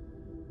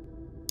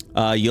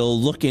 You'll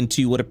look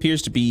into what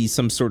appears to be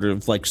some sort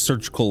of like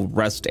surgical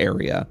rest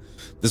area.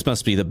 This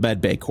must be the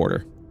med bay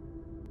quarter.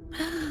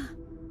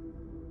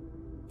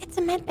 It's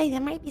a med bay. There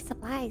might be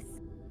supplies.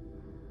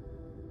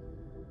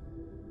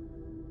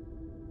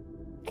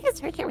 I can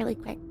search it really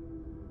quick.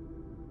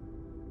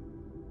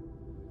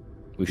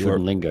 We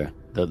shouldn't linger.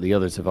 The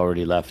others have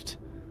already left.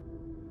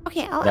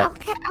 Okay, I'll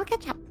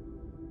catch up.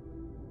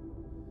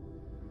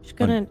 She's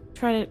gonna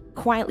try to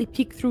quietly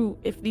peek through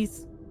if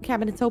these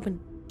cabinets open.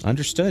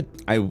 Understood.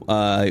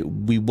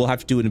 We will have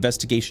to do an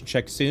investigation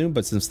check soon,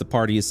 but since the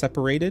party is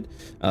separated,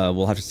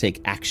 we'll have to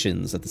take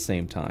actions at the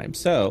same time.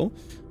 So,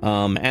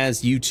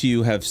 as you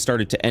two have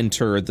started to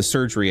enter the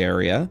surgery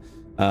area,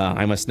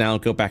 I must now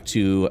go back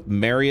to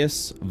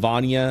Marius,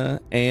 Vanya,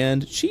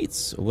 and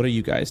Cheats. What are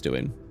you guys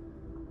doing?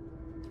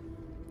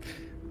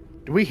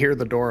 Do we hear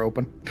the door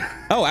open?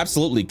 Oh,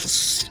 absolutely.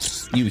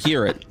 You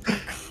hear it.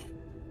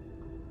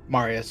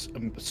 Marius,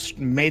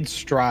 made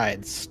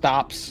strides,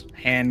 stops,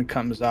 hand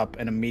comes up,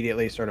 and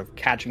immediately sort of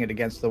catching it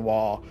against the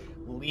wall,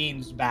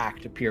 leans back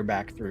to peer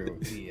back through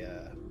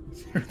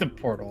the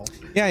portal.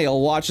 Yeah,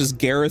 you'll watch as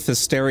Gareth is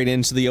staring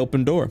into the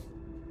open door.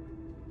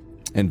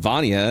 And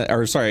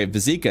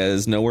Vizika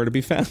is nowhere to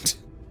be found.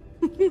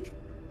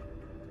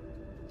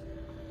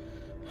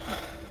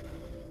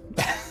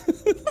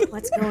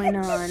 What's going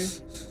on?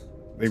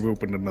 They've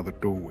opened another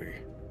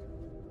doorway.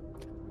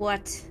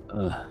 What?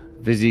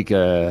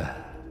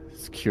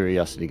 Vizika's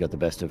curiosity got the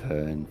best of her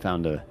and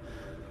found a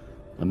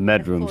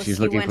bedroom. She's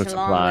looking for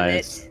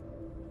supplies.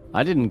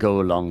 I didn't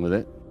go along with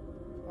it.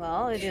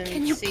 Well, I didn't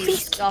Can you see you please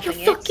keep stopping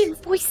your it. fucking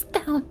voice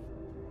down?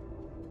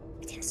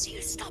 I didn't see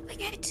you stopping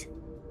it.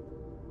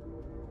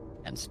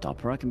 And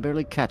stop her, I can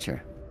barely catch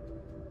her.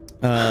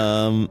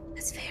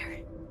 That's fair.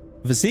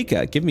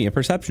 Vizika, give me a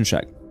perception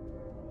check.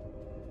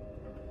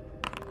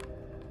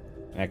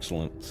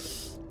 Excellent.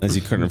 As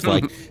you kind of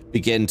like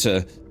begin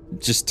to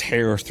just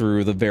tear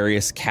through the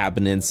various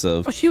cabinets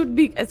of... Well, she would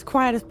be as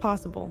quiet as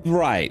possible.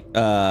 Right.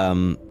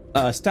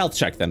 Stealth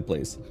check then,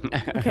 please.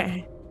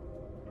 Okay.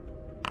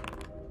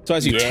 So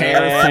as you tear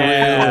through,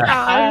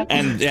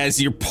 and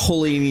as you're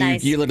pulling,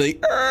 Nice. you literally,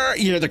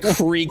 you hear the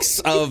creaks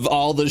of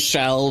all the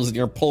shelves, and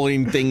you're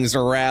pulling things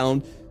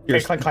around.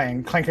 You're, Clank,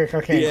 clank, clank, clank,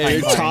 clank, yeah, clank,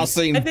 you're clank.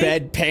 tossing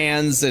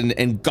bedpans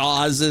and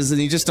gauzes,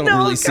 and you just don't No,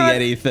 really see God.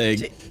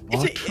 anything.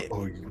 What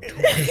are you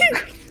doing?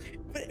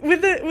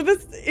 With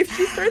this, if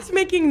she starts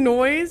making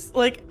noise,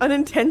 like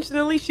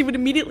unintentionally, she would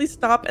immediately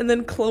stop and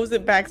then close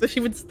it back, so she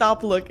would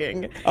stop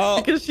looking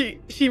because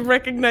she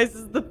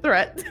recognizes the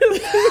threat.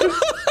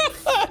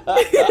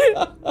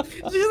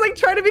 She's like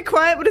trying to be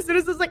quiet, but as soon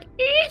as it's like,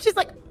 she's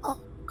like, oh,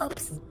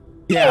 oops.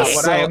 Yeah, Yeah,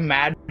 what so- I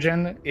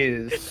imagine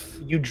is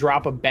you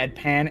drop a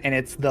bedpan and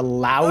it's the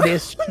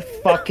loudest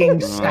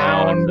fucking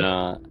sound.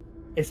 Oh, no.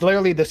 It's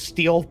literally the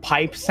steel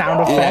pipe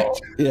sound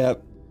effect. Yeah.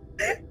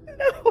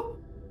 No.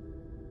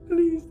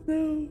 Please,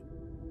 no.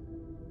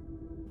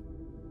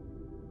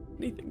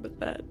 Anything but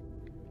that.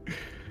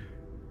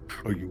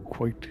 Are you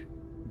quite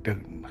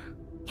done?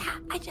 Yeah,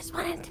 I just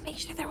wanted to make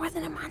sure there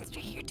wasn't a monster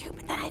here too,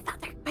 but then I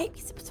thought there might be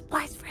some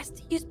supplies for us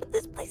to use, but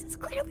this place is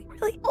clearly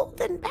really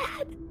old and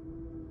bad.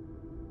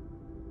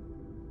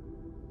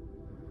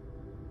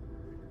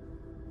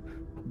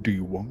 Do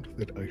you want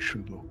that I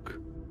should look?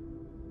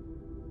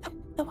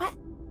 The what?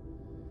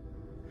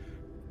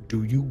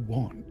 Do you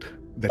want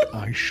that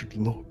I should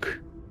look?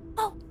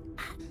 Oh,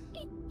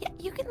 yeah,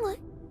 you can look.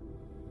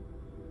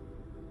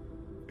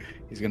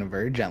 He's gonna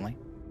very gently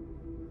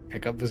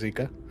pick up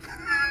Vizika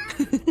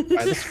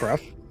by the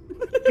scruff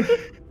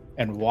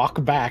and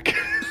walk back.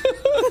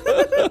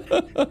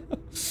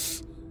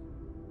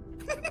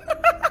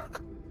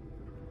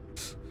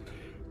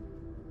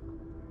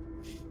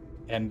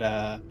 And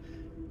Pat,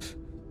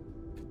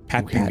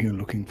 You came pat. here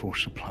looking for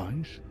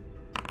supplies?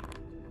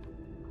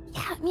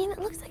 Yeah, I mean, it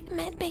looks like a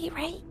med bay,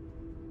 right?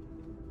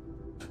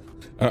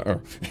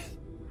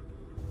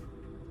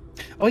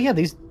 oh yeah,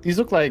 these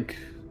look like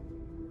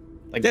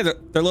Yeah,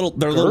 they're little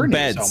gurneys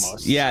beds.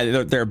 almost.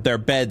 Yeah, they're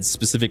beds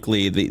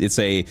specifically. It's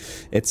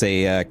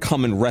a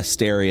common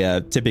rest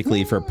area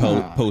typically for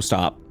post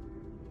op.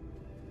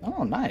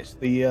 oh nice,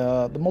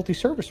 the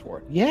multi-service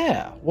ward.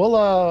 Yeah,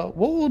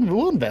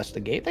 we'll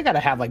investigate. They gotta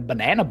have like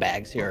banana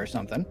bags here or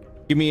something.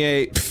 Give me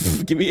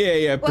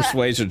a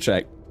persuasion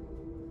check.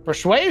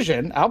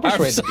 Persuasion? I'll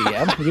persuade the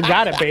DM. You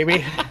got it,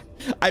 baby.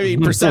 I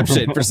mean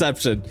perception.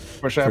 Perception.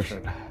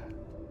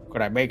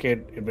 Could I make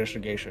it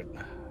investigation?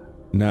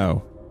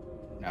 No.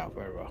 No,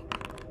 very well.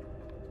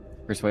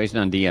 Persuasion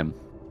on DM.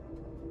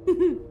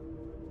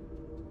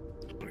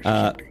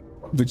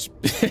 Which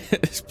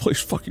this place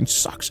fucking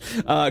sucks.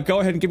 Go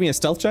ahead and give me a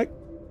stealth check.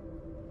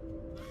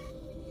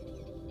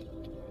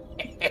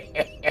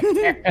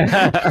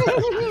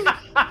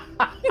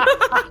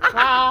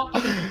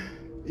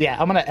 Yeah,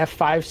 I'm gonna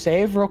F5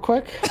 save real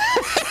quick.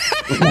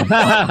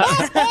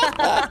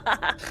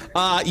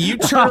 You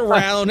turn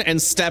around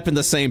and step in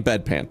the same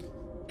bedpan,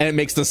 and it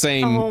makes the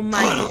same Oh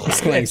my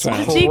clang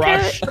sound.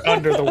 Crushed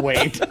under the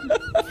weight.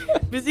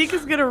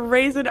 Vizika's gonna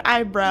raise an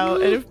eyebrow,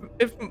 and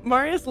if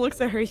Marius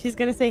looks at her, she's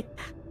gonna say,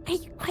 Are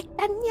you quite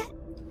done yet?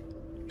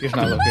 He's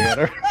not looking at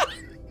her.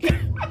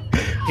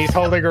 He's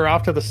holding her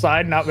off to the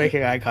side, not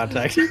making eye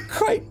contact.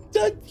 Quite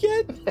done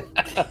yet?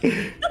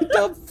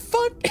 The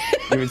fuck?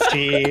 You would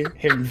see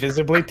him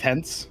visibly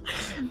tense.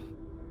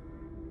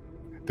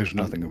 There's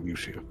nothing of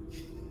use here.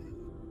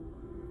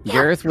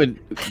 Gareth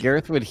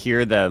would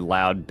hear the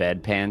loud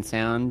bedpan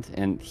sound,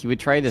 and he would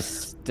try to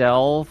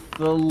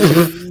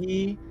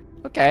stealthily,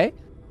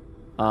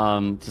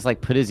 just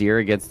like put his ear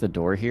against the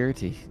door here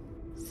to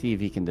see if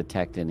he can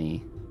detect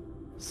any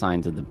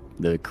signs of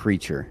the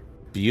creature.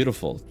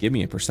 Beautiful. Give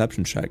me a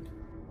perception check.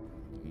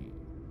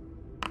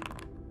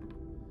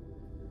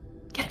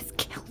 Get us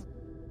killed.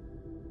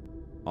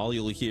 All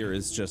you'll hear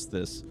is just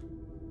this.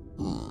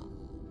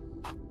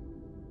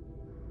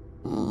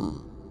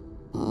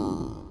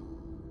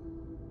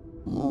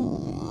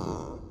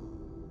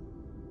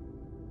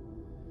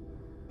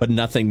 But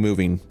nothing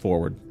moving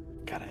forward.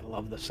 God, I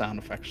love the sound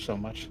effects so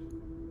much.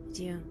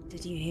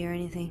 Did you hear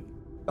anything?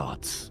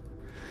 Thoughts.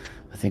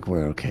 I think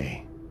we're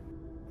okay.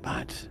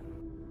 But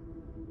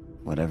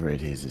whatever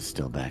it is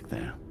still back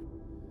there.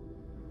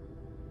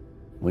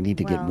 We need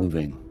to get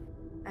moving.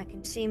 I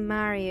can see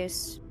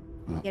Marius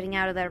getting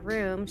out of that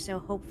room, so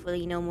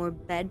hopefully no more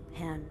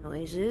bedpan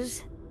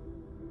noises.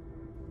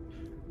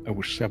 I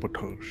was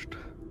sabotaged.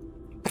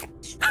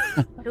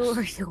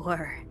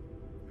 Sure.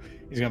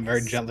 He's gonna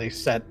very gently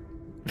set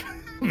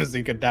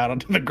Vazika down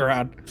onto the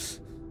ground.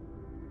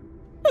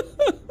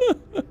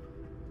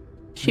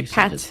 She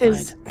pats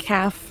his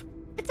calf.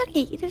 It's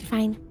okay, you did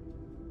fine.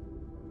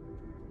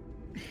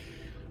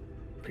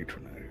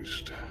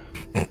 Patronized.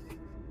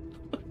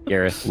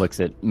 Gareth looks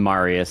at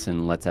Marius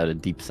and lets out a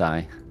deep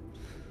sigh.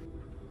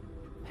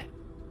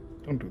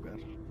 Don't do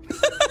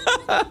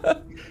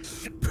that.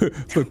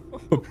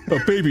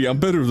 But baby, I'm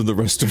better than the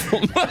rest of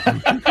them.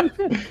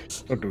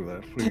 Don't do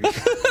that,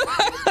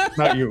 please.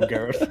 Not you,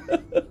 Gareth.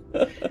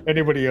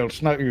 Anybody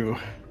else, not you.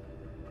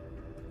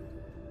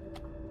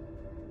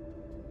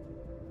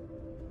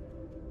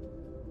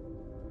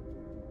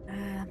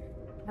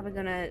 Are we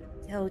gonna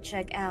go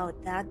check out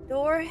that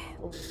door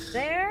over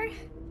there?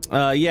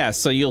 Yeah,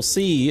 so you'll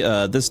see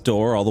this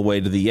door all the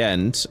way to the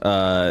end.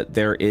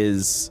 There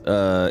is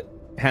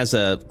has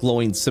a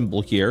glowing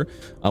symbol here,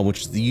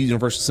 which is the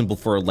universal symbol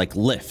for like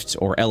lift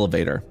or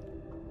elevator.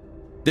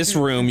 This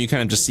room, you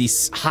kind of just see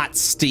hot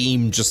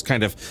steam just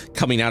kind of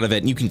coming out of it,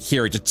 and you can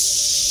hear it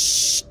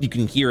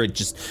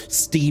just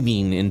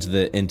steaming into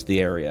the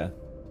area.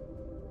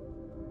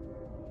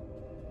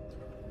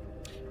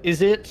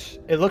 Is it?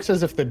 It looks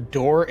as if the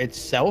door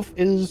itself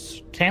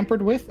is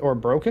tampered with or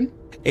broken.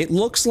 It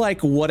looks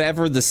like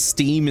whatever the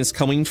steam is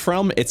coming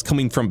from, it's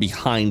coming from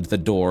behind the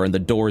door, and the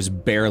door is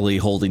barely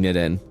holding it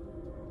in.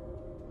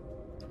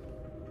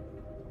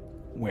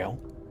 Well,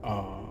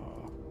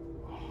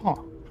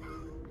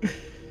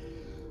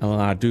 Oh,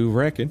 I do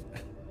reckon.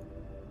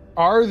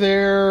 Are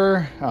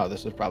there? Oh,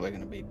 this is probably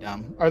going to be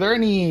dumb. Are there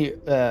any? Is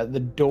the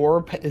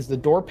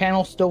door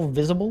panel still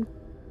visible?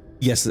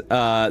 Yes,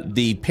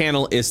 the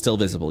panel is still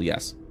visible.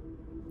 Yes.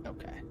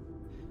 Okay.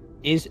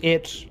 Is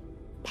it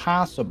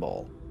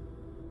possible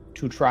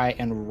to try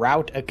and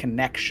route a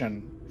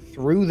connection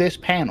through this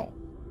panel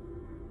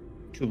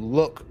to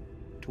look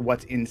to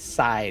what's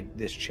inside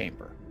this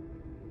chamber?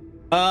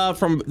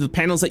 From the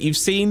panels that you've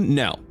seen,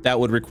 no. That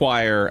would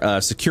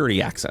require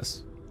security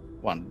access.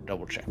 Want to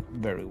double check.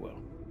 Very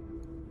well.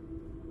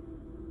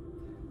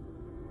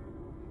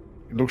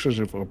 It looks as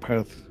if our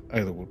path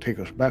either will take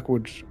us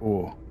backwards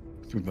or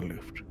through the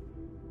lift.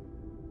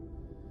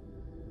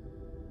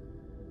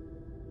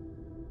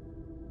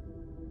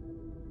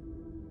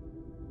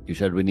 You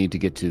said we need to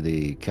get to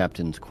the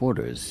captain's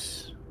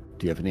quarters.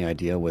 Do you have any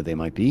idea where they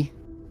might be?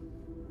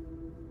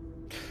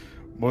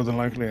 More than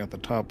likely at the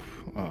top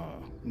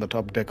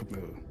deck of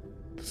the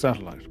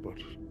satellite, but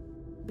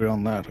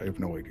beyond that, I have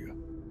no idea.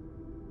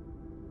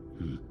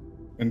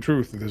 In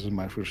truth, this is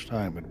my first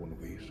time in one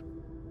of these.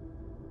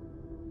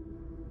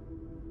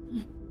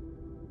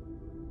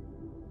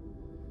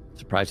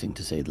 Surprising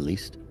to say the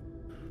least.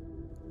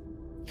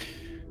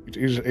 It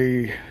is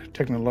a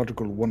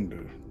technological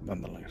wonder,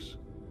 nonetheless.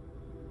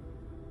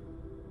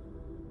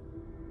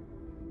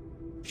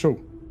 So,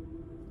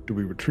 do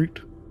we retreat?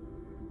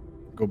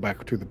 Go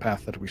back to the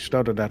path that we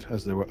started at,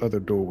 as there were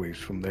other doorways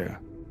from there?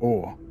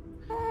 Or...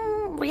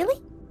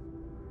 Really?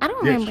 I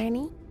don't remember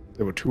any.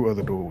 There were 2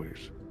 other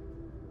doorways.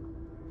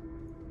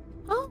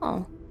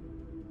 Oh.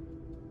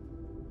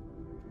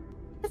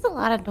 There's a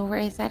lot of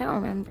doorways. I don't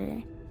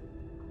remember.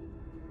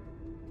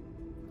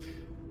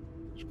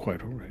 It's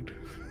quite all right.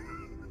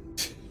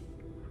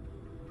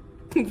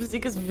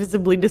 Vazika's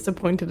visibly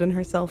disappointed in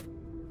herself.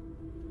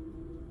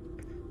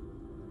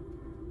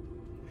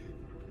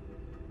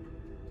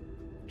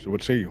 So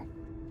what say you?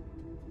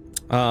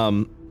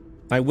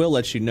 I will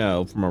let you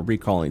know from a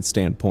recalling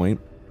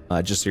standpoint,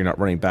 just so you're not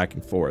running back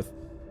and forth.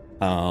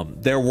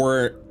 There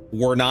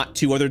were not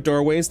 2 other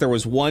doorways. There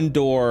was one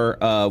door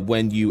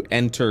when you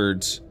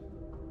entered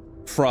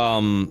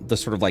from the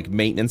sort of like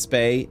maintenance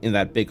bay in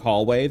that big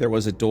hallway. There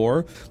was a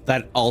door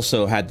that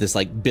also had this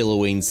like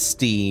billowing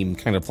steam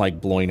kind of like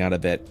blowing out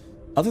of it.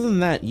 Other than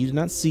that, you did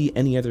not see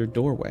any other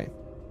doorway.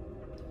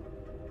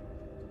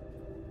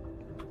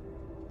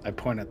 I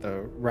point at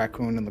the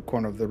raccoon in the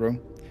corner of the room.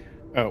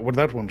 What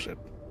that one said.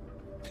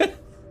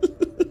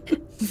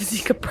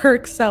 Vazika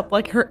perks up,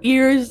 like her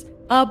ears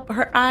up,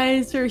 her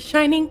eyes are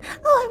shining.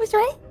 Oh, I was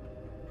right.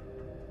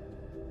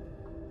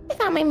 I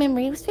thought my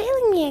memory was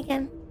failing me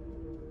again.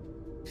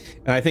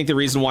 And I think the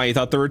reason why he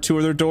thought there were 2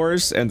 other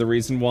doors, and the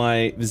reason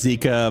why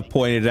Vizika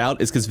pointed it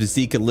out, is because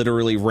Vizika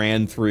literally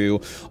ran through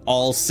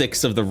all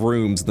 6 of the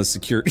rooms in the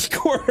security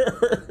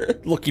corner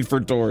looking for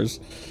doors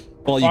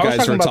while you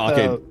guys were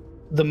talking.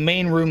 The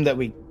main room that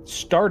we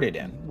started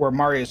in, where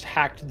Marius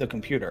hacked the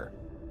computer.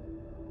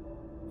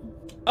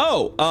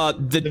 Oh,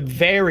 the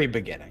very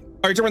beginning.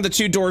 Are you talking about the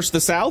 2 doors to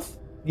the south?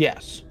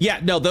 Yes.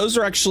 Yeah, no, those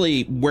are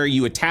actually where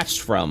you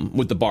attached from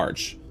with the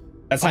barge.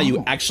 That's how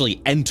you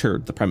actually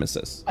entered the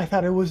premises. I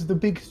thought it was the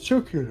big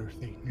circular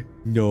thing.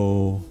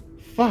 No.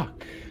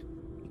 Fuck.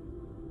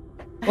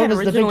 I had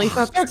originally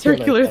thought the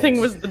circular thing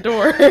was the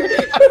door.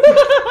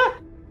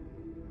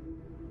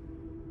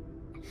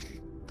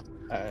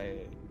 I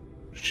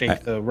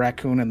shake the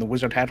raccoon and the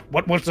wizard hat.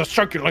 What was the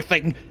circular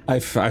thing? I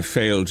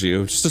failed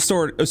you. Just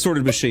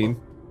assorted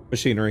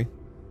machinery.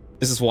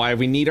 This is why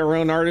we need our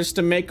own artists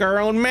to make our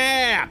own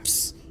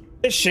maps.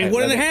 This shit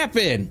wouldn't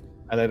happen.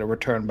 I let it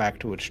return back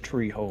to its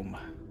tree home.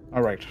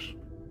 All right.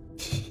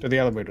 To the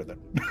elevator then.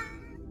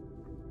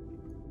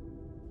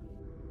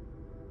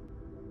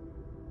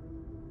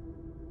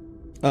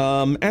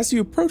 As you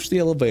approach the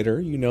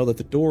elevator, you know that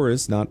the door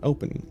is not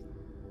opening.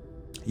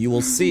 You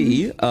will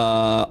see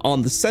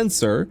on the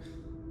sensor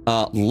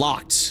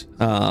locked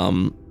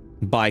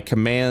by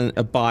command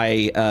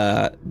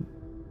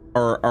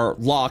or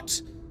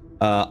locked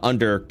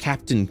under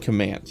captain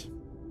command.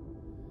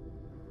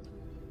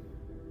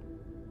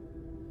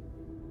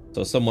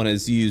 So someone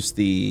has used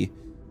the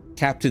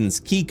captain's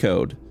key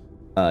code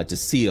to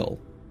seal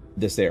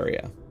this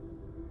area,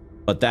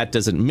 but that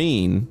doesn't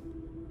mean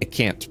it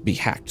can't be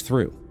hacked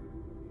through.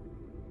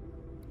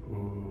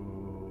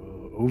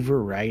 Ooh,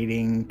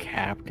 overriding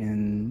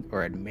captain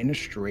or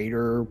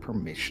administrator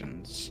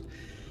permissions.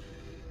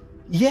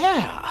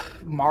 Yeah,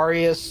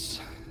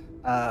 Marius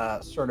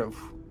sort of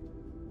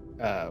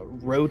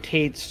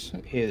rotates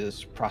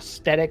his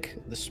prosthetic.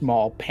 The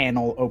small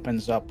panel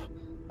opens up,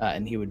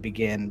 and he would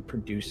begin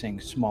producing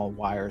small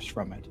wires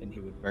from it, and he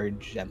would very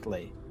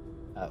gently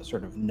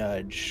sort of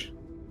nudge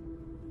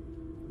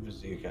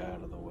Vizika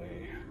out of the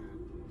way.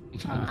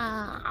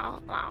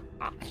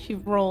 She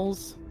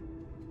rolls.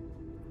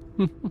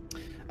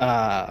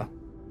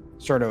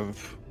 Sort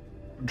of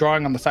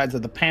drawing on the sides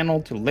of the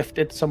panel to lift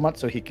it somewhat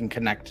so he can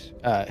connect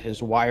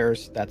his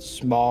wires. That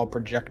small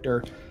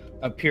projector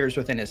appears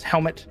within his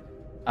helmet.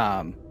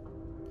 And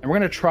we're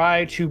going to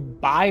try to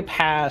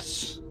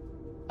bypass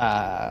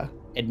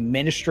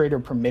administrator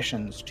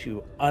permissions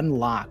to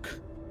unlock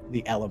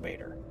the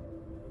elevator.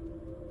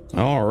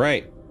 All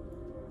right.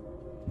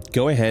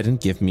 Go ahead and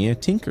give me a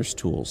Tinker's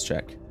Tools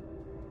check.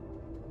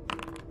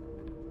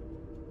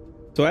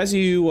 So as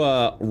you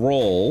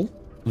roll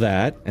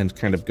that and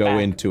kind of go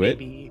into it,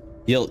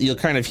 you'll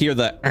kind of hear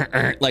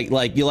the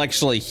like you'll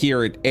actually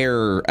hear it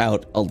air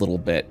out a little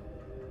bit.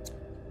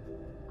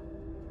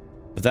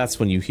 But that's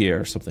when you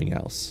hear something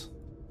else.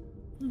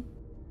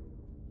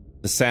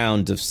 The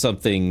sound of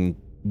something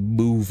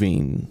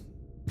moving,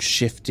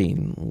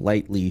 shifting,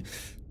 lightly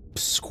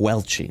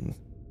squelching.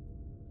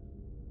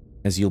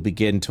 As you'll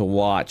begin to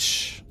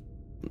watch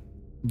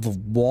the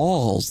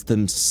walls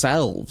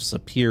themselves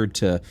appear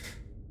to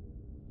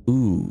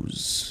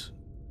ooze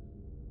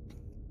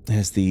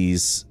as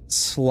these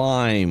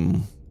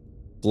slime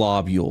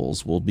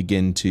globules will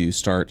begin to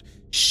start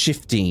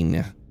shifting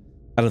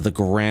out of the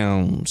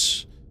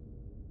ground,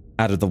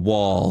 out of the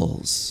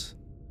walls,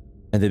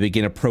 and they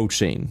begin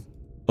approaching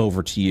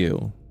over to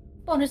you.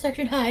 Bonus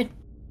action hide.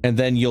 And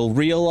then you'll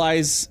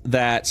realize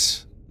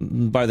that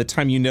by the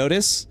time you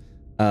notice,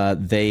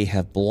 they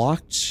have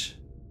blocked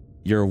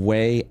your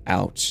way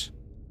out.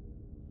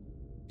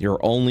 Your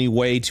only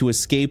way to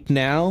escape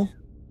now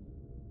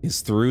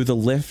is through the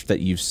lift that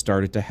you've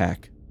started to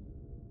hack.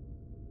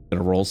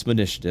 Gonna roll some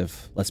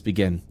initiative. Let's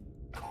begin.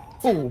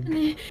 Oh,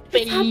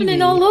 it's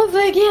happening all over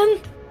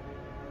again.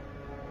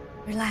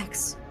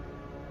 Relax.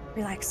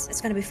 Relax. It's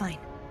gonna be fine.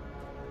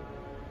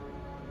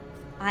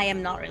 I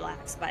am not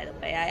relaxed, by the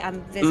way.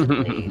 I'm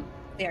visibly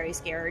very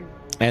scared.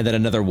 And then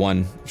another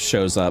one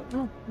shows up.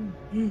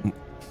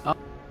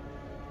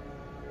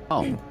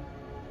 Oh.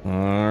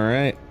 All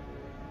right.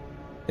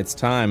 It's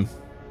time.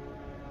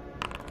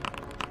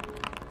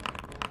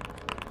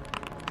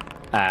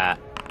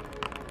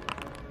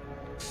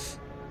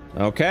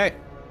 Okay.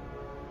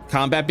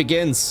 Combat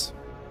begins.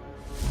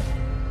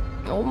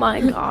 Oh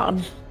my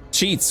god.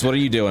 Cheats, what are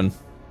you doing?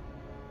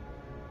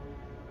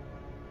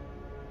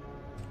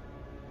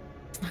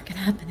 It's not gonna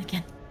happen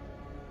again.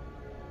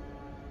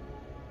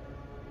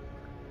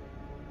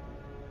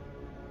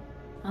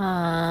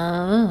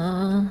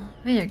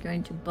 We are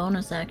going to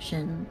bonus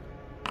action.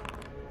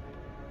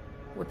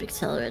 Whip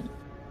accelerate.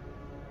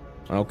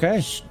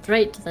 Okay.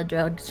 Straight to the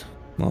drugs.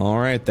 All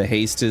right, the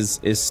haste is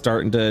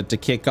starting to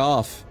kick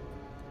off.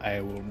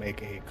 I will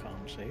make a con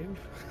save.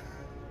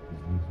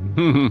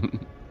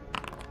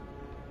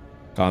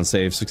 Con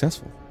save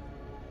successful.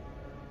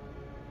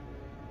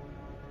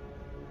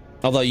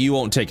 Although you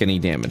won't take any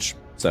damage,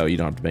 so you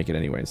don't have to make it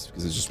anyways,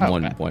 because it's just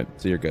 1 point,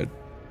 so you're good.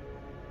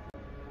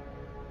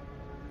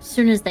 as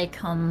soon as they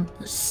come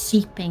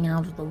seeping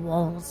out of the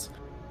walls,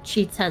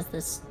 Cheats has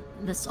this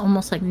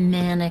almost like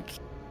manic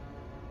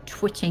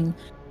twitching,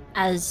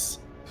 as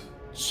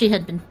she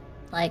had been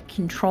like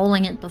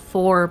controlling it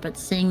before, but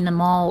seeing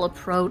them all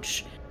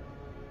approach,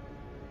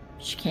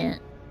 she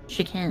can't.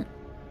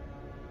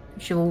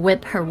 She will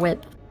whip her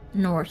whip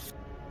north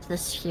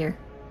this here.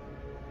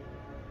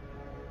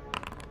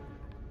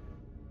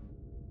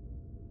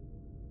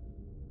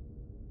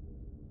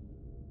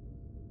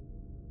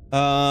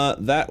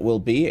 That will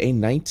be a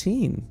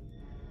 19.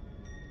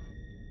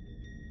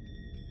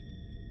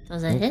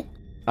 Does it hit?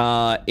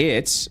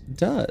 It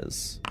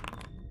does.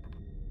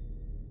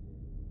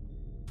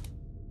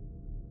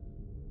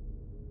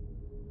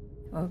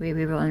 I'll be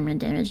rerolling my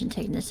damage and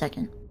taking a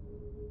second.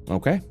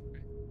 Okay.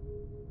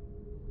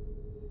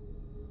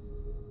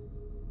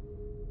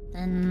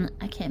 Then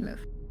I can't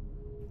move.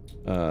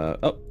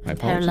 Oh, my I'm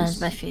paralyzed apologies.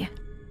 by fear.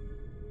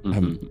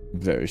 I'm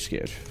very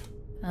scared.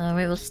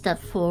 We will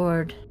step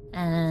forward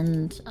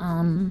and,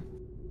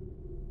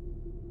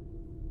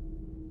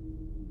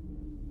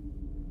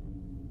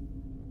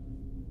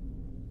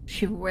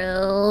 she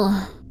will...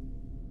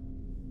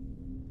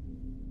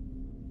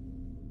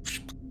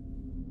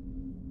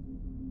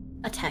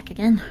 attack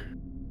again.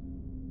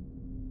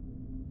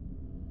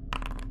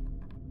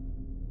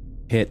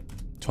 Hit.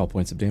 12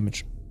 points of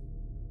damage.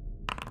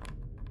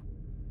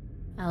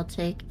 I'll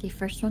take the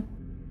first one.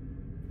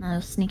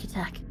 I'll sneak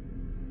attack.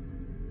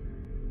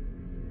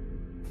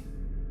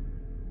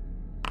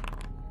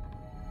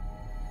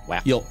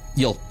 Wow.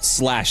 You'll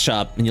slash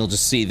up and you'll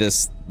just see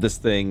this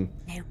thing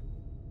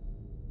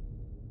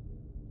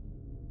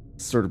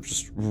sort of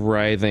just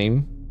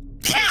writhing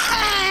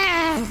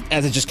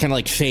as it just kind of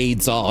like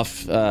fades off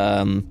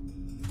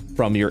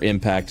from your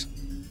impact.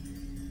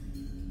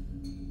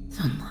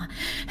 This will not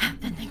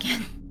happen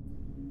again.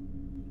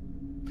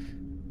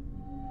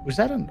 Was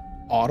that an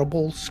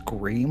audible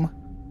scream?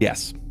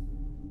 Yes.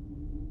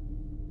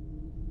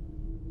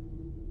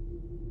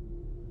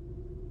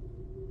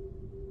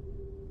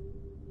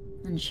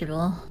 And she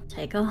will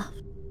take off.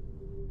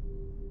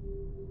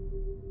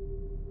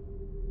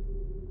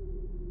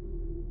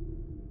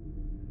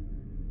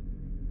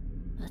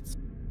 Let's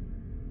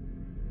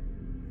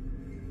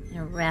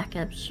rack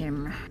up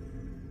some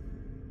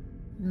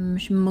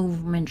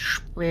movement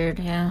speed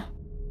here.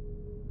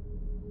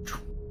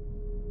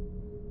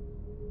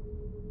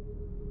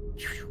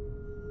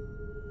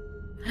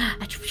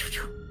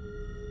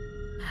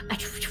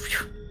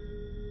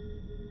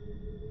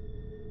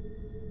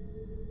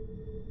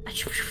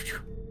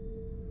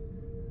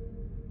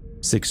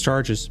 Six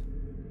charges.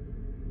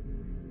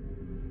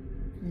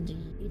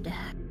 Indeed.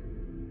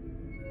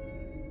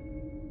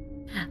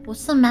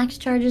 What's the max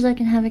charges I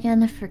can have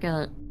again? I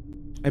forgot.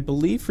 I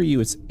believe for you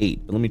it's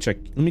 8, but let me check.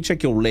 Let me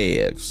check your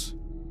legs.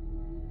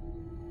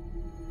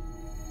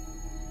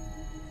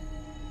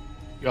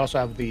 You also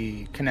have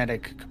the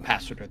kinetic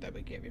capacitor that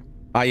we gave you.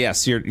 Ah,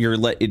 yes.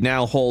 It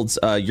now holds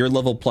your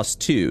level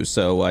 +2,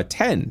 so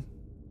 10.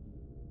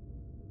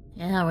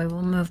 Yeah, we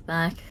will move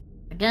back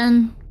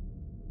again.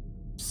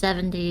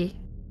 70.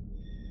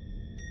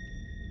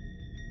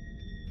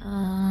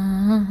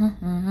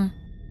 And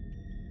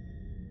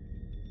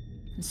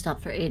stop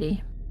for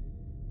 80.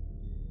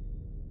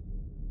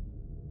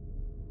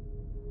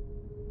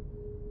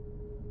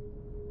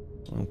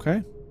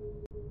 Okay.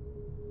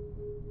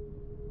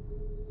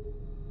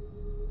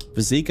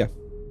 Vazika.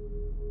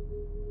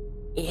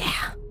 Yeah.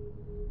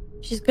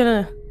 She's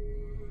gonna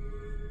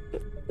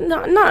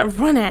not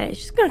run at it.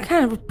 She's gonna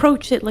kind of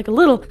approach it like a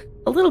little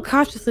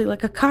cautiously,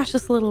 like a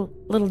cautious little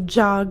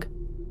jog.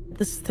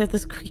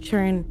 This creature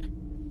and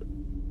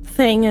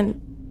thing,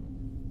 and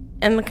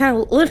kind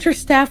of lift her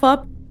staff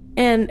up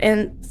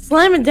and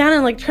slam it down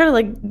and like try to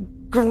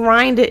like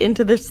grind it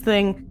into this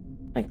thing,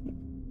 like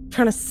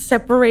trying to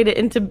separate it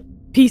into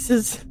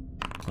pieces.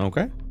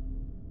 Okay.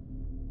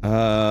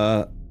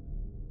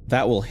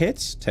 That will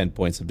hit. 10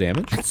 points of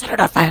damage. Set it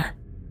on fire.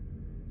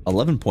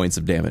 11 points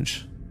of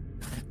damage.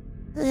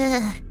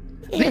 The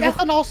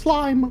ethanol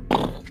slime.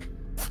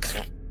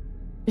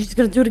 She's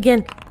gonna do it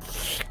again.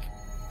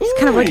 She's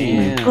kind of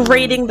like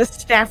grating the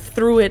staff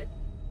through it.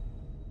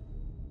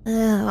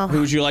 Oh.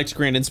 Who would you like to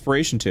grant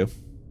inspiration to?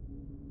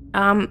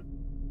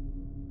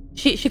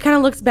 She kind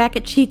of looks back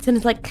at Cheats and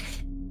is like,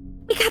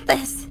 "We got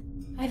this."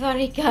 I've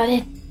already got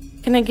it.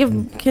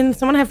 Can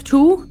someone have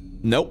 2?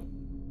 Nope.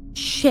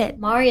 Shit.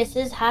 Marius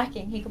is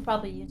hacking. He could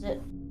probably use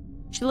it.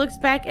 She looks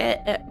back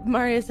at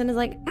Marius and is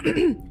like,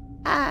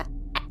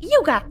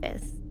 "You got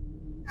this."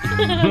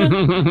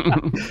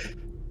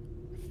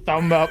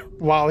 Thumb up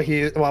while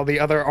the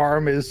other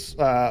arm is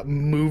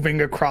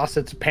moving across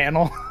its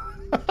panel.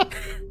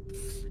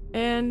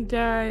 And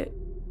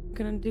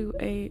gonna do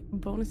a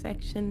bonus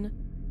action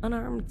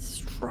unarmed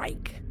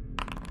strike.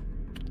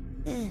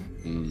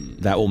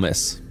 That will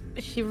miss.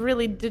 She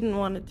really didn't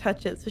want to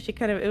touch it, so she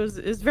kind of it was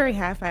very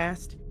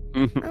half-assed.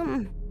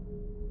 I'm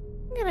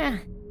gonna.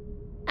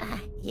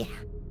 Yeah.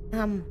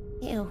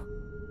 Ew.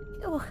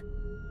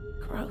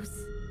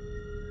 Gross.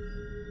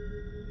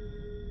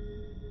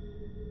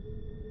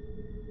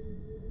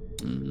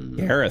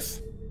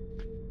 Gareth.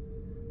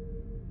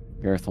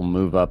 Gareth will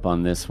move up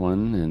on this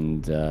one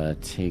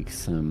and take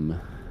some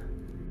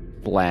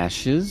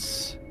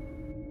flashes.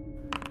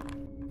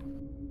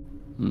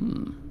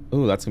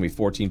 Ooh, that's gonna be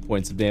 14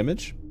 points of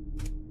damage.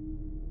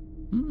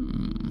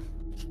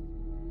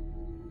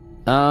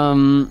 Let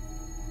me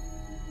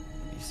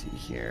see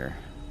here.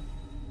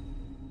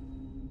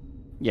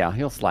 Yeah,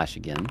 he'll slash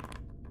again.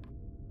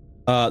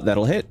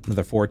 That'll hit.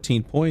 Another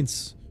 14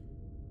 points.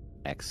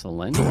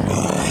 Excellent.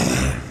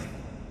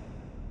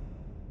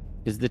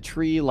 Is the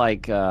tree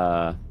like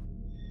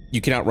You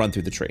can outrun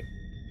through the tree.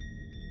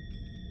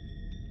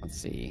 Let's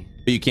see.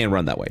 But you can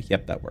run that way.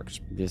 Yep, that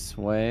works. This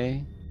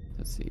way.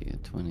 Let's see,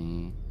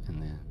 20,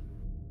 and then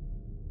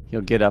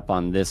he'll get up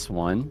on this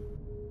one.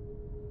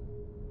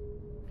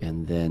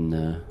 And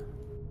then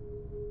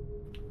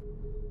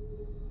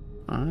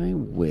I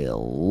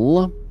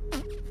will...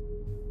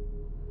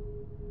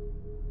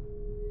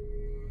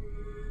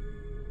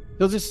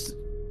 He'll just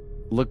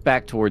look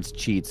back towards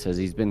Cheats as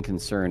he's been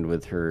concerned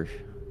with her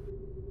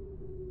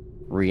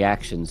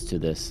reactions to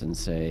this and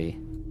say,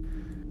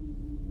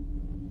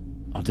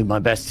 I'll do my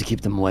best to keep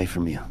them away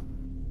from you.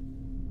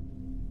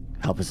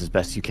 Help us as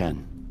best you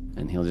can.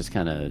 And he'll just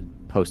kind of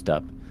post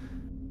up,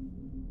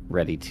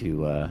 ready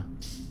to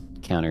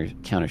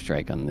counter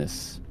strike on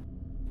this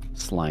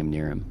slime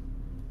near him.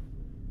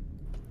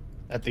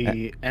 At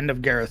the end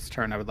of Gareth's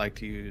turn, I would like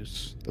to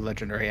use the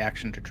legendary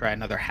action to try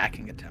another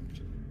hacking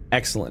attempt.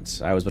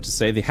 Excellent. I was about to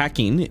say the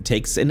hacking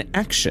takes an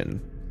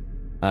action.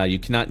 You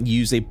cannot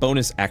use a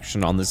bonus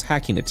action on this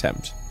hacking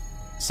attempt.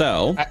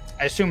 So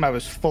I assume I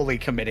was fully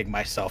committing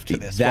myself to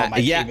this while my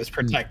team is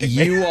protecting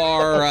me. You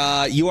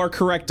are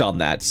correct on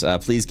that.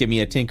 Please give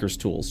me a Tinker's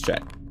Tools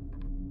check.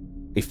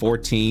 A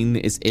 14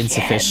 is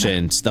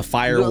insufficient. The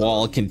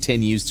firewall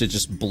continues to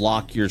just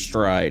block your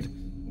stride.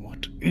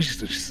 What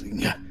is this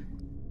thing?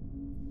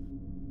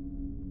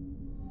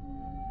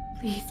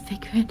 Please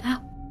figure it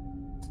out.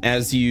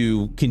 As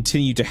you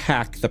continue to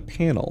hack the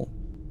panel,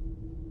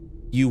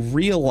 you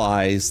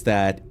realize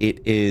that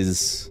it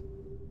is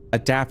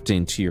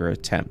adapting to your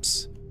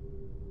attempts,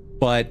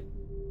 but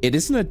it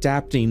isn't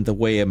adapting the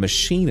way a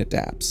machine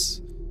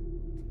adapts.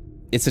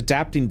 It's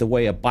adapting the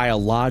way a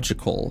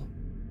biological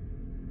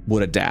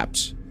would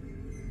adapt,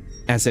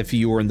 as if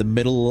you were in the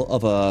middle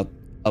of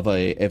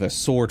a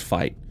sword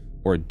fight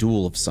or a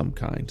duel of some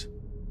kind.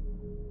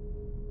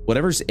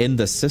 Whatever's in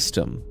the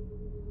system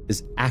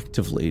is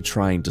actively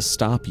trying to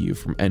stop you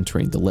from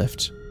entering the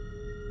lift.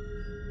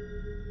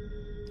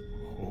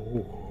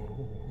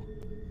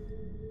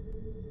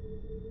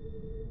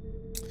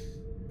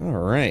 All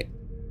right.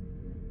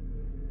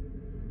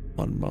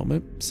 One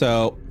moment.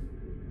 So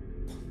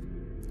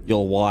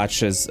you'll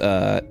watch as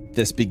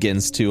this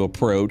begins to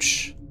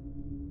approach.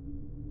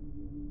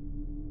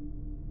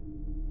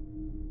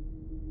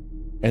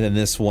 And then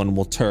this one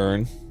will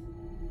turn.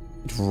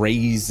 It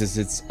raises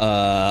its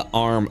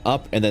arm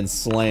up and then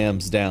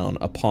slams down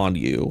upon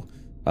you.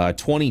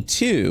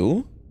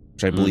 22,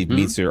 which I believe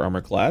meets your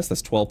armor class.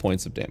 That's 12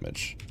 points of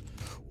damage.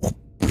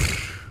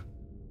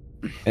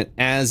 And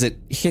as it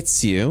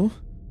hits you,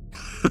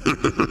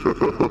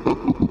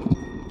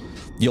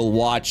 you'll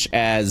watch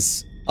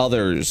as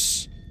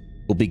others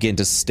will begin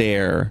to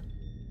stare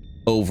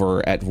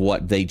over at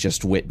what they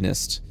just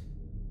witnessed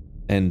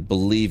and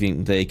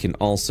believing they can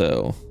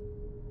also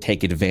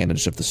take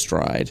advantage of the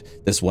stride.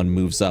 This one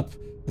moves up,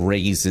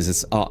 raises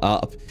its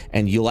up,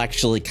 and you'll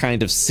actually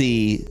kind of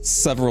see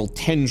several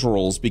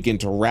tendrils begin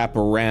to wrap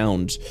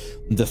around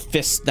the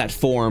fist that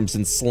forms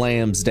and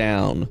slams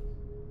down.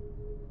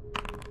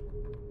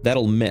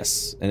 That'll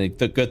miss, and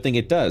the good thing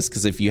it does,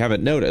 because if you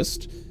haven't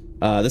noticed,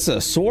 this is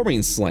a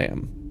swarming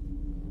slam.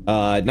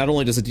 Not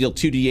only does it deal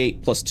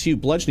 2d8 plus 2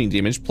 bludgeoning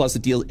damage, plus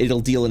it'll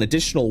deal an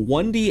additional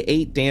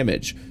 1d8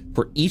 damage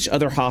for each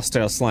other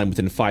hostile slime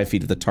within 5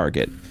 feet of the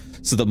target.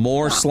 So the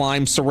more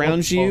slime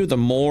surrounds you, the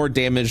more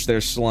damage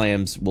their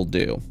slams will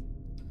do.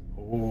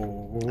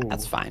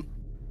 That's fine.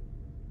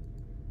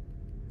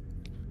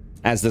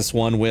 As this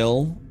one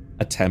will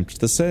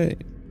attempt the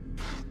save.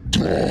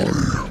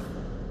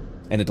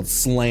 And it'll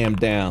slam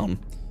down,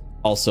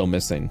 also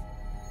missing.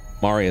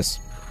 Marius.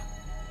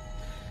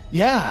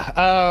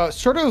 Yeah,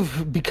 sort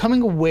of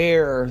becoming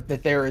aware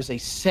that there is a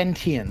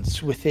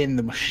sentience within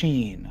the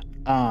machine.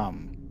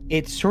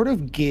 It sort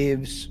of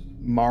gives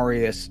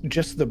Marius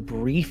just the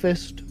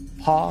briefest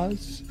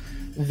pause.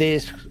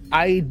 This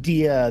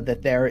idea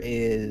that there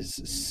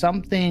is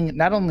something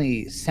not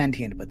only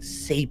sentient but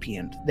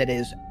sapient that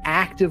is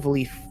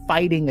actively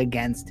fighting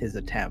against his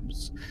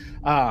attempts.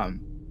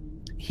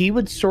 You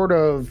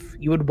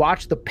would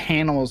watch the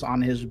panels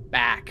on his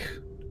back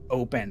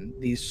open,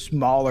 these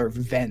smaller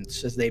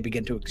vents as they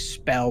begin to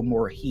expel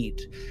more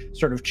heat,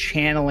 sort of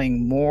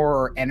channeling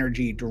more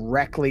energy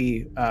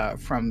directly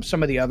from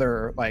some of the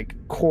other like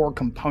core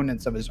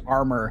components of his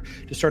armor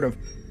to sort of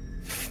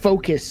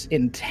focus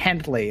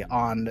intently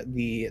on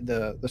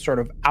the sort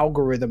of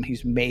algorithm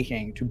he's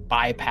making to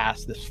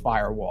bypass this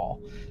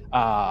firewall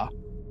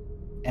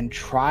and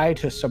try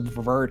to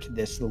subvert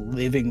this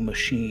living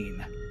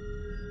machine.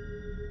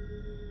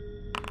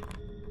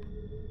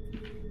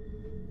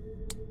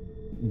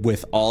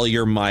 with all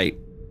your might,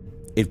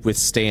 it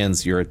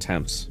withstands your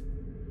attempts.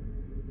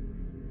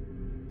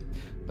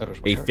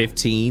 A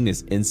 15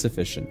 is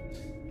insufficient.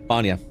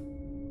 Vanya.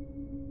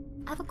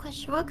 I have a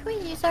question. What can we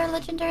use our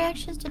legendary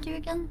actions to do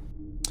again?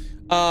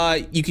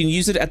 You can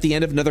use it at the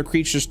end of another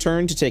creature's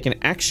turn to take an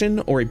action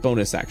or a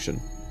bonus action.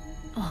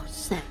 Oh,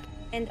 sick.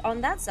 And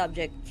on that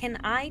subject, can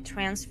I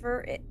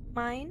transfer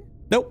mine?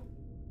 Nope.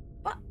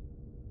 What?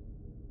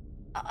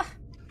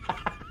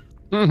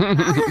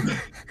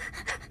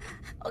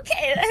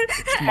 Okay.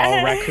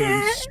 Small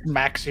raccoon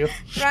smacks you.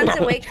 Runs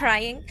away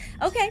crying.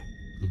 Okay.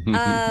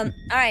 All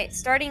right.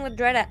 Starting with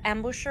Dread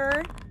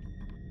Ambusher,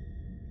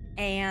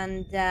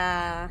 and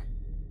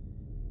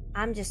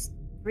I'm just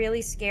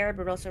really scared,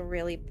 but also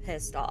really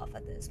pissed off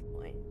at this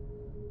point.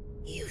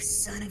 You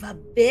son of a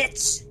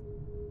bitch!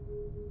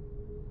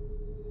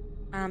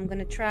 I'm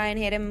gonna try and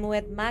hit him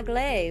with my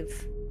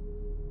glaive.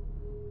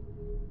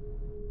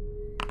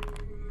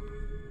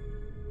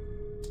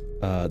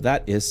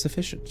 That is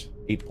sufficient.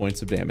 8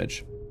 points of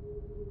damage.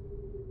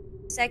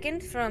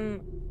 Second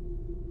from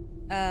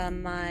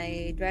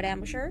my Dread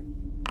Ambusher.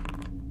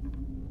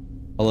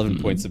 11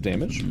 points of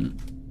damage.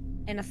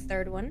 And a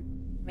third one,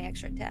 my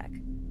extra attack.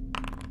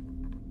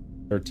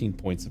 13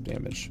 points of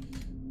damage.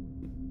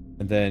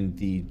 And then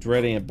the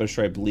Dread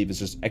Ambusher, I believe, is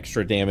just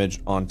extra damage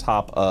on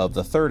top of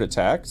the third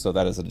attack, so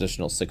that is an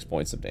additional 6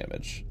 points of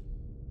damage.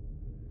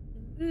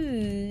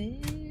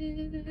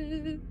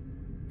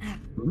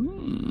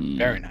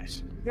 Very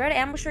nice. Dread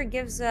Ambusher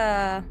gives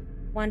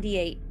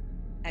 1d8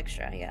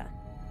 extra, yeah.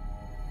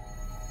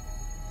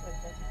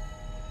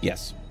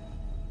 Yes.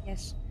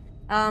 Yes.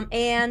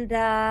 And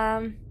yeah,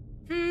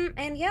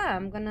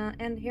 I'm gonna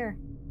end here.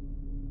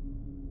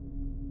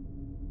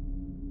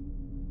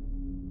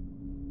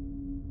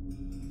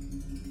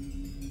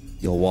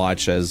 You'll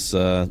watch as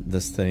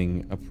this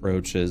thing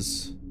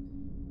approaches,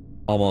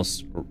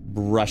 almost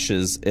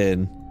rushes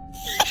in.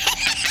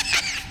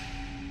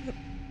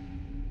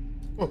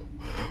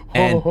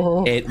 And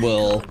it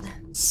will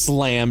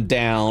slam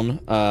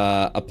down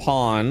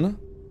upon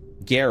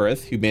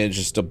Gareth, who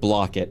manages to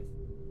block it.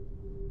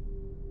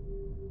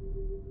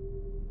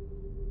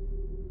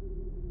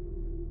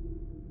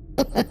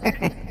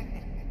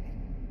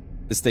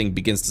 This thing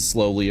begins to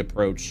slowly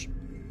approach.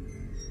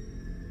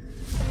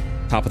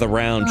 Top of the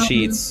round,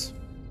 Cheats.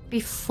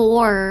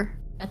 Before,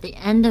 at the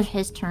end of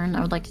his turn,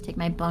 I would like to take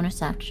my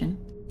bonus action.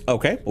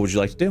 Okay, what would you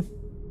like to do?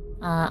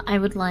 I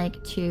would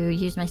like to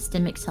use my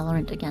stim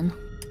accelerant again.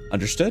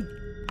 Understood.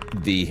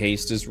 The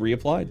haste is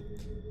reapplied.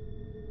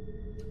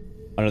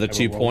 Another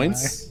 2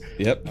 points.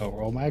 Yep. I'll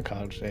roll my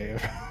con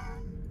save.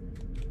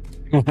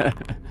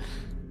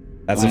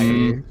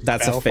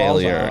 That's a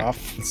failure.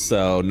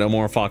 So no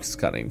more fox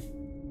cutting.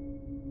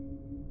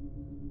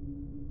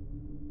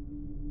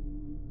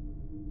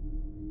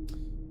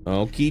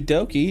 Okie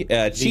dokie.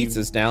 Cheats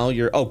is now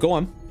your. Oh, go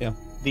on. Yeah.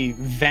 The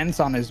vents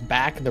on his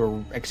back,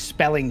 the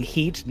expelling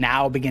heat,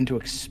 now begin to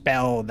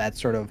expel that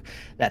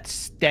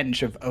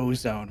stench of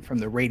ozone from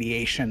the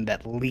radiation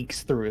that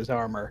leaks through his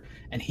armor,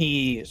 and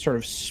he sort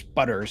of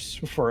sputters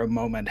for a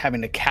moment,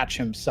 having to catch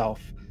himself.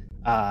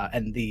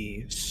 And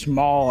the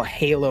small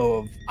halo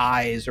of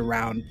eyes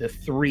around the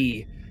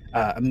three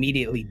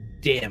immediately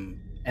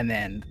dim, and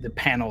then the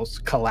panels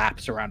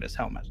collapse around his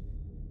helmet.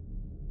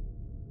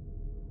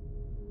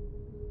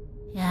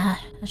 Yeah,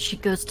 as she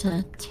goes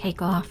to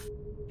take off,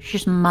 she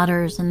just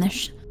mutters in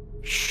this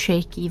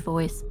shaky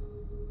voice,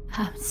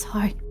 "I'm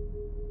sorry."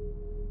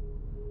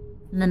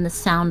 And then the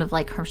sound of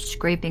like her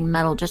scraping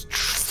metal just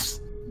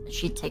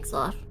she takes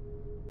off.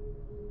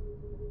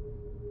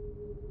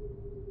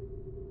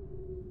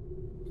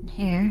 And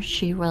here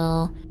she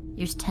will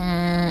use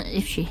 10.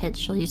 If she hits,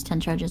 she'll use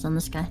 10 charges on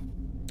this guy.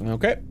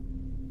 Okay.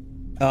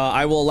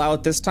 I will allow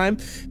it this time,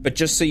 but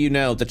just so you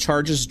know, the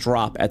charges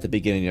drop at the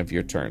beginning of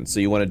your turn. So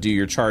you want to do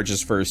your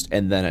charges first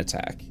and then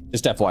attack.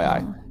 Just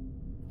FYI.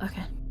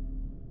 Okay.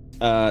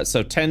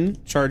 So 10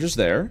 charges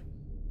there.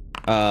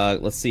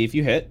 Let's see if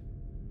you hit.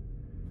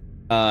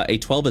 A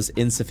 12 is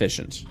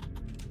insufficient.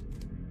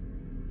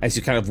 As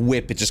you kind of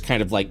whip, it just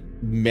kind of like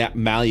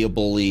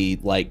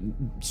malleably like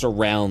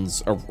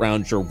surrounds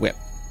around your whip.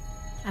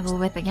 I will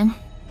whip again.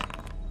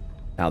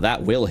 Now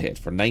that will hit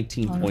for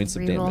 19 points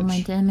of damage. Reroll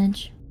my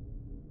damage.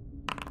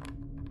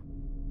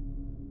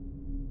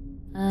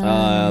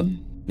 Yeah,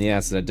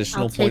 it's an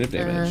additional point of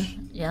damage.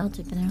 Yeah, I'll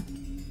take the arrow.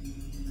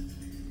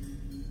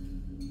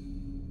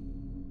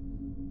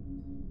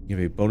 You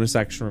have a bonus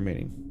action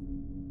remaining.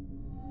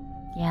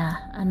 Yeah,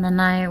 and then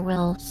I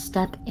will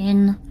step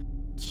in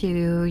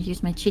to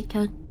use my cheat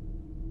code.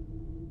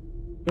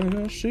 When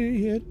I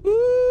see it.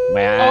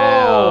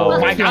 Wow.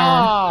 Oh my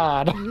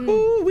god!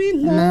 Ooh, we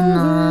love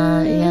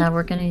And then, it. yeah,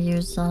 we're gonna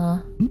use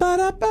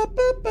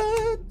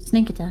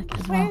sneak attack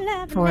as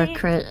well for a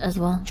crit as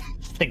well.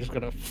 This thing's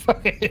gonna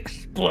fucking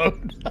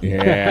explode.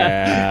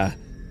 Yeah.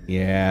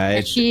 Yeah.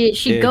 And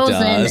she goes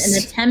in an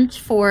attempt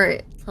for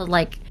it to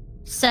like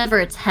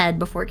sever its head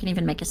before it can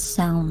even make a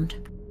sound.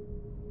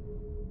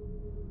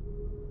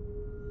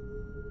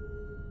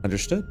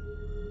 Understood.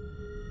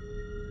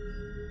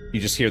 You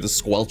just hear the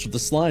squelch of the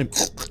slime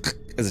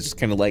as it just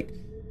kind of like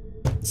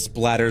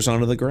splatters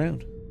onto the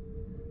ground.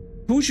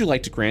 Who would you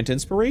like to grant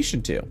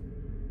inspiration to?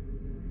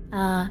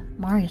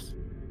 Marius.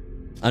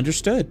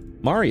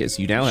 Understood. Marius,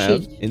 you now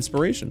have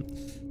inspiration.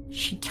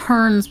 She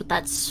turns with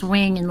that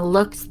swing and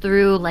looks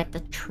through like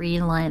the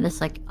tree line, this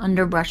like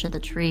underbrush of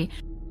the tree.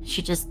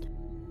 She just,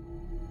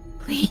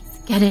 please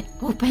get it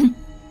open.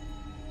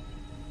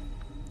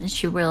 And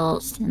she will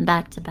stand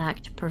back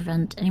to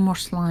prevent any more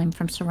slime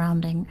from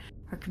surrounding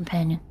her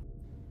companion.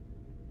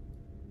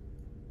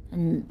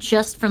 And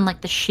just from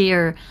like the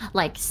sheer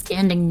like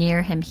standing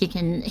near him,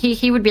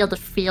 he would be able to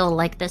feel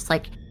like this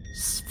like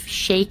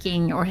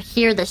shaking, or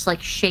hear this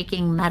like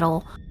shaking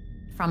metal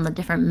from the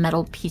different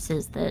metal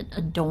pieces that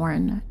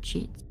adorn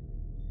Cheats.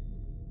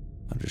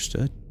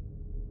 Understood.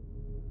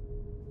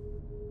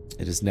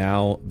 It is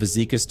now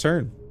Vazika's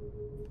turn.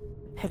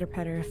 Pitter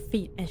patter her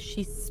feet as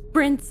she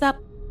sprints up.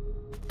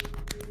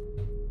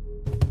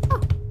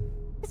 Oh,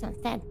 this one's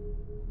dead.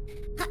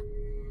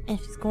 And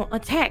she's going to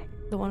attack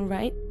the one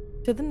right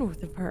to the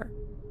north of her.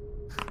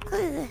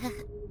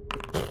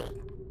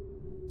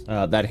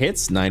 That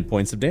hits 9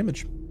 points of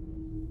damage.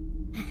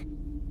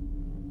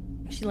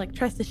 She like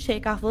tries to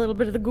shake off a little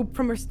bit of the goop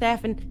from her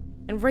staff and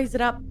raise it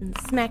up and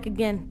smack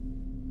again.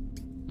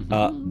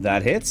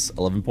 That hits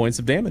 11 points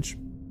of damage.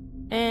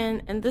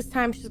 And this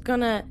time she's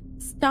gonna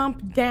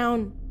stomp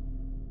down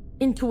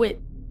into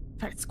it,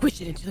 try to squish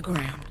it into the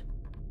ground.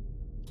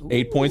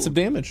 8 points of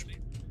damage.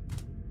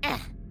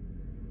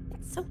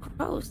 It's so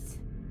gross.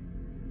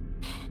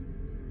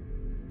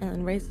 And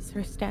then raises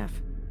her staff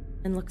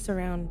and looks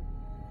around,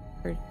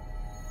 her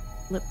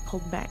lip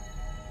pulled back,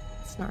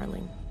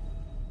 snarling.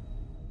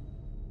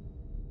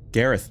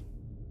 Gareth.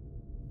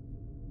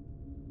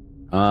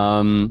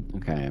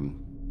 Okay.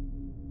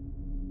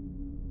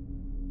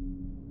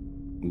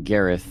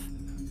 Gareth,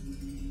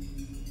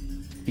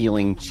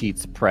 feeling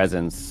Cheat's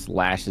presence,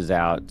 lashes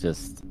out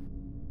just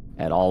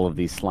at all of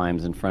these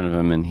slimes in front of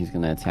him, and he's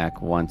going to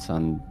attack once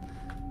on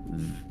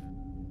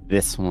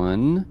this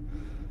one.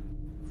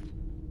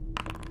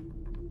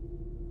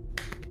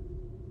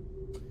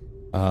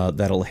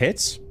 That'll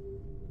hit.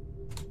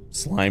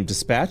 Slime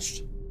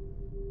dispatched.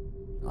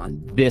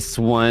 On this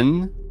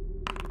one.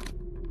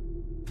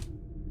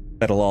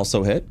 That'll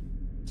also hit.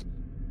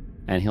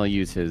 And he'll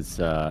use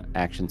his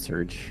action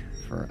surge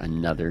for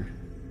another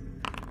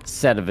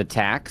set of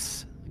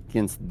attacks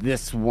against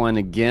this one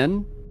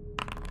again.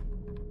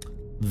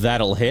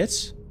 That'll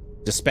hit.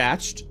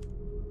 Dispatched.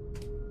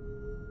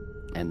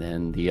 And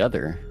then the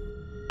other.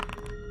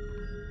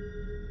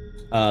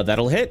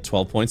 That'll hit.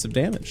 12 points of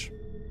damage.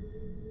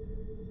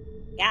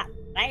 Yeah,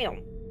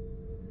 damn.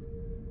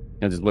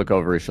 He'll just look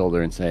over his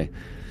shoulder and say,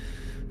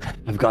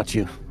 I've got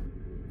you.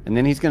 And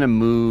then he's going to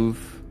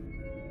move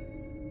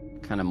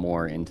kind of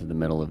more into the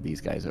middle of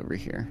these guys over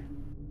here.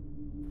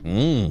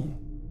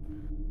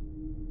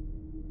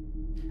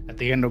 At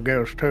the end of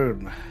Gareth's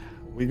turn,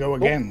 we go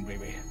again,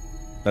 baby.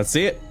 Let's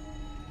see it.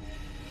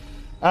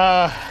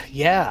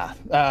 Yeah.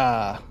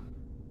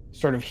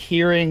 Sort of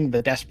hearing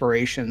the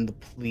desperation, the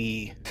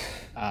plea,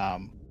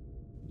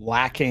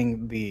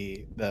 lacking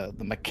the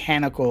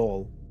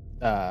mechanical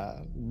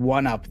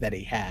one-up that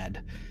he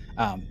had.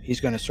 He's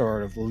going to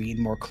sort of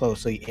lean more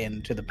closely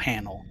into the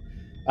panel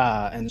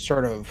and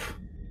sort of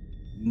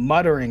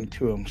muttering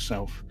to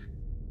himself,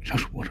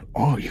 just what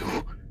are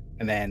you?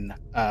 And then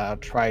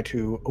try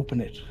to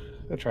open it,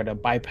 try to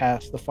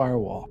bypass the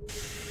firewall.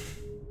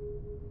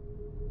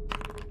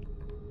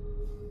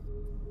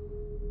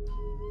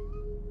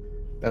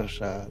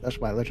 That's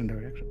my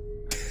legendary action.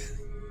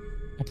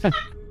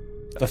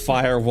 The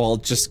firewall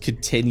just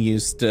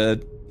continues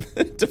to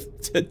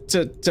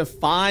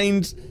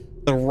find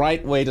the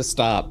right way to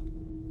stop.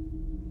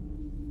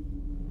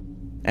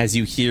 As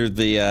you hear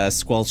the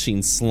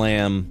squelching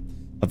slam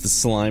of the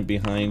slime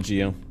behind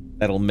you,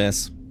 that'll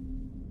miss.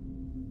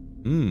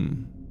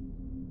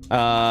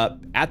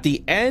 At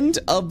the end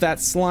of that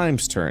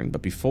slime's turn,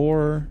 but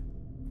before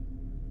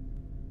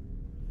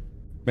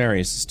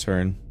Marius's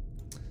turn,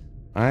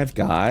 I've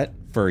got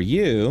for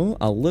you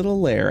a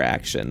little lair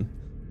action.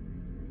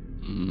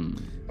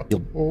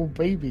 Oh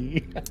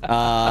baby.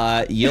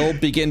 You'll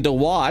begin to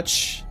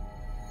watch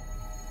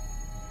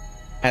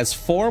as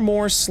 4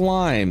 more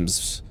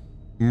slimes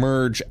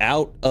merge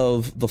out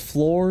of the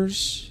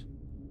floors,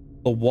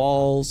 the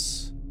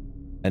walls,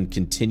 and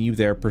continue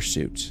their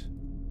pursuit.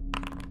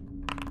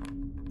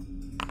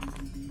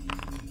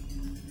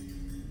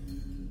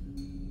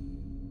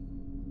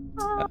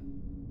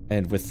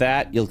 And with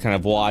that, you'll kind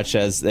of watch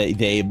as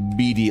they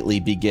immediately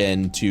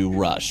begin to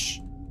rush.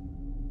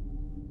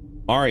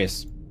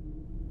 Marius.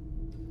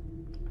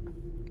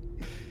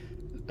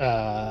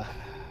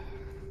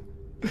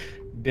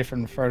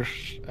 Different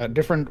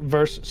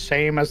verse,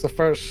 same as the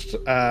first.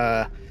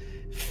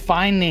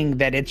 Finding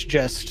that it's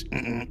just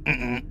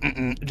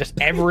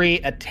every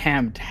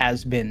attempt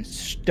has been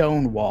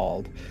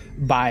stonewalled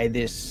by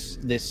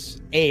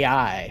this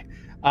AI.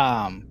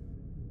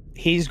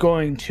 he's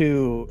going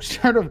to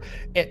sort of,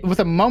 with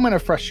a moment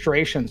of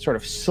frustration, sort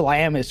of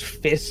slam his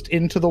fist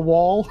into the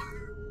wall.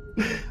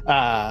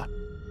 And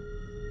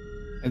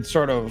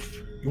sort of,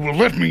 you will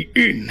let me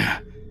in.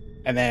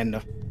 And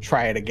then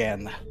try it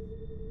again.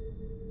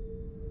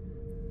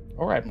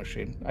 All right,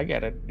 machine. I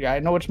get it. Yeah, I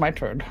know it's my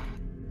turn.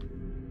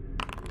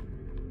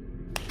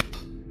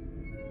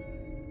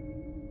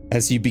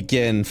 As you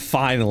begin,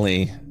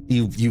 finally,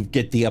 you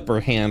get the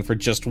upper hand for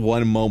just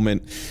one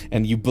moment,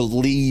 and you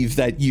believe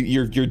that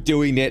you're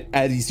doing it.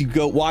 As you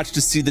go watch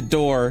to see the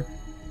door,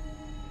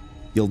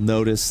 you'll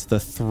notice the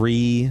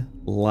 3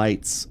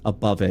 lights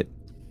above it,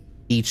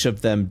 each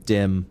of them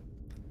dim,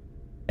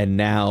 and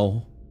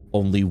now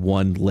only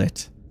one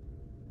lit.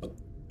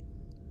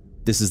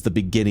 This is the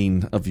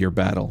beginning of your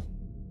battle,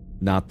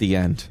 not the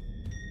end.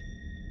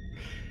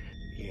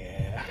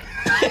 Yeah.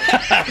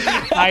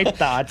 I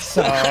thought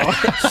so.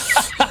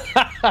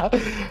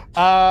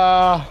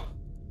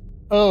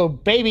 Oh,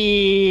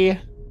 baby.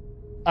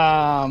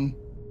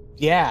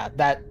 Yeah,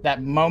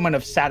 that moment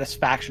of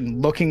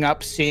satisfaction, looking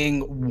up,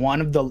 seeing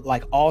one of the,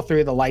 like, all 3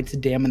 of the lights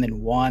dim, and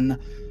then one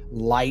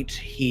light,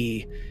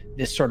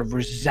 this sort of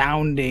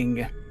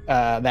resounding,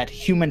 that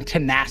human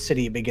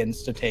tenacity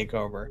begins to take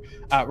over.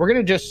 We're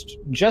gonna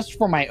just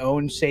for my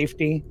own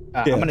safety,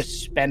 I'm gonna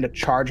spend a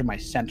charge of my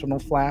Sentinel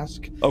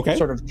Flask. Okay.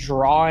 Sort of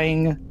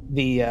drawing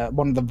the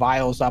one of the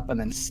vials up and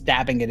then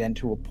stabbing it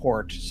into a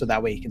port, so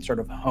that way he can sort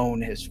of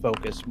hone his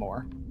focus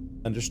more.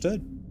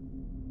 Understood.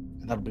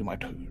 And that'll be my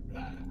turn.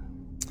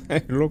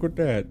 Hey, look at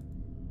that.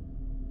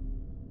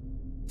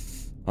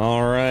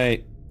 All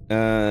right.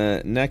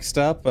 Next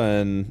up,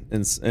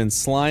 in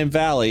Slime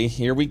Valley,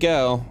 here we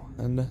go.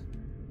 And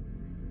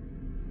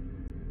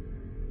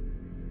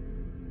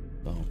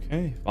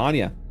okay,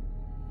 Vanya.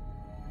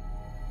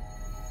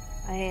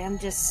 I am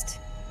just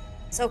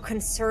so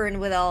concerned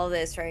with all of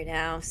this right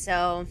now.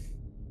 So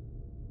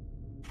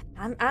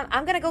I'm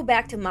gonna go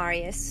back to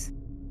Marius,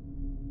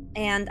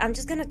 and I'm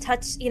just gonna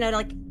touch,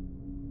 like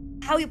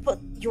how you put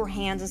your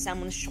hands on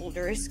someone's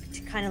shoulders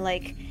to kind of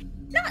like,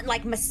 not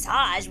like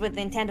massage with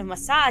the intent of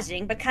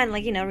massaging, but kind of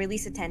like,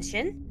 release the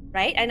tension,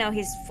 right? I know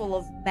he's full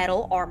of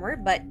metal armor,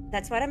 but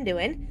that's what I'm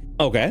doing.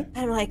 Okay. And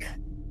I'm like,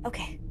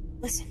 okay,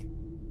 listen,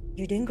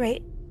 you're doing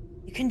great.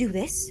 You can do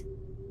this.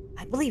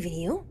 I believe in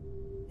you.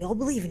 We all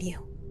believe in you.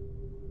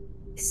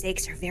 The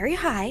stakes are very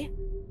high,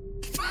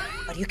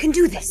 but you can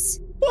do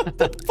this. What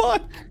the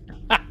fuck?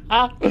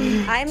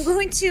 I'm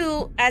going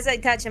to, as I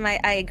touch him,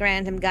 I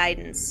grant him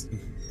guidance.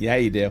 Yeah,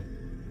 you do.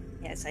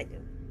 Yes, I do.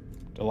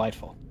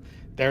 Delightful.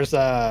 There's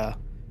that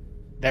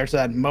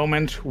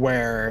moment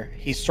where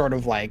he's sort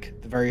of like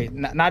the very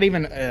not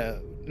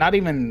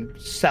even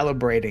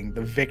celebrating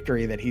the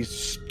victory that he's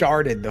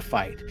started the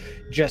fight,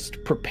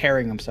 just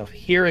preparing himself,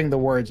 hearing the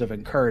words of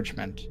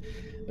encouragement.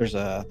 There's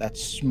that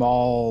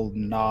small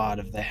nod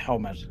of the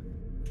helmet.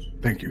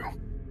 Thank you.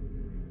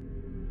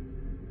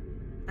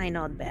 I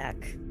nod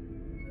back.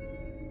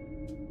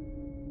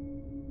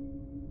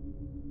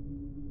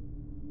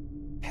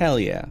 Hell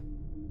yeah.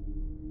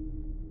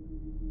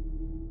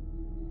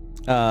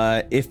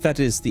 If that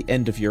is the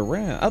end of your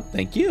round, oh,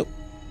 thank you.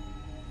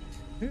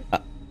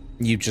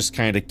 You just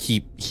kind of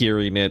keep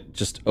hearing it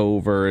just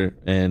over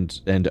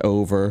and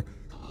over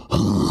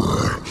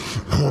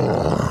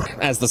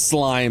as the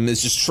slime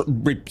is just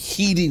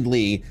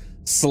repeatedly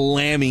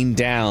slamming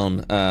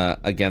down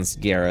against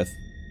Gareth.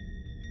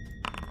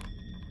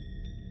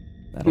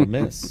 That'll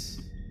miss.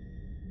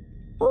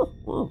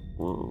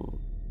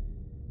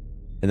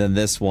 And then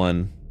this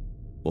one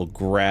will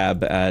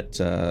grab at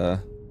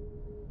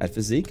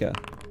Vizika.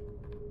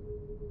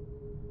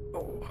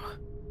 Oh.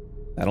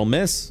 That'll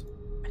miss.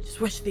 I just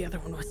wish the other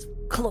one was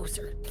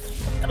closer.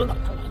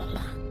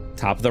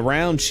 Top of the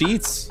round,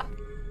 Cheats.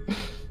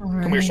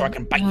 Come here so I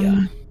can bite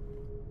you.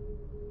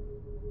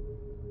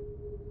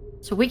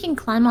 So we can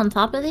climb on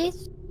top of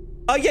these?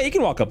 Oh, yeah, you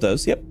can walk up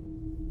those. Yep.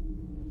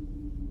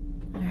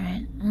 All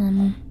right.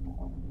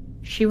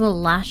 She will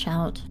lash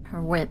out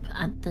her whip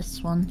at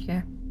this one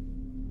here.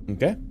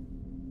 Okay.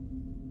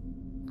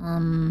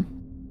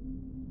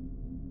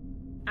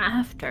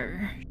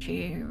 After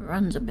she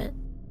runs a bit,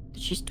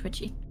 she's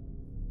twitchy.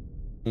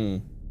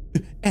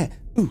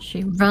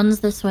 She runs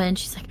this way and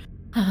she's like,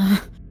 no.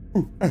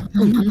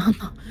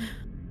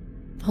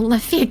 Don't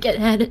let fear get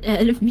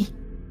ahead of me.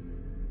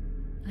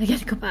 I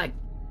gotta go back.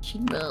 She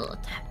will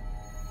attack.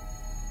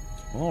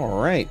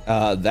 All right.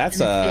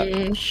 That's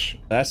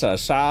a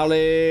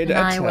solid and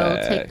attack. I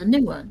will take the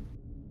new one.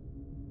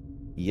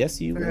 Yes,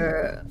 you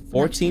will.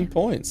 14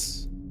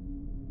 points.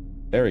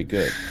 Very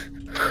good.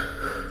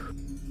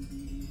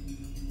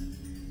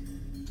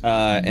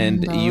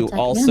 And you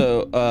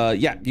also,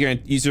 yeah, you're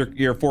gonna use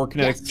your 4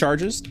 kinetic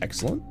charges.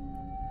 Excellent.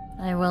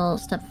 I will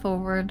step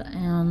forward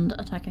and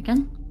attack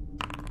again.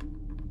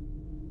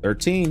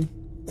 13.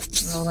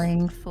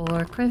 Rolling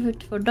for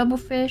crit for double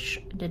fish.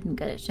 Didn't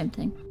get it. Same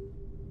thing.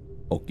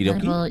 Okie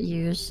dokie. I will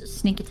use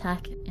sneak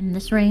attack in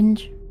this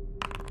range.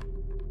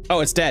 Oh,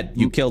 it's dead.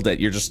 You killed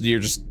it. You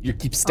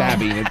keep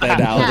stabbing it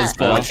dead out of this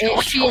bush.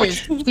 She is.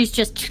 She's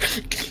just.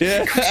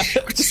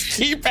 Just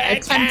keep it.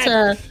 Attempt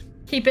to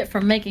keep it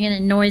from making any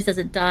noise as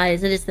it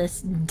dies. It is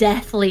this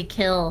deathly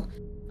kill.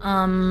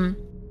 Sorry,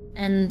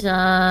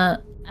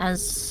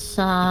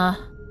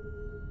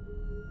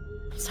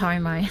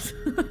 Marius.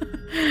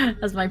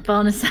 As my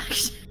bonus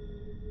action.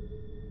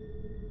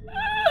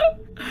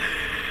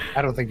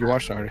 I don't think you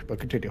are sorry, but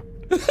continue.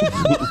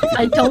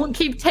 I don't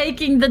keep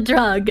taking the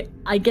drug.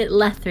 I get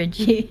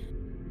lethargy.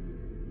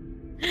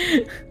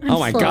 Oh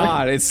my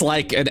god, it's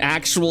like an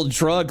actual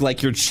drug,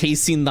 like you're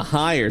chasing the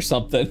high or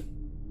something.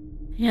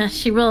 Yeah,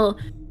 she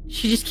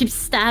just keeps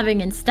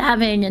stabbing and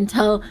stabbing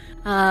until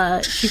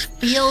she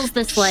feels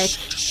this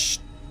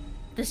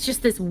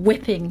this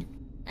whipping.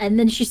 And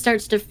then she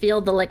starts to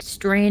feel the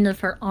strain of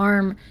her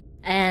arm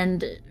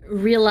and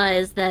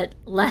realize that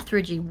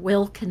lethargy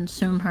will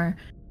consume her.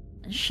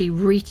 She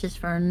reaches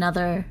for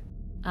another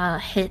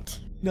hit.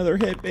 Another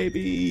hit,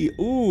 baby.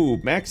 Ooh,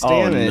 max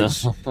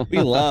damage. No. We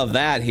love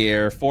that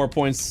here. 4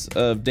 points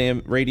of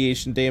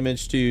radiation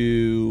damage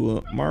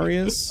to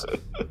Marius.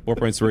 4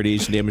 points of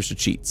radiation damage to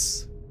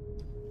Cheats.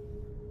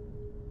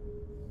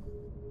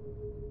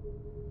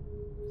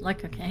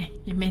 Okay,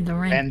 you made the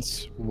ring.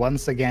 Vents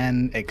once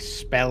again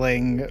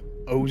expelling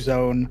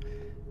ozone.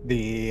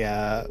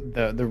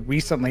 The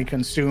recently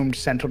consumed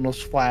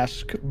Sentinel's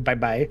flask.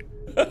 Bye-bye.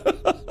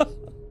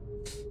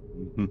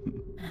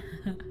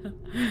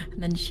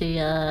 And then she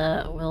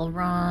will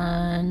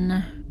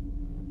run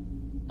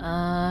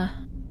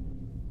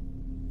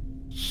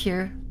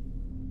here.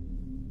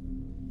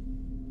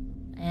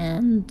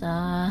 And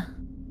yeah,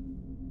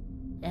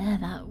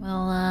 that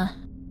will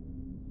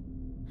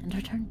end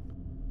her turn.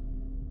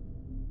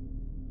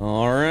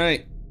 All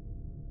right.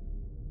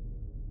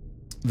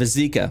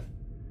 Vazika.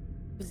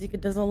 Vazika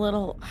does a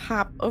little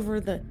hop over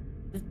the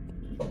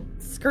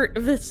skirt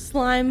of this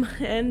slime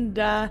and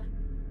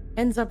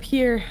ends up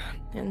here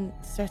and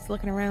starts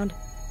looking around.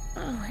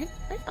 Oh,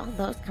 where'd all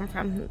those come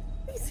from?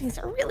 These things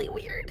are really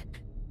weird.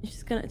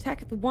 She's gonna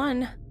attack the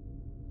one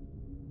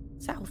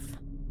south.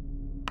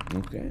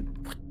 Okay.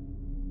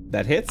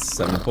 That hits.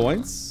 7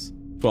 points.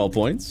 12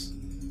 points.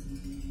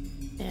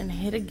 And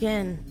hit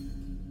again.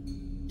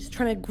 Just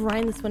trying to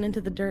grind this one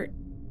into the dirt.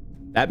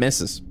 That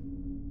misses.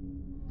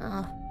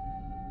 Oh.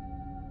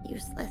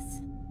 Useless.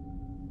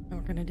 And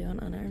we're gonna do an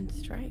unarmed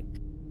strike.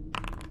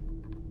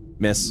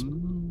 Miss.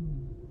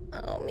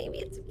 Oh, maybe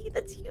it's me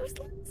that's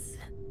useless.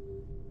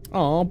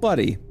 Oh,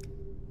 buddy.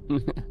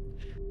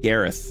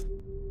 Gareth.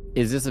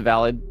 Is this a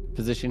valid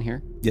position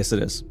here? Yes,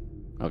 it is.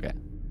 Okay.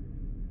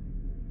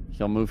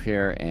 He'll move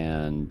here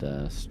and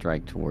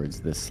strike towards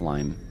this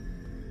slime.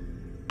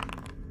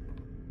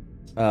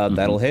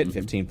 That'll hit.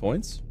 15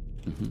 points.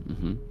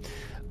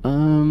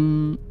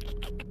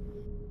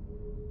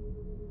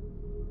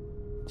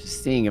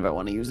 Just seeing if I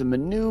want to use a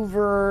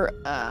maneuver.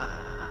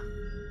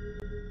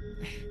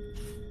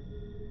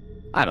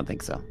 I don't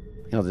think so.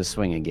 He'll just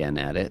swing again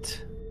at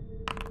it.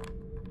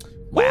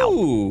 Wow.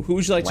 Ooh, who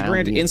would you like to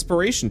grant Wow.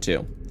 inspiration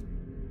to?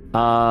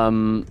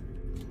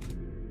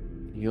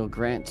 You'll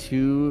grant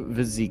to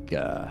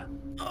Vazika.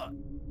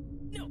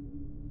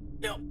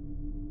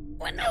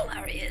 One of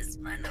Marius.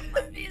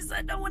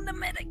 I don't want to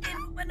met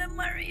again. One of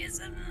Marius.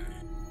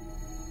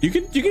 You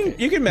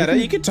can meta.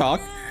 You can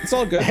talk. It's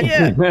all good.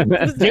 Yeah.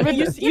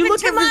 You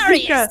look at Vazika.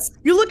 Marius.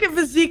 You look at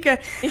Vazika,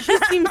 and she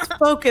seems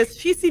focused.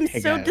 She seems Hey,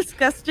 so guys.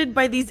 disgusted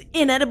by these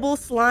inedible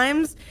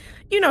slimes.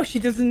 You know she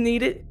doesn't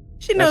need it.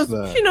 She knows.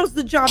 She knows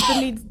the job that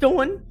needs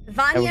doing.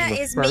 Vanya the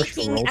is first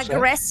making roll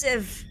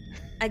set.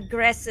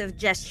 aggressive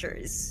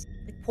gestures,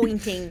 like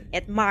pointing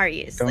at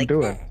Marius. Don't like,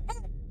 do it.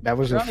 That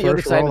was the You're on the other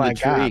first side roll of I the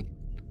got. tree.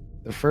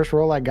 The first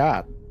roll I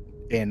got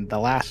in the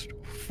last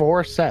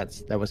 4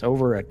 sets that was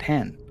over a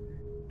 10.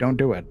 Don't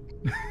do it.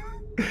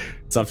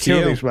 It's up to Kill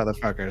you. these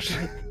motherfuckers.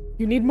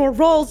 You need more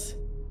rolls.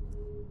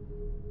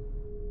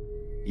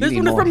 You This need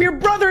one is more- from your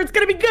brother. It's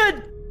gonna be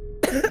good.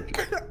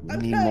 You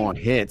need more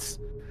hits.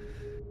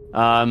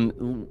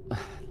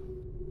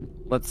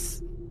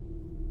 Let's.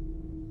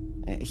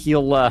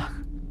 He'll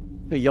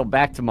yell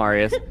back to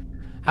Marius.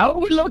 How are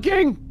we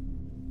looking?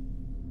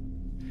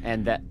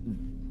 And that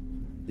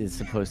is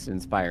supposed to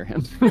inspire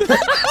him.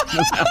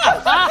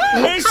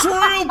 It's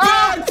real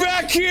bad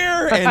back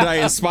here. And I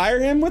inspire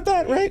him with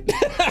that, right?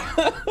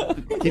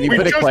 Can you We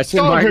put a just question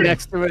saw mark her.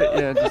 next to it?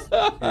 Yeah,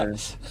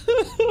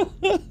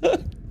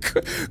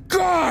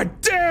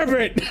 God damn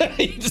it!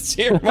 You just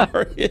hear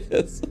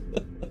Marius.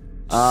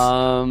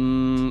 I'll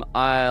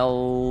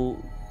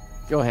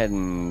go ahead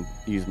and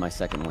use my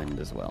second wind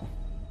as well.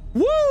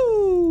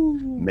 Woo!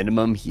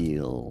 Minimum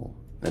heal.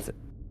 That's it.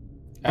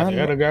 And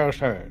the other girl's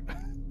hurt.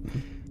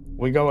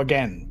 We go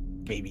again,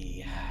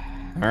 baby.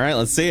 All right,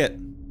 let's see it.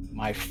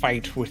 My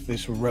fight with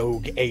this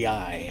rogue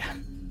AI.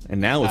 And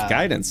now with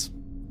guidance.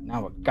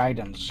 Now with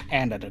guidance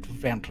and at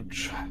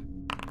advantage.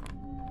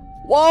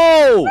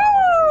 Whoa!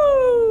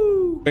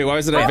 Wait, why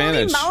was it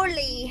advantage?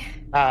 Holy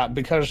moly!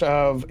 Because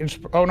of...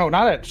 oh, no,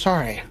 not it.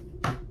 Sorry.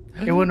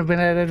 It wouldn't have been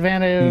an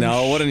advantage.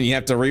 No, wouldn't. You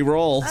have to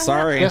re-roll.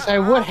 Sorry. Yes, I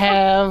would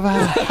have.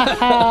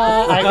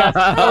 I got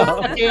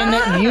so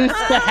fucking used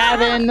to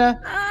having.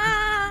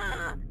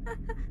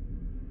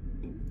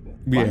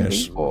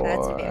 Yes.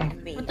 That's very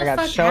mean. I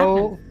got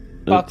so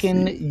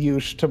fucking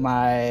used to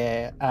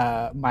my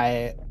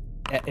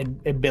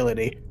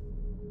ability.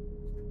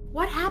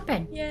 What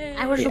happened? Yay.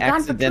 I was He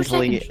gone for 2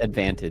 accidentally seconds.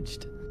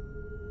 advantaged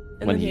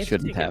And when then he had to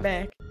shouldn't take it have.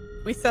 back.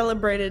 We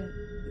celebrated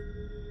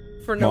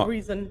for no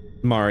reason.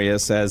 Maria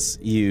says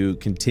you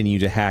continue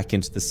to hack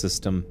into the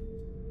system.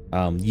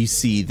 You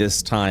see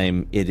this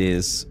time it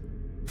is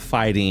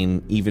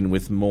fighting even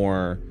with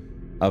more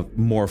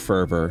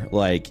fervor.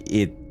 Like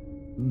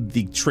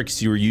the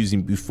tricks you were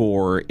using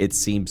before, it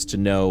seems to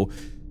know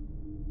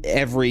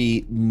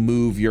every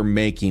move you're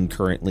making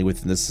currently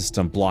within the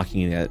system,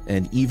 blocking it.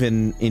 And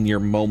even in your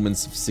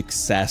moments of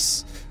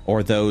success,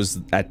 or those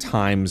at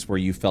times where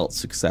you felt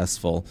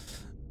successful,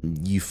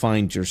 you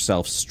find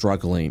yourself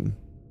struggling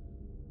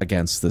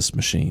against this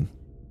machine.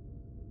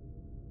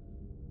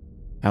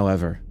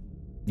 However,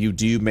 you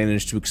do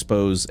manage to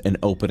expose an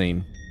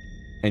opening,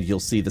 and you'll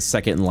see the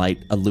second light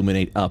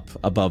illuminate up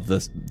above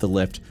the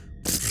lift.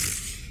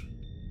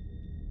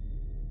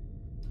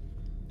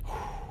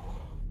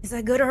 Is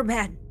that good or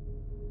bad?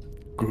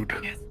 Good.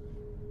 Yes.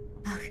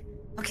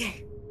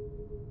 Okay.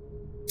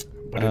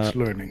 But it's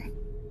learning.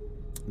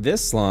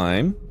 This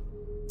slime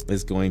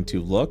is going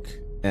to look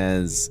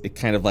as it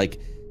kind of like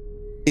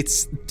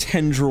its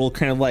tendril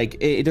kind of like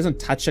it doesn't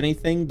touch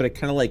anything, but it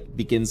kind of like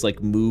begins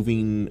like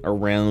moving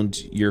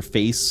around your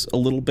face a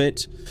little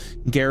bit,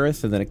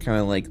 Gareth, and then it kind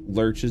of like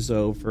lurches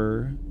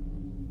over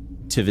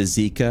to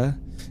Vizika,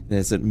 and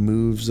as it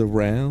moves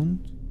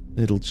around,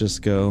 it'll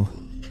just go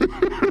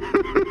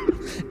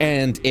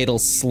and it'll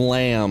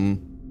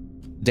slam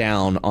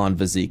down on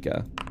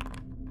Vizika.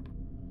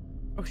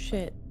 Oh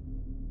shit.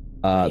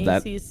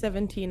 That AC is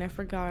 17. I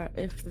forgot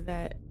if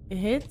that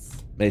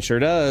hits. it sure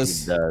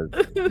does. It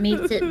does.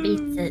 Meets it,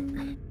 beats it.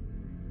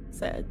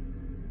 Sad.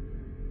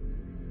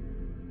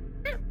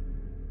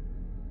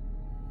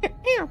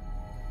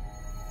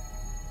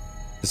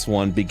 This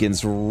one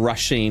begins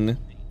rushing,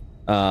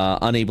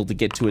 unable to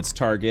get to its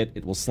target.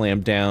 It will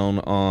slam down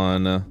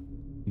on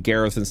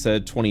Gareth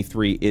instead.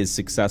 23 is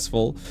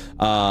successful.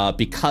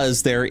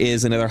 Because there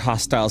is another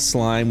hostile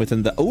slime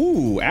within the...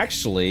 Ooh,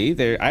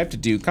 actually, I have to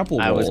do a couple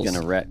rolls. I was going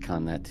to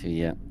retcon that too,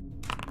 yeah.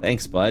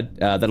 Thanks, bud.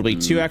 That'll be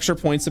 2 extra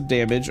points of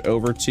damage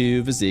over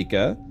to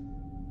Vizika.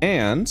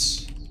 And...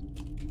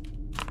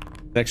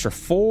 an extra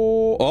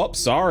 4... Oh,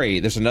 sorry.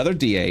 There's another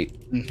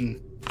D8.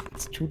 Mm-hmm.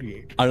 It's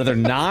 2d8. Another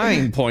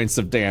 9 points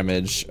of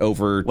damage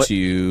over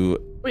to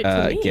Wait,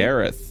 to me?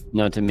 Gareth.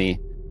 No, to me.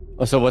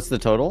 Oh, so what's the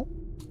total?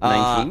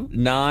 19?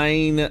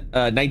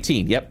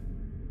 19, yep.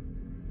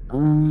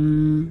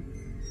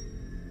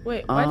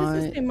 Wait, why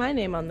does it say my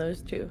name on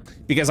those two?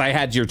 Because I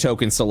had your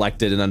token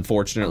selected, and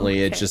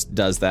unfortunately, it just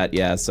does that.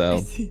 Yeah,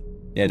 so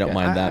yeah, don't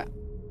mind that.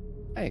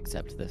 I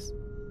accept this.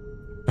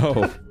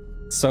 Oh,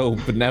 so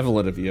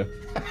benevolent of you.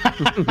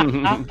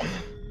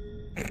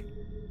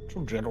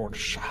 So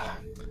generous.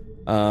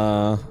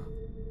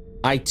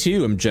 I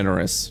too am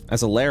generous.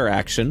 As a lair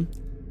action,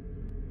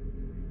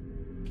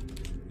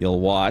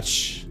 you'll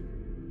watch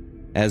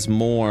as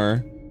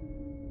more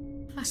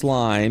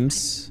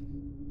slimes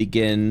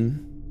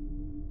begin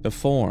to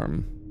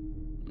form,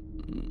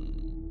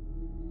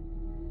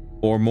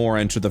 or more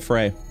enter the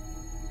fray.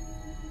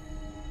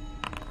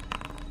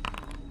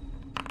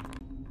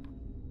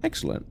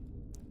 Excellent.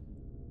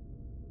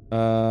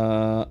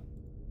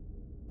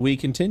 We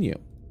continue.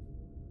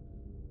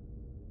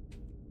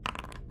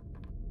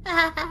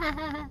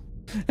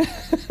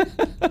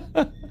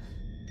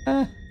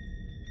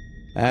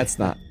 That's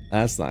not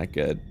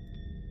good.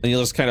 And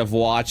you'll just kind of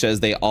watch as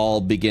they all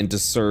begin to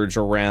surge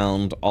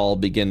around, all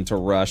begin to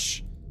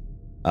rush.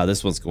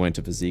 This one's going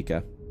to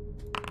Vizika.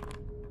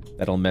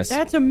 That'll miss.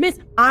 That's a miss.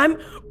 I'm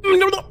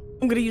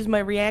gonna use my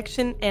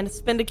reaction and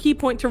spend a key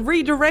point to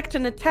redirect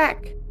an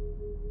attack.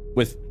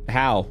 With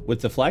how?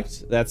 With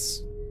deflect?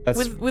 That's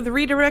with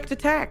redirect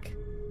attack.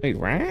 Wait,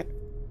 right?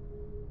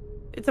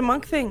 It's a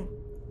monk thing.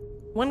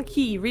 1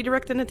 key,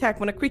 redirect an attack.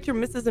 When a creature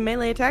misses a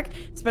melee attack,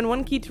 spend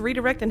 1 key to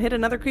redirect and hit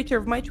another creature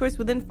of my choice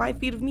within 5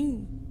 feet of me.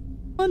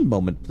 One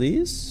moment,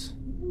 please.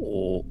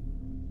 Oh.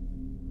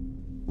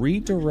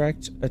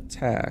 Redirect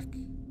attack.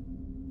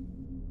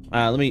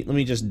 Let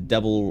me just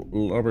double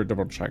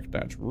check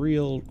that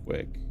real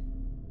quick.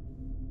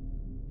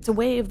 It's a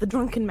way of the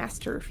Drunken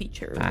Master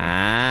feature.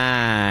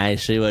 I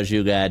see what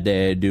you got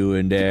there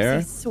doing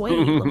there. Sway,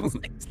 level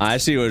 6. I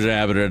see what's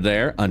happening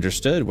there.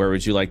 Understood. Where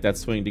would you like that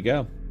swing to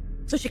go?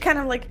 So she kind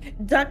of like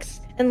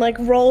ducks and like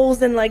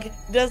rolls and like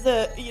does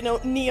a,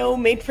 Neo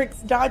Matrix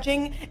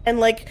dodging,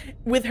 and like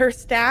with her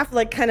staff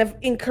like kind of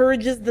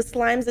encourages the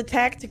slime's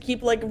attack to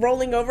keep like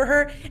rolling over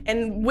her,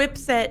 and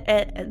whips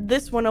at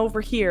this one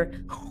over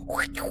here.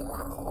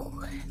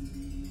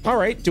 All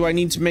right. Do I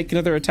need to make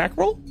another attack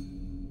roll?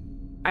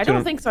 I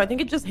don't think so. I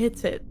think it just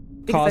hits it.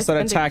 cause that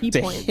spent a attack key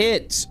to point.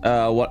 hit.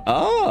 What?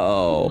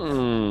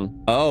 Oh.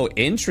 Oh,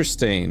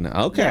 interesting.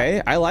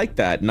 Okay, I like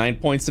that. 9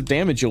 points of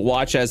damage. You'll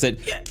watch as it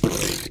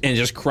and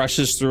just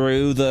crushes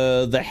through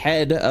the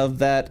head of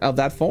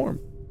that form.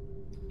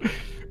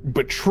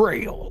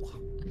 Betrayal.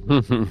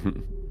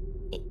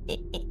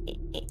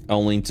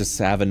 Only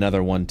to have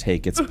another one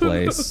take its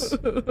place.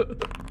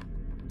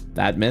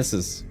 That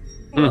misses.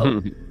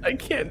 Well, I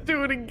can't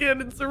do it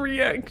again. It's a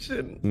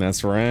reaction.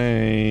 That's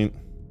right.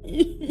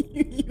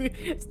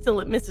 Still,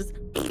 it misses.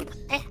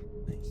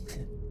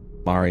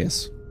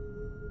 Marius.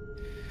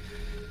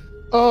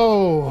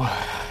 Oh,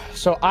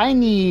 so I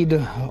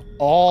need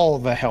all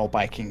the help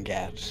I can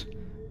get.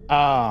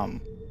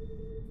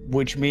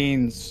 Which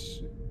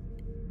means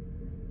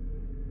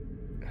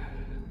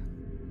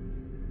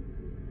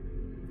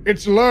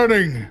It's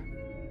learning.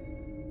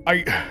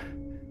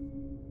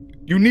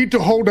 You need to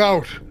hold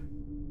out.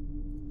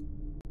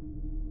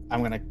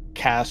 I'm gonna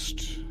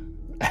cast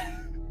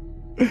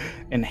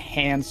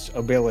Enhance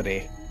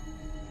Ability.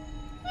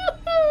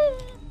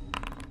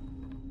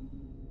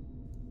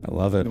 I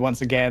love it.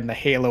 Once again, the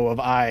halo of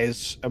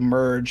eyes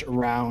emerge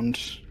around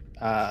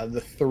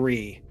the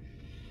three.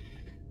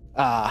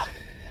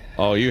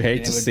 Oh, you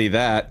hate to see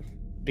that.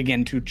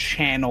 Begin to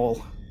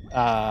channel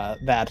a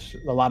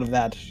lot of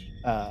that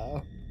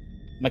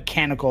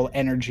mechanical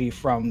energy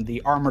from the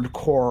armored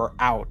core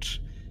out.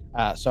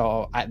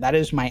 So that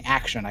is my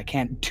action. I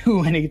can't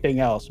do anything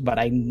else, but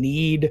I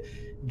need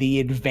the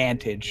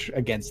advantage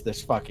against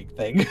this fucking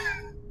thing.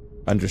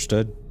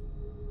 Understood.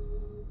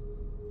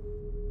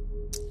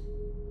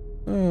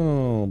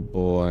 Oh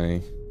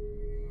boy.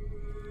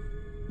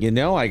 You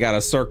know I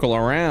gotta circle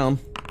around.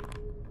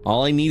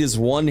 All I need is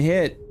one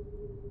hit.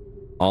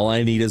 All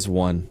I need is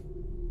one.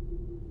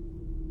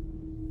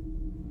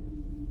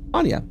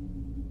 Anya.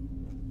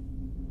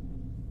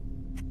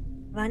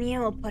 Vanya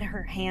will put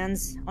her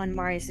hands on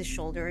Marius'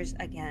 shoulders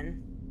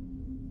again.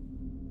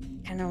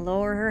 Kind of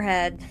lower her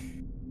head.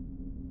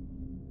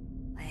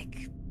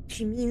 Like,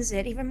 she means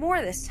it even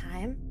more this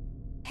time.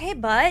 Hey,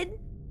 bud.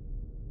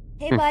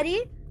 Hey,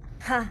 buddy.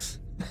 Huh.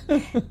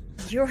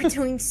 You're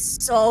doing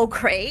so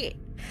great.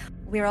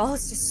 We're all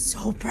just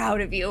so proud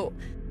of you.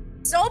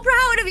 So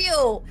proud of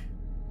you.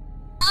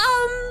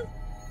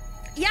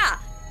 Yeah.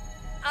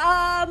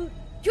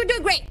 You're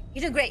doing great.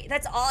 You're doing great.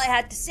 That's all I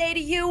had to say to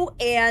you.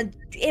 And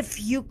if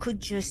you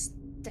could just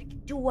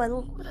do a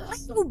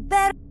little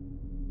better,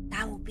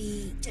 that would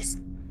be just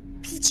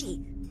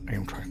peachy. I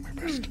am trying my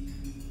best.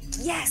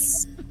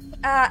 Yes.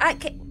 I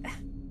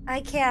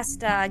cast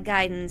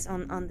guidance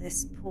on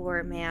this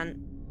poor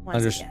man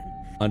once again.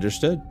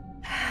 Understood.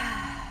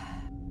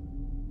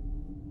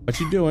 What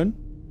you doing?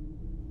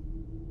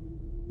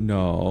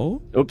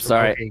 No. Oops,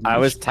 sorry. Okay, I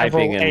was several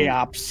typing in.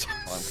 AOPs.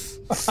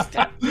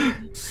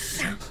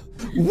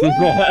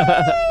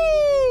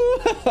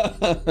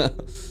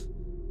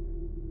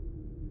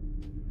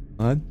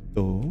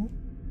 Ado.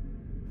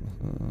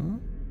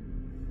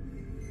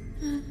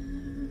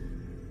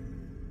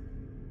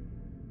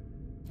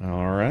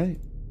 All right.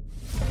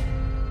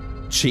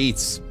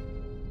 Cheats.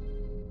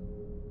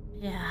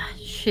 Yeah,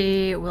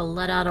 she will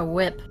let out a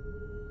whip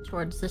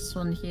towards this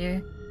one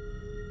here.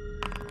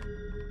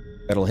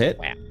 That'll hit.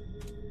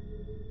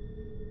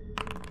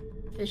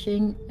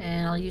 Fishing,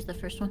 and I'll use the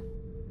first one.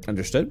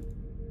 Understood.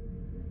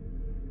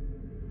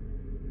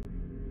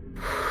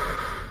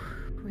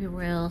 We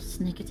will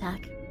sneak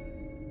attack.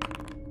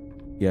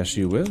 Yes,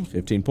 you will.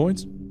 15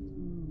 points.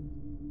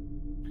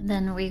 And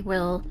then we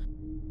will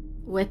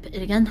whip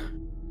it again.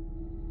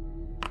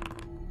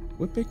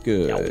 Whip it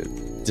good.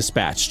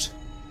 Dispatched.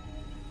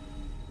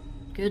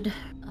 Good.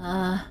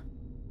 And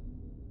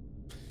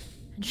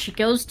she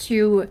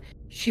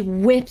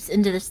whips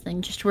into this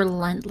thing just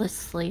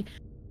relentlessly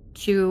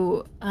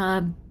to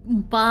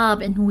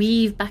bob and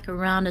weave back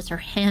around as her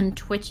hand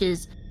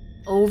twitches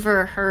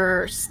over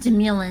her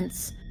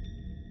stimulants.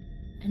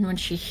 And when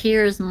she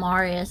hears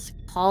Marius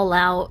call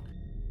out,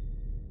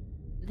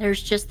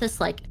 there's just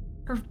this, like,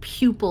 her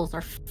pupils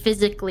are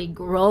physically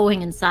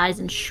growing in size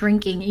and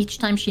shrinking each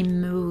time she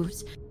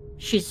moves.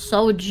 She's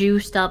so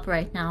juiced up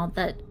right now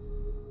that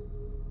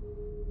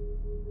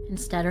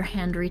instead her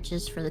hand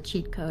reaches for the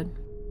cheat code.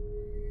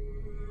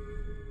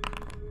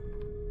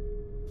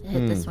 To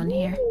hit this one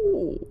here.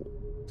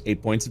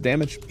 8 points of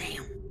damage.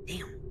 Damn.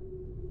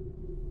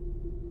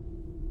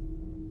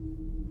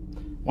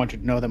 Want you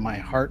to know that my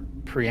heart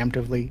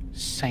preemptively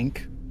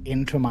sank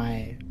into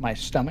my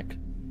stomach.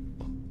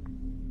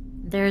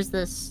 There's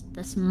this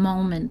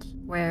moment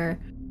where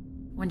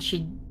when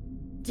she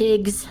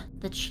digs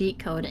the cheat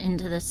code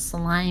into this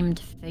slimed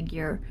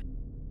figure,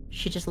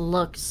 she just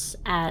looks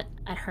at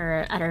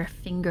her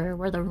finger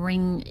where the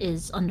ring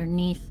is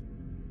underneath,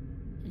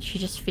 and she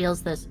just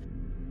feels this.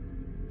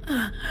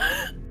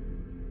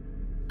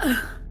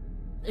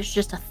 There's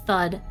just a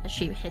thud as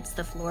she hits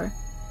the floor.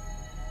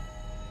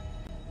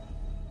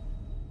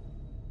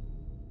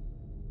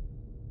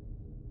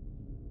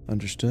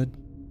 Understood.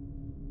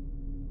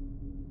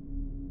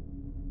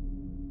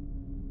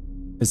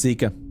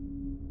 Azika.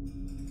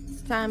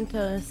 Time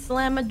to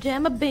slam a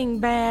jam a bing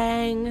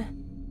bang.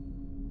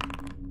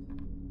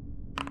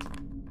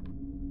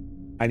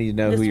 I need to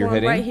know This who you're one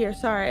hitting. right here.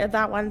 Sorry,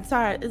 that one.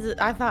 Sorry,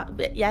 I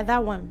thought. Yeah,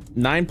 that one.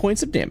 9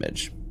 points of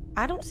damage.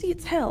 I don't see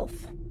its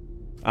health.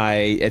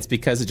 It's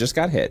because it just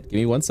got hit. Give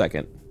me 1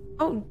 second.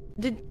 Oh,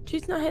 did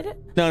Cheese not hit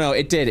it? No,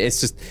 it did. It's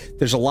just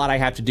there's a lot I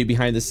have to do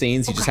behind the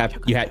scenes. You just have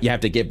you have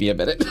to give me a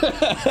minute.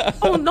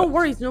 Oh, no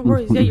worries, no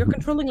worries. Yeah, you're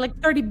controlling like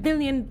 30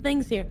 billion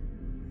things here.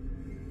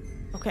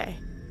 Okay.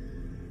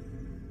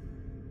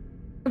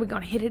 We're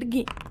gonna hit it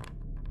again.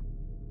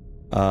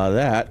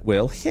 That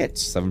will hit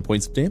 7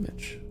 points of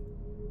damage.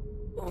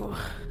 Oh.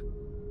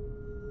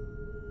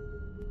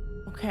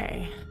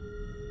 Okay.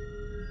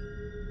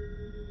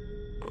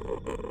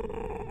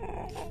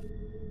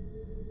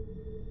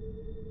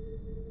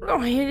 We're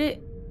gonna hit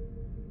it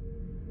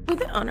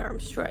with an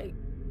unarmed strike.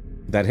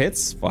 That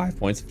hits 5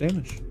 points of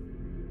damage.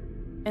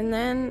 And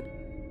then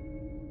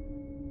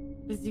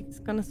Physique's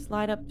gonna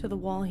slide up to the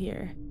wall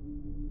here.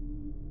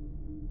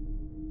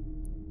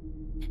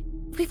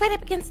 If we fight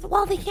up against the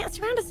wall, they can't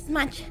surround us as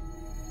much.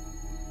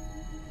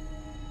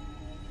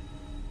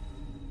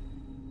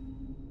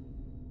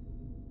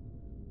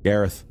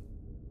 Gareth.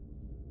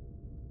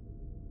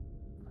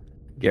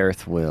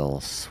 Gareth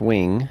will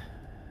swing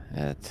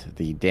at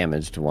the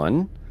damaged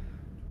one.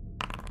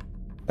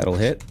 That'll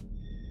hit.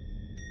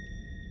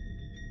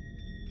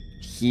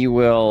 He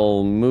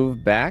will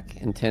move back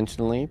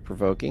intentionally,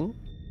 provoking.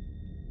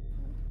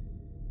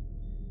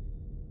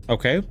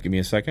 Okay, give me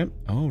a second.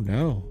 Oh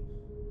no.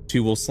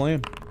 2 will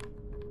slam.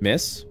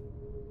 Miss.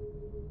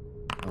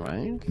 All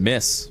right.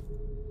 Miss.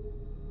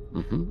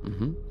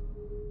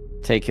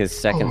 Take his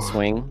second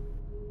swing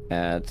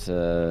at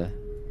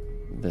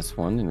this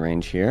one in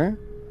range here.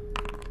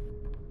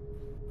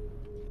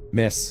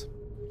 Miss.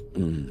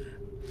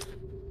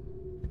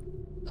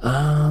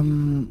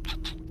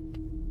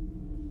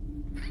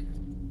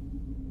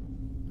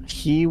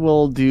 He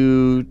will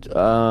do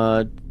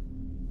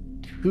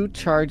 2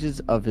 charges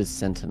of his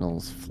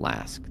Sentinel's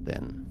Flask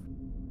then.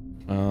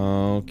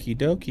 Okie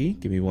dokie.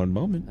 Give me 1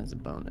 moment. As a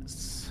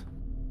bonus.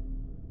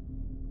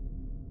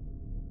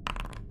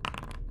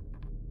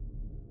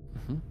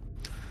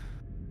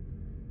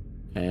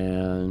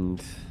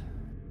 And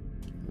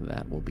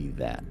that will be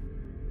that.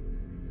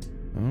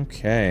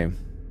 Okay.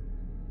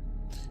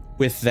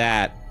 With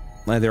that,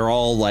 they're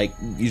all like,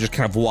 you're just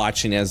kind of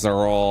watching as they're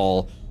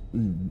all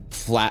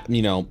flat,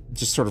 you know,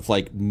 just sort of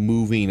like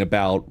moving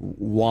about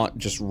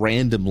just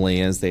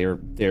randomly as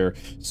they're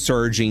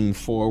surging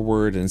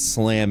forward and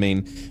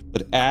slamming.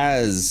 But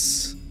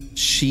as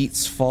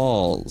Sheets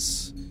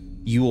falls,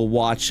 you will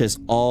watch as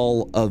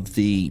all of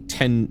the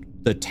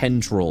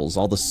tendrils,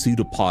 all the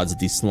pseudopods of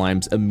these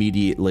slimes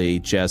immediately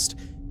just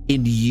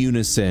in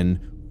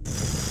unison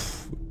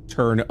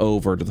turn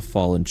over to the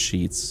fallen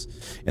Sheets.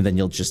 And then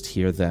you'll just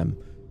hear them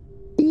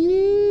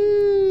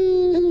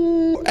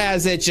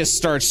as it just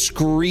starts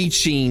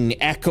screeching,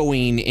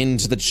 echoing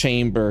into the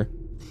chamber.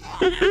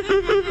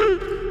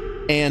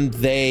 And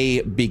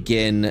they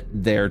begin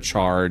their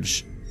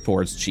charge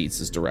towards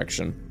Cheats'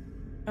 direction.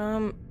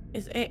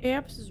 Is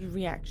Aps's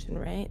reaction,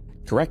 right?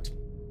 Correct.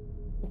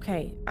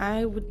 Okay,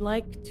 I would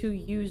like to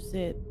use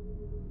it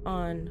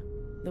on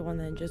the one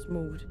that just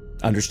moved.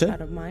 Understood.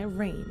 Out of my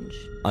range.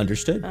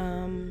 Understood.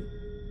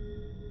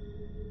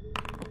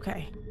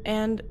 Okay,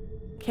 and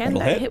can That'll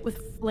that hit. hit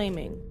with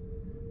flaming?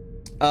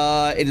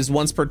 It is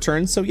once per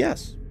turn, so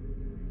yes.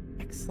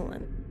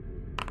 Excellent.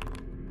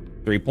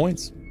 3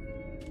 points.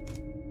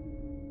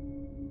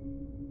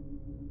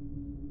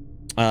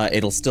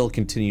 It'll still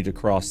continue to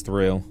cross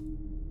through.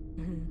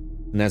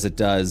 And as it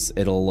does,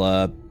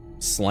 it'll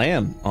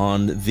slam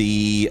on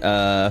the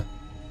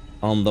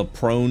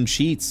prone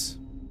Cheats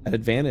at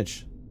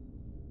advantage.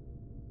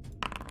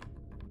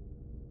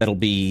 That'll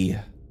be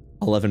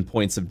 11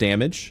 points of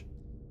damage.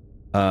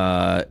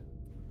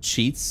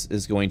 Cheats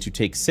is going to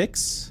take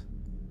 6.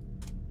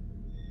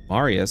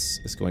 Marius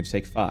is going to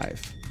take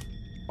 5.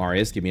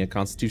 Marius, give me a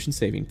Constitution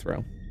saving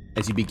throw.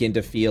 As you begin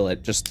to feel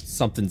it, just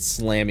something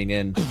slamming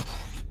in.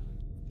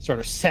 Sort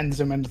of sends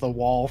him into the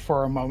wall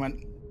for a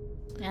moment.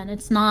 And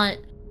it's not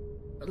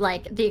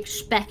like the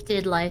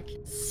expected, like,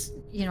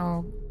 you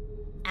know,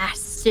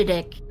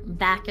 acidic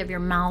back of your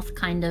mouth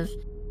kind of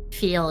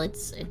feel.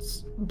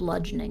 It's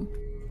bludgeoning.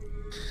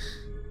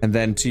 And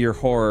then to your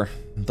horror,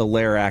 the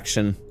lair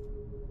action.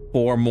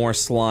 4 more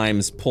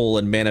slimes pull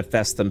and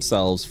manifest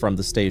themselves from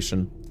the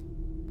station.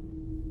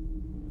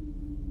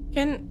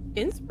 Can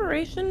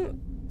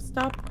inspiration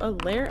stop a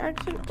lair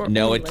action? Or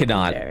No, only it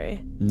cannot. legendary?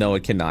 No,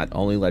 it cannot.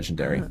 Only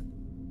legendary.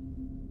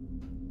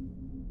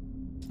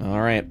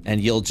 All right,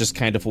 and you'll just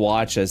kind of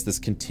watch as this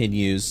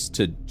continues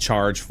to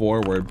charge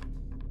forward.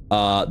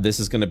 This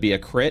is going to be a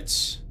crit.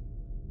 It's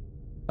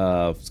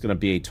going to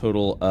be a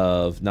total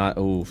of not.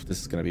 Oh,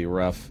 this is going to be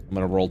rough. I'm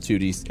going to roll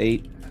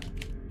 2d8.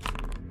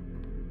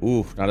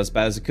 Ooh, not as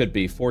bad as it could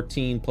be.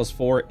 14 plus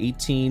 4,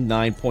 18.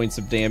 9 points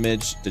of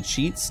damage to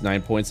Cheats.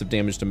 9 points of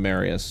damage to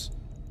Marius.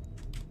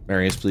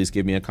 Marius, please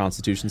give me a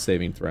Constitution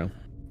saving throw.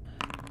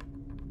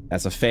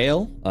 That's a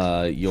fail.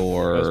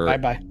 Your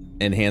bye-bye.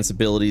 enhance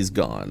ability is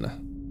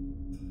gone.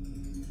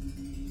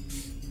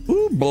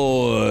 Ooh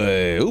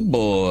boy. Ooh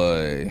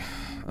boy.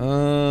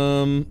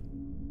 Can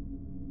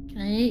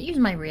I use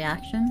my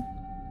reaction?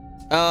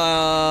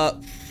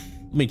 Let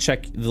me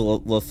check the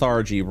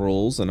lethargy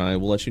rules, and I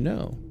will let you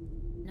know.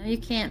 No, you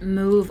can't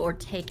move or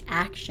take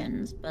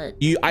actions, but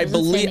I doesn't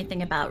believe say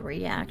anything about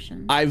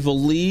reactions. I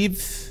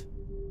believe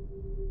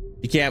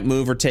you can't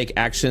move or take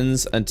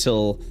actions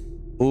until.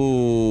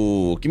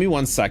 Ooh, give me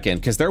 1 second,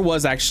 because there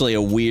was actually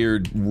a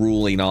weird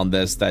ruling on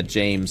this that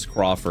James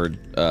Crawford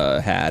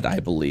had, I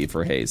believe,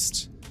 for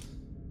haste.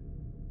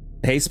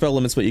 Haste spell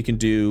limits what you can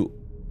do.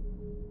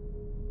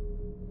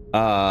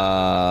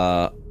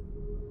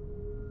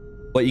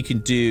 What you can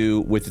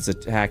do with its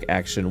attack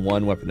action.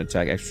 One weapon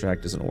attack, extra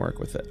attack doesn't work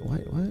with it.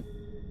 Wait, what?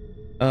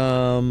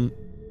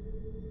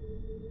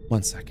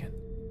 1 second.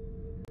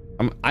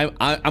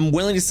 I'm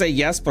willing to say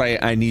yes,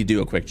 but I need to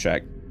do a quick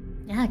check.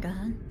 Yeah, go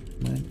ahead.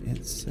 When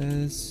it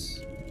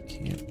says you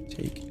can't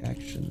take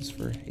actions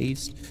for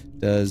haste,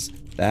 does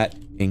that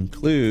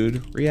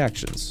include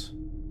reactions?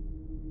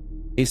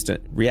 Haste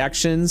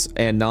reactions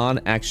and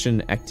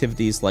non-action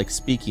activities like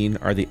speaking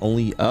are the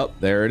only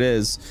there it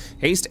is.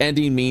 Haste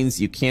ending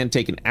means you can't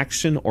take an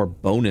action or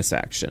bonus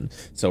action,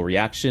 so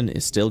reaction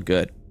is still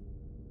good.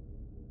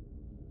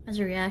 As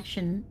a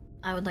reaction,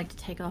 I would like to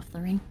take off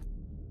the ring.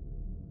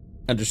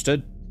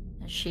 Understood.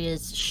 As she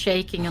is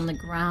shaking on the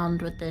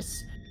ground with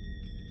this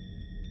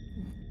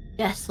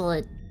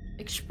desolate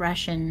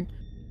expression,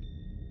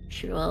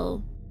 she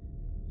will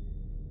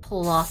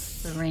pull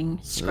off the ring,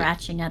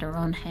 scratching at her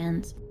own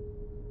hands.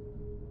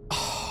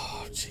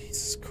 Oh,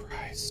 Jesus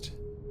Christ.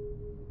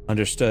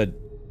 Understood.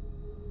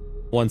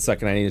 1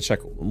 second, I need to check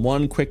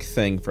one quick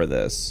thing for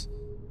this.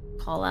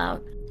 Call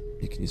out.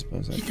 Can you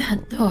suppose Keep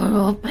that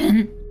door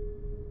open.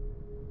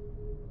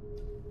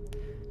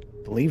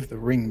 I believe the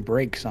ring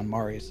breaks on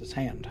Marius'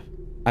 hand.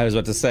 I was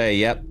about to say,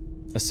 yep.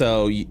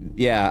 So,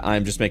 yeah,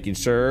 I'm just making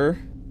sure.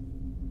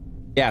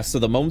 Yeah, so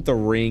the moment the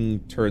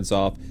ring turns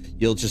off,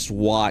 you'll just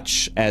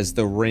watch as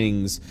the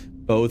rings,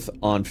 both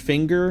on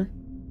finger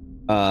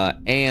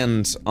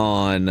and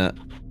on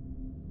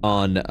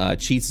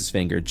Cheats'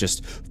 finger,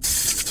 just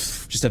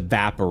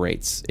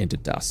evaporates into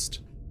dust.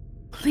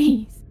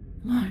 Please,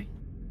 Mark.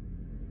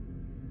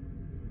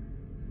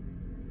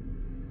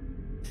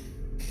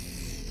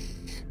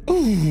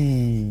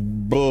 Ooh,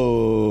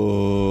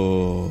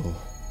 boo.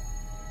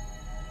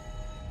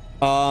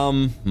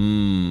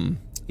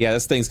 Yeah,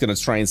 this thing's gonna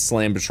try and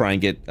slam to try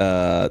and get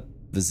the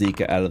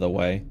Zika out of the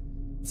way.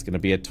 It's gonna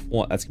be that's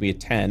gonna be a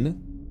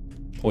 10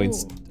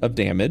 points of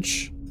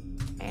damage.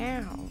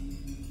 Ow.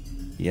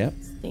 Yep.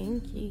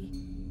 Stinky.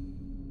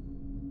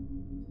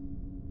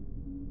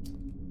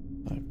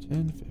 5,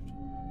 10,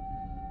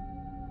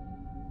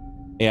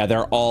 15. Yeah,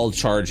 they're all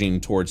charging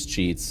towards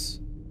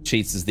Cheats.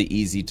 Cheats is the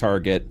easy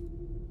target.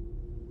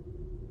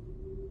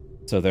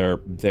 So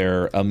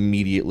they're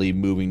immediately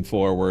moving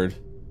forward.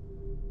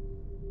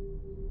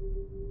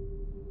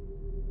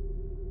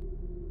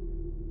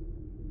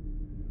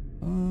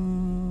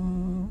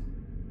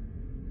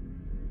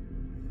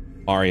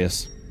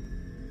 Marius.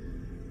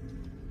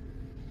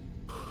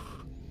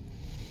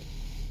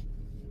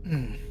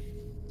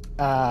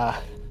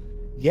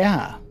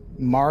 Yeah,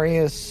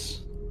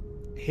 Marius,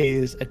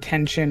 his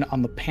attention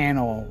on the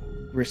panel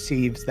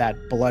receives that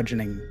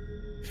bludgeoning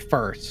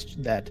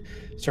first that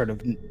sort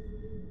of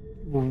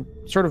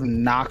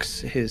knocks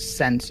his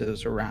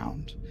senses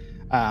around.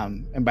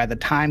 And by the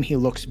time he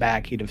looks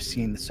back, he'd have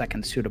seen the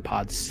second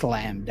pseudopod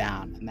slam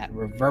down, and that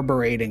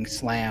reverberating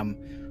slam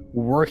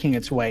working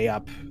its way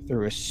up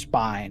through his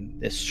spine,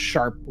 this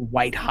sharp,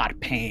 white-hot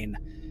pain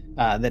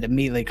that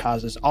immediately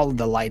causes all of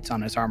the lights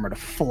on his armor to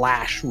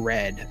flash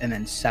red and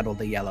then settle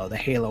to yellow. The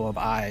halo of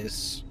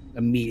eyes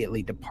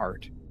immediately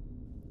depart.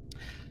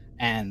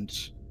 And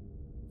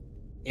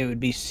it would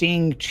be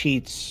seeing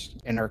Cheats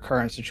in her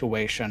current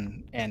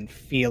situation and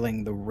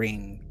feeling the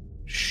ring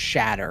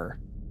shatter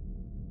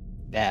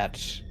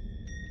that,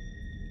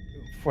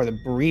 for the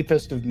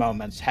briefest of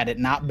moments, had it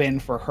not been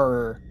for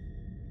her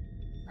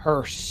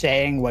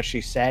saying what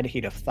she said,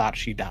 he'd have thought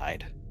she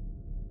died.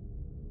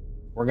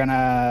 We're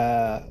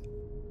gonna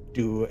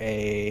do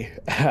a,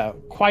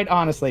 quite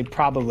honestly,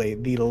 probably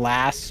the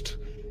last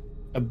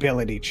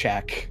ability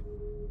check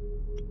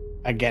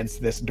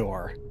against this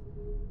door.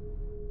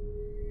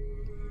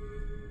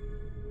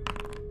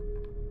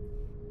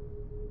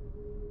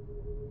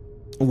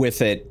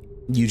 With it,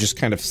 you just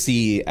kind of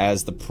see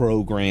as the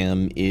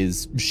program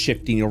is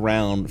shifting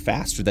around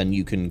faster than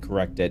you can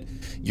correct it.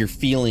 You're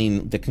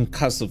feeling the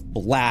concussive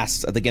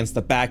blast against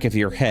the back of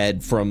your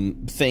head from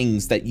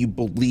things that you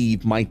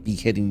believe might be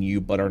hitting you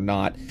but are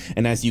not.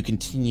 And as you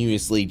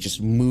continuously just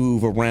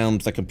move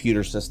around the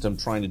computer system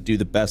trying to do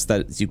the best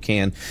that you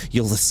can,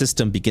 the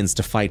system begins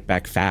to fight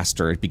back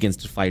faster. It begins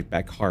to fight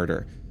back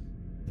harder.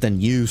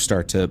 Then you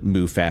start to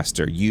move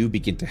faster. You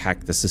begin to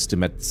hack the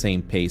system at the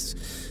same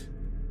pace.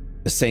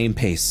 The same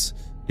pace.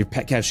 You're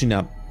catching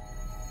up.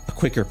 A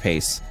quicker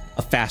pace.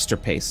 a faster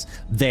pace.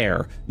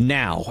 There,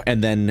 now,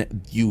 and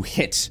then you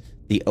hit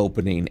the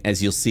opening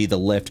as you'll see the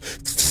lift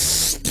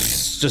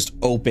just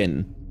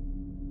open.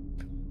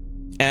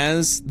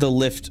 As the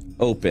lift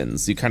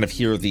opens, you kind of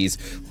hear these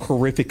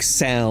horrific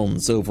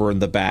sounds over in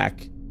the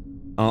back,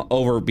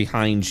 over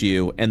behind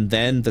you, and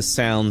then the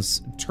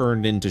sounds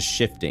turn into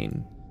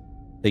shifting.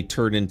 They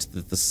turn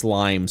into the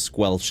slime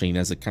squelching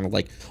as it kind of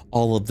like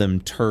all of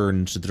them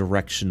turn to the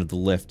direction of the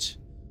lift.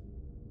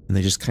 And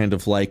they just kind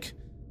of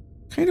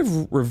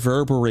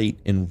reverberate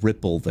and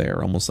ripple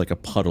there, almost like a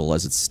puddle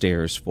as it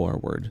stares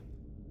forward.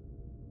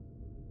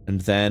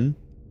 And then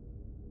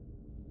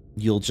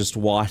you'll just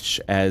watch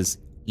as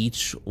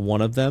each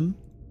one of them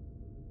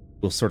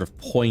will sort of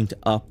point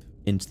up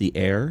into the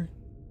air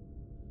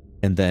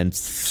and then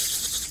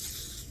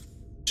just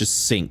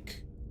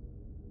sink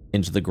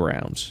into the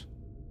ground.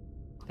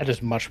 That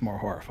is much more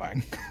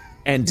horrifying.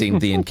 Ending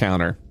the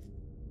encounter.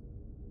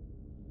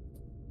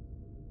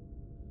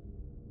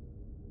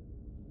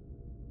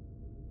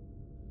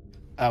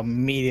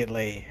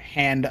 Immediately,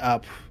 hand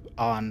up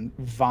on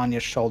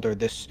Vanya's shoulder,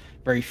 this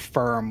very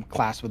firm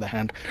clasp with the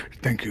hand.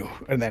 Thank you.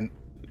 And then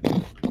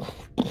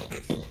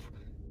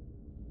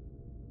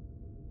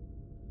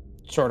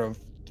sort of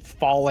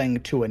falling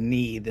to a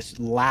knee, this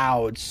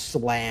loud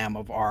slam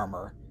of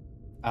armor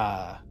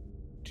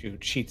to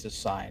Cheats'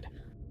 side.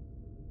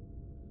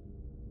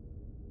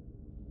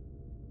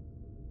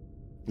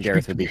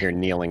 Gareth would be here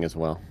kneeling as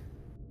well,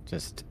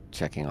 just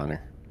checking on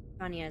her.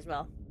 Vanya as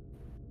well.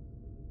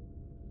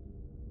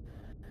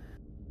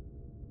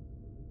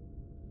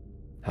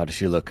 How does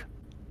she look?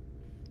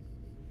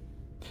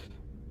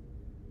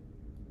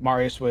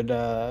 Marius would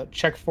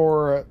check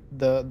for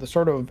the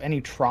sort of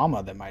any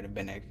trauma that might have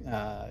been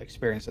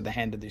experienced at the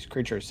hand of these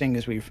creatures, seeing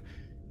as we've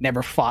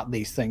never fought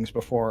these things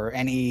before.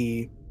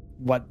 Any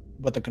what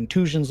the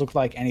contusions look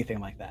like, anything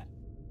like that.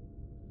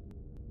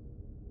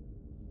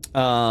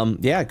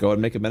 Yeah, go ahead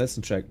and make a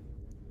medicine check.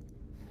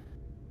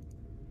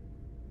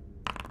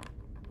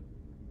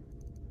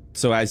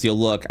 So as you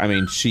look, I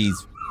mean,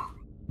 she's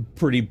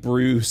pretty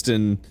bruised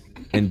and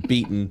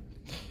beaten,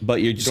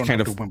 but you just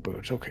kind of whimper,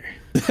 it's okay.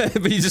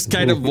 but you just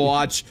kind of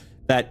watch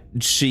that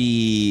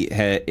she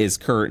is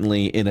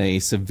currently in a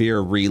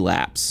severe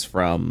relapse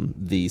from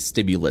the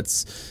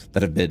stimulants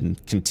that have been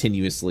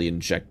continuously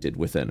injected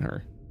within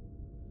her.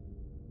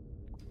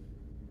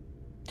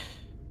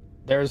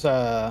 There's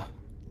a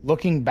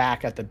looking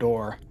back at the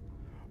door.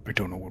 I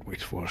don't know what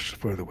waits for us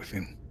further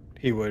within.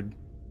 He would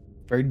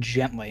very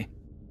gently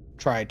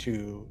try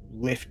to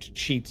lift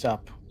Cheats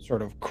up,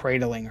 sort of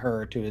cradling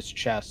her to his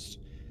chest,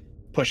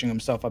 pushing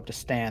himself up to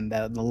stand.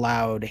 The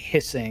loud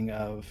hissing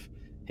of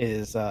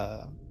his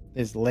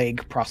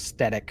leg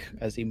prosthetic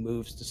as he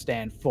moves to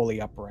stand fully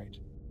upright.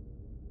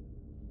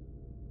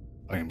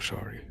 I am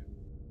sorry.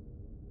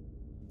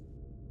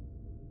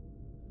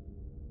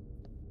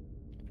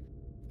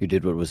 You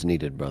did what was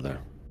needed, brother.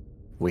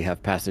 We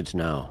have passage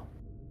now.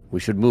 We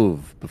should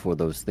move before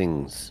those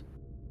things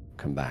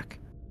come back.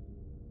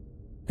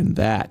 And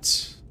that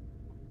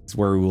is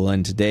where we will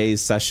end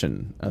today's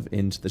session of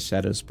Into the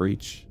Shadows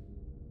Breach.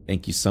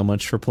 Thank you so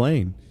much for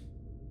playing.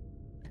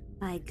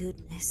 My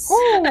goodness.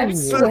 Oh, I'm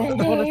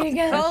sweating.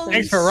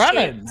 Thanks for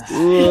running.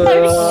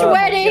 I'm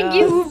sweating,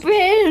 you've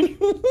been.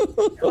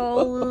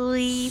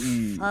 Holy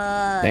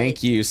fuck.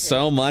 Thank you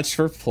so much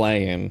for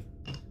playing.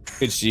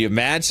 Could you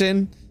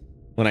imagine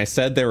when I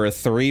said there were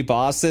 3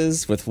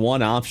 bosses with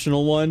 1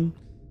 optional one,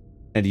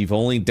 and you've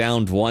only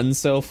downed 1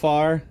 so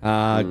far?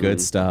 Good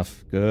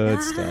stuff.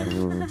 Good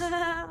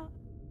stuff.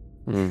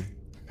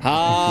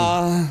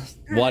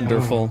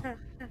 Wonderful.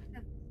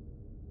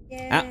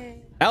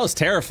 That was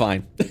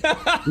terrifying.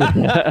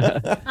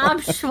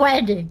 I'm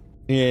sweating.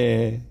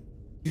 Yeah.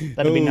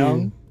 Let it be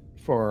known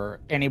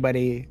for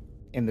anybody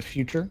in the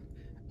future,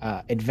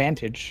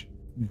 advantage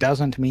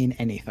doesn't mean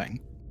anything.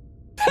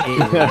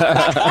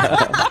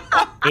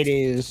 It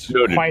is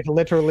quite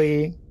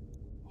literally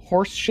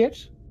horse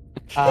shit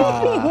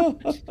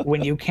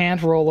when you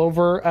can't roll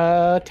over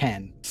a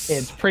 10.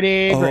 It's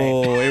pretty great.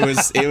 Oh, it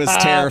was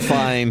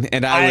terrifying,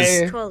 and I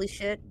was Holy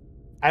shit.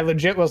 I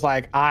legit was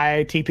like,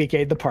 I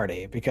TPK'd the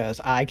party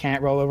because I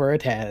can't roll over a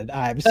 10.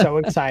 I'm so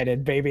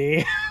excited,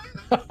 baby.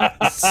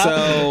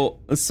 so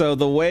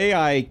the way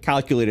I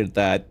calculated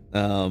that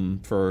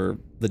for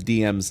the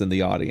DMs in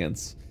the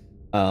audience,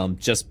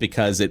 just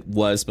because it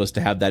was supposed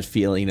to have that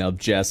feeling of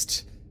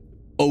just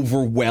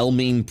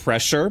overwhelming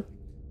pressure,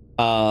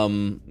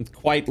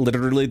 quite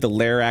literally the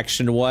lair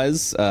action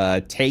was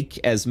take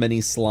as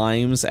many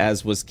slimes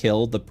as was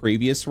killed the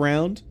previous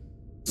round,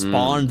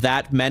 spawn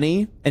that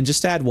many, and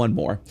just add 1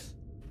 more.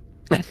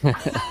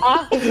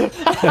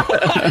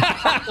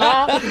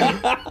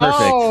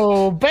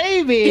 Oh,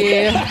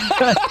 baby.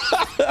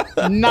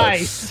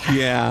 Nice.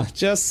 Yeah,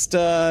 just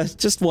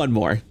 1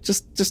 more.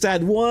 Just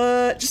add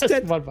 1. Just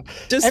add 1 more.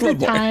 Just Every 1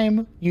 more.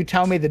 time you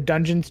tell me the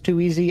dungeon's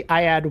too easy,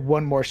 I add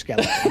 1 more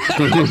skeleton.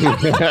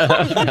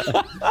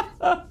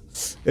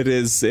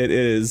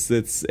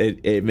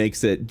 It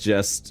makes it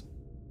just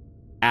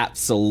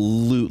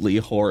absolutely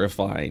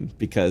horrifying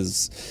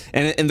because,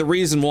 and the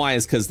reason why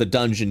is because the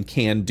dungeon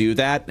can do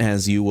that,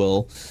 as you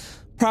will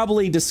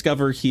probably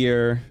discover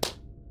here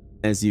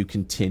as you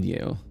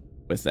continue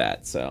with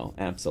that. So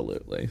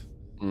absolutely.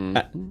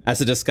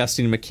 As a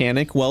disgusting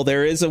mechanic, well,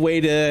 there is a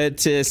way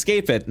to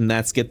escape it, and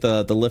that's get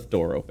the lift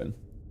door open.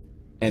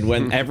 And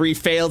when every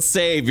failed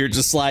save, you're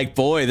just like,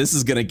 boy, this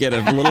is gonna get a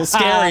little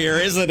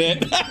scarier, isn't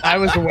it? I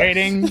was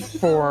waiting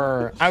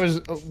for.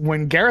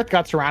 When Gareth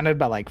got surrounded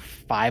by like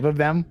 5 of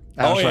them.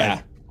 I was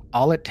like,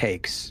 all it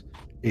takes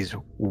is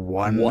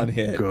one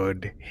hit.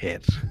 Good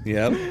hit.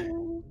 Yep.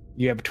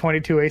 You have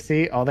 22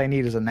 AC. All they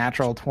need is a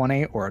natural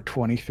 20 or a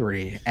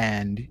 23,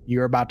 and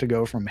you're about to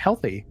go from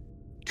healthy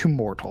to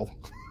mortal.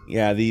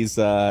 Yeah, these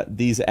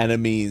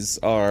enemies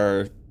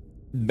are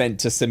meant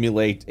to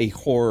simulate a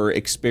horror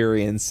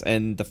experience,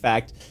 and the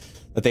fact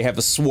that they have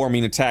a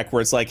swarming attack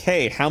where it's like,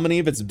 hey, how many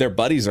of their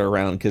buddies are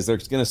around, because they're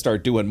going to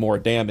start doing more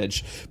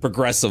damage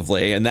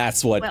progressively, and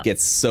that's what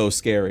gets so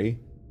scary.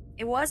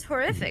 It was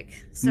horrific.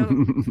 So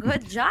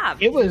good job.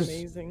 It was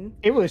amazing.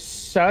 It was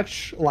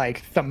such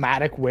like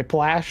thematic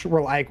whiplash. We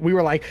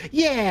were like,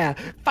 yeah,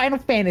 Final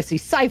Fantasy,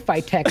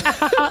 sci-fi tech.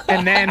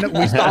 And then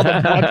we saw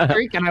the blood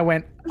streak, and I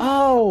went,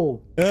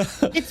 oh,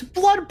 it's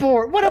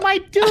Bloodborne. What am I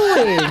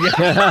doing?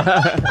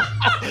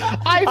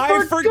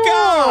 I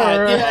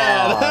forgot.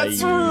 Yeah,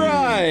 that's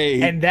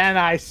right. And then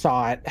I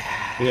saw it.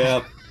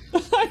 Yep.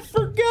 I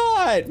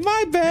forgot.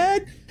 My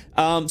bad.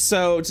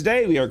 So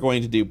today we are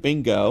going to do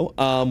bingo.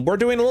 We're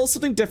doing a little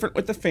something different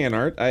with the fan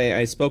art.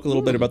 I spoke a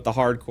little bit about the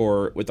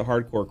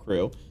hardcore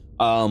crew.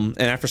 And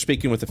after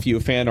speaking with a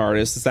few fan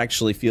artists, this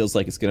actually feels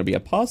like it's going to be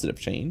a positive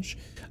change.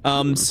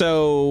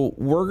 So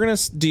we're going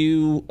to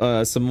do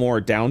some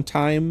more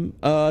downtime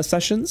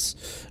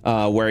sessions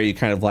where you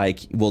kind of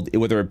like,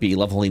 whether it be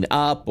leveling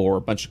up or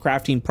a bunch of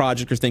crafting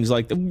project or things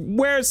like that,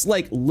 where it's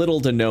like little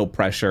to no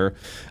pressure,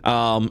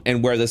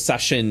 and where the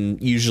session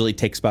usually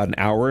takes about an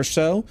hour or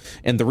so.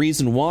 And the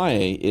reason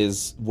why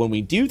is when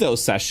we do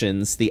those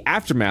sessions, the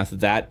aftermath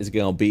of that is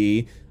going to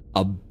be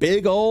a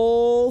big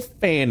old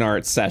fan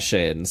art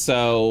session.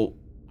 So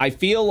I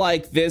feel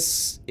like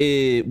this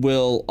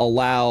will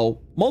allow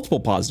multiple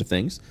positive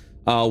things.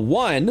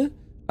 One,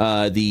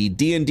 the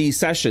D&D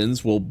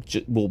sessions will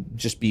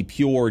just be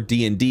pure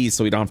D&D,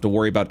 so we don't have to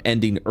worry about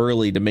ending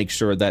early to make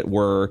sure that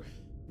we're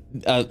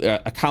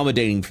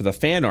accommodating for the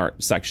fan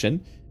art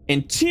section.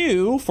 And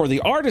 2, for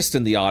the artist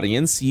in the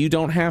audience, you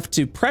don't have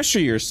to pressure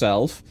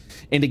yourself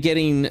into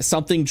getting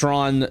something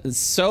drawn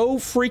so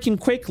freaking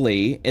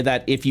quickly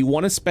that if you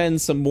want to spend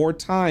some more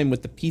time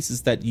with the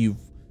pieces that you've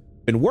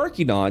been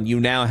working on, you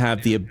now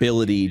have the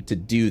ability to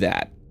do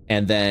that.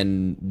 And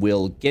then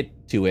we'll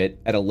get to it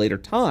at a later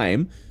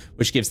time,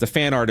 which gives the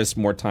fan artists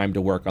more time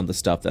to work on the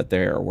stuff that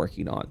they're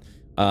working on.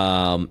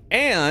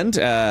 And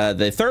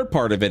the third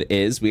part of it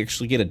is we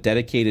actually get a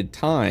dedicated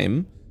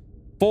time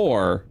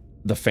for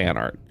the fan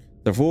art.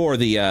 For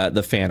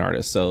the fan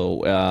artist,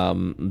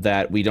 so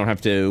that we don't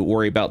have to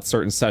worry about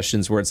certain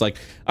sessions where it's like,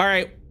 all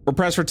right, we're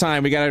pressed for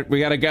time, we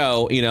gotta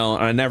go, you know.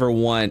 I never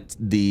want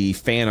the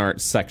fan art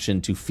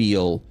section to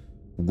feel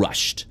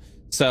rushed,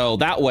 so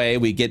that way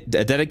we get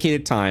a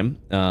dedicated time,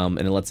 and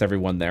it lets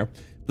everyone there.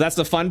 That's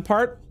the fun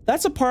part.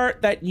 That's a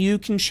part that you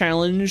can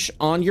challenge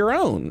on your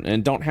own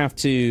and don't have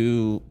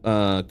to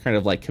kind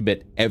of like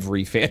commit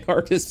every fan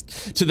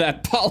artist to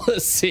that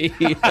policy.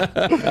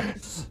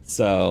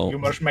 So you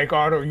must make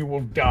art or you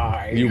will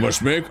die. You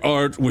must make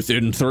art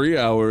within 3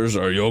 hours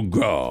or you're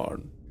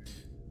gone.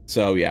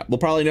 So yeah, we'll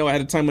probably know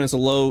ahead of time when it's a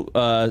low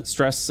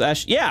stress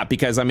sesh. Yeah,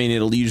 because I mean,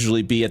 it'll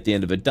usually be at the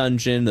end of a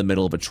dungeon, the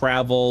middle of a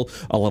travel,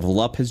 a level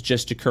up has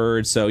just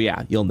occurred. So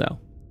yeah, you'll know.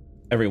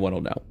 Everyone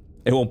will know.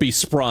 It won't be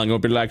sprung. It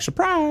won't be like,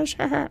 surprise.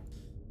 All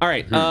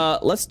right,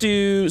 let's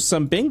do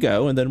some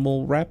bingo, and then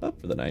we'll wrap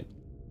up for the night.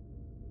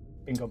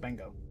 Bingo,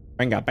 bingo.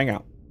 Bingo,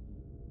 bingo.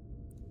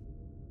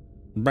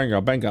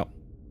 Bingo, bingo.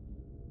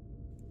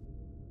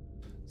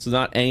 So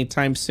not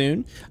anytime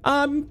soon.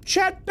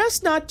 Chat,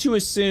 best not to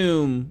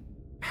assume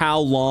how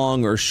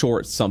long or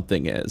short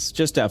something is.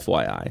 Just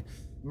FYI.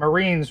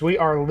 Marines, we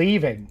are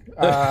leaving.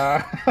 All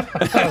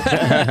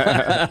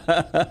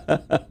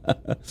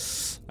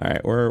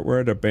right,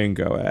 where the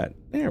bingo at?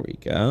 There we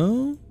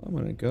go. I'm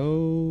gonna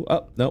go.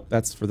 Oh, nope,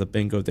 that's for the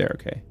bingo there.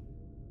 Okay.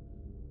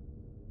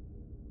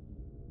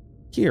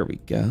 Here we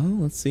go.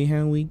 Let's see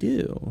how we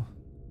do.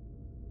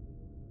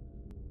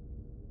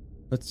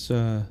 Let's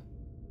let's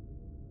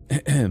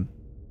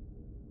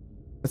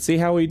see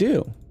how we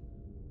do.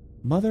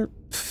 Mother,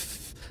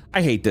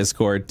 I hate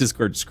Discord.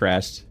 Discord just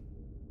crashed.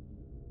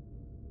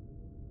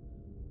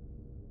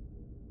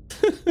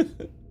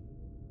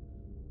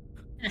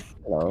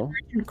 Hello.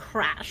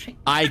 Crashing.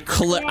 I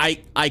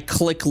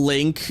click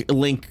link.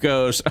 Link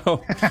goes.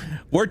 Oh,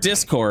 we're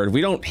Discord.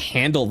 We don't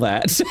handle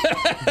that.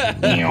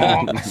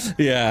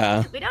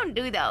 Yeah. We don't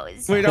do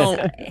those. We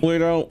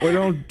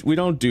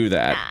don't do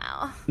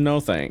that. No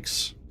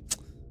thanks.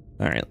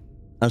 All right,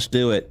 let's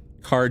do it.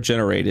 Card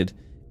generated.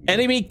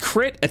 Enemy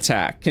crit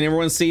attack. Can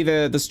everyone see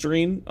the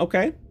screen?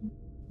 Okay.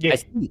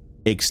 Yes.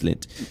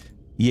 Excellent.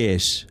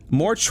 Yes.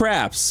 More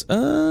traps.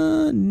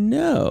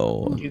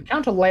 No. You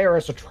count a layer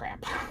as a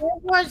trap.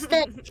 What was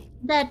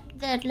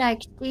that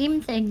like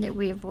steam thing that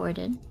we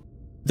avoided?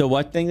 The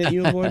what thing that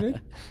you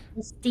avoided?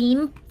 The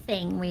steam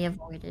thing we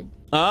avoided.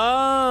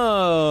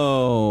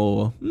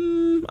 Oh.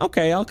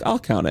 Okay, I'll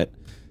count it.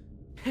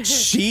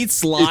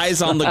 Sheets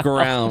lies on the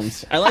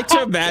ground. I like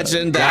to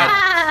imagine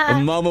that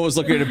Momo was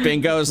looking at a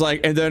bingo, was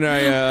like, and then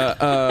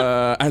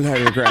I lay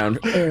on the ground.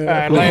 Lay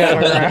on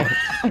the ground.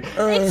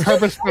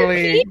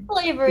 Purposefully.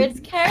 Flavor,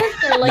 it's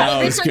character. Like No,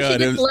 every it's time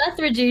good. she gets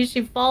lethargy,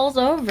 she falls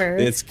over.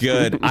 It's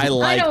good.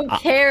 I don't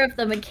care if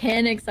the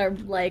mechanics are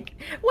like,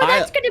 well,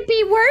 that's gonna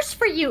be worse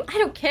for you. I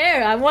don't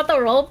care. I want the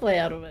roleplay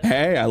out of it.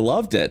 Hey, I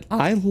loved it.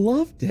 I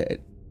loved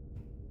it.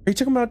 Are you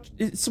talking about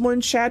someone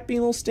in chat being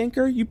a little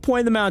stinker? You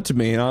point them out to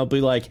me, and I'll be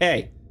like,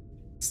 hey,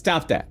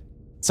 stop that.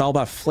 It's all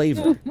about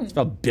flavor. It's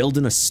about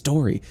building a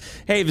story.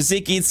 Hey, if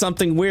Zeke eats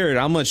something weird,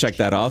 I'm gonna check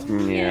that off.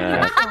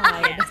 Yeah.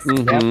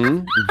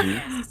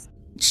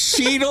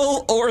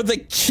 Cheetle or the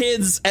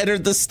kids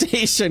entered the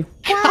station.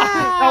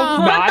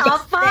 I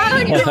hope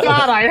not.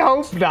 God, I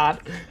hope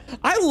not.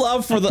 I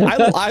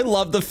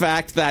love the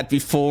fact that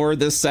before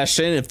this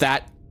session, if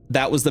that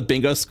was the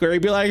bingo square,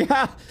 you'd be like,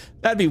 ha,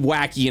 that'd be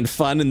wacky and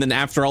fun. And then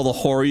after all the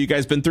horror you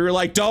guys been through, you're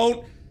like,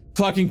 don't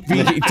fucking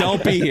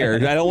don't be here.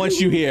 I don't want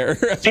you here.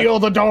 Seal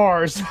the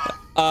doors.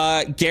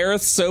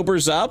 Gareth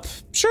sobers up.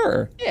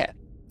 Sure. Yeah.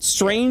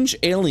 Strange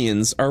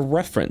aliens are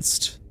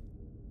referenced.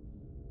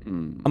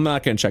 I'm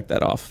not going to check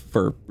that off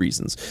for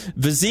reasons.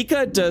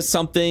 Vizika does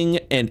something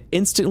and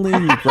instantly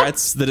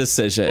regrets the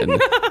decision.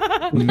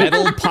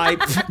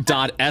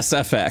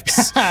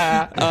 Metalpipe.sfx.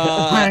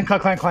 Clang,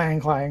 clang, clang,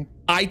 clang.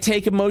 I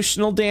take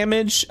emotional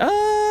damage.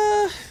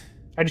 How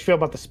do you feel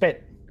about the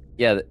spit?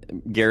 Yeah,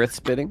 Gareth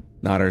spitting.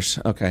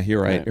 Nodders. Okay,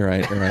 you're right. You're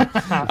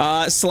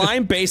right.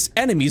 Slime-based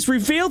enemies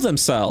reveal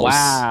themselves.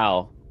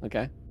 Wow.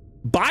 Okay.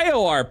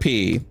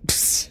 Bio-RP.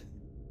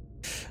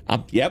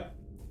 Yep.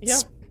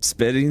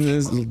 Spitting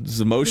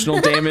is emotional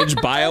damage,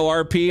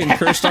 bio-RP, and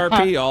cursed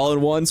RP all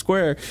in one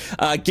square.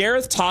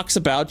 Gareth talks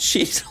about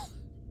Cheetle.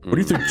 What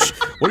do you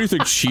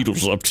think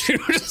Cheetle's up to?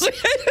 Just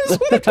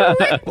want to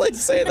directly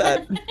say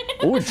that.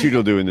 What would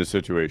Cheetle do in this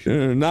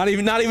situation? Not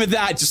even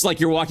that. Just like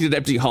you're walking in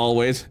empty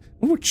hallways.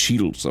 What would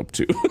Cheetle's up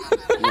to?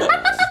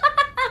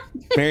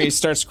 Marius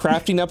starts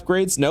crafting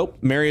upgrades. Nope.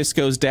 Marius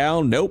goes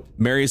down. Nope.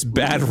 Marius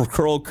bad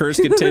roll curse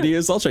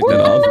continues. I'll check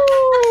that off.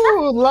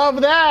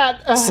 Love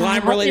that.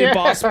 Slime related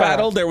boss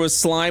battle. There was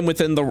slime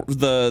within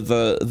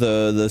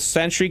the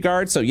sentry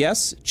guard. So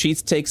yes,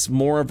 Cheats takes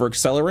more of her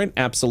accelerant.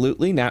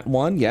 Absolutely. Nat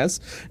 1. Yes.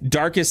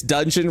 Darkest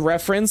dungeon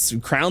reference.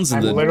 Crowns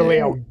in the literally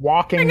a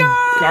walking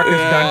darkest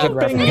dungeon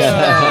reference.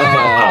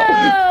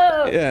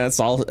 Yeah, that's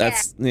all.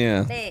 That's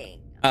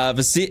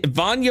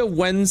Vanya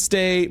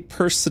Wednesday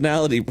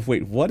personality.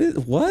 Wait, what does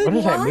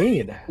that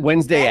mean?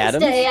 Wednesday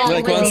Addams?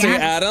 Like Wednesday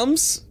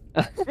Addams?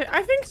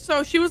 I think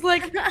so. She was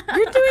like,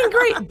 "You're doing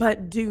great,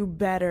 but do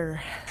better."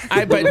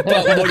 But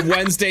would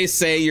Wednesday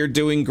say you're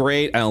doing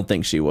great? I don't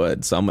think she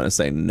would, so I'm gonna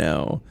say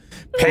no.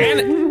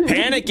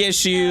 Panic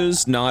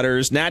issues,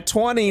 Nodders, Nat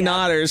 20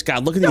 Nodders.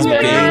 God, look at these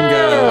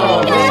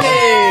bingo.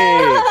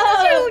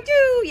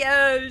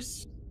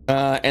 Yes.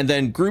 And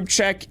then group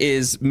check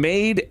is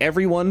made.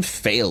 Everyone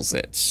fails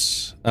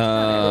it. What's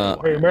that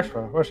one?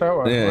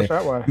 Yeah. What's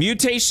that one?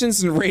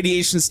 Mutations and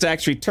radiation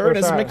stacks return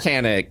as a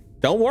mechanic.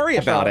 Don't worry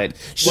about it.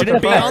 Should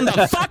be on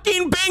the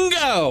fucking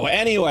bingo.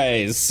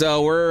 Anyways,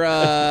 so we're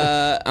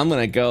I'm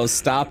gonna go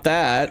stop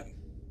that.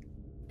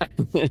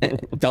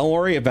 Don't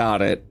worry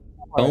about it.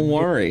 Don't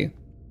worry.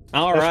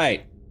 All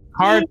right.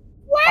 Hard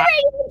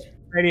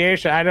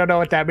radiation. I don't know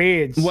what that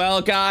means.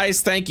 Well,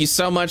 guys, thank you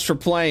so much for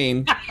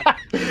playing.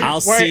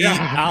 I'll see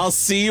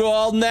you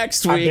all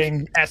next week.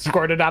 Being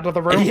escorted out of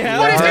the room.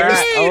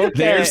 Yeah,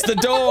 there's the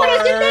door.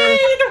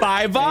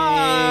 Bye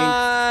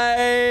bye.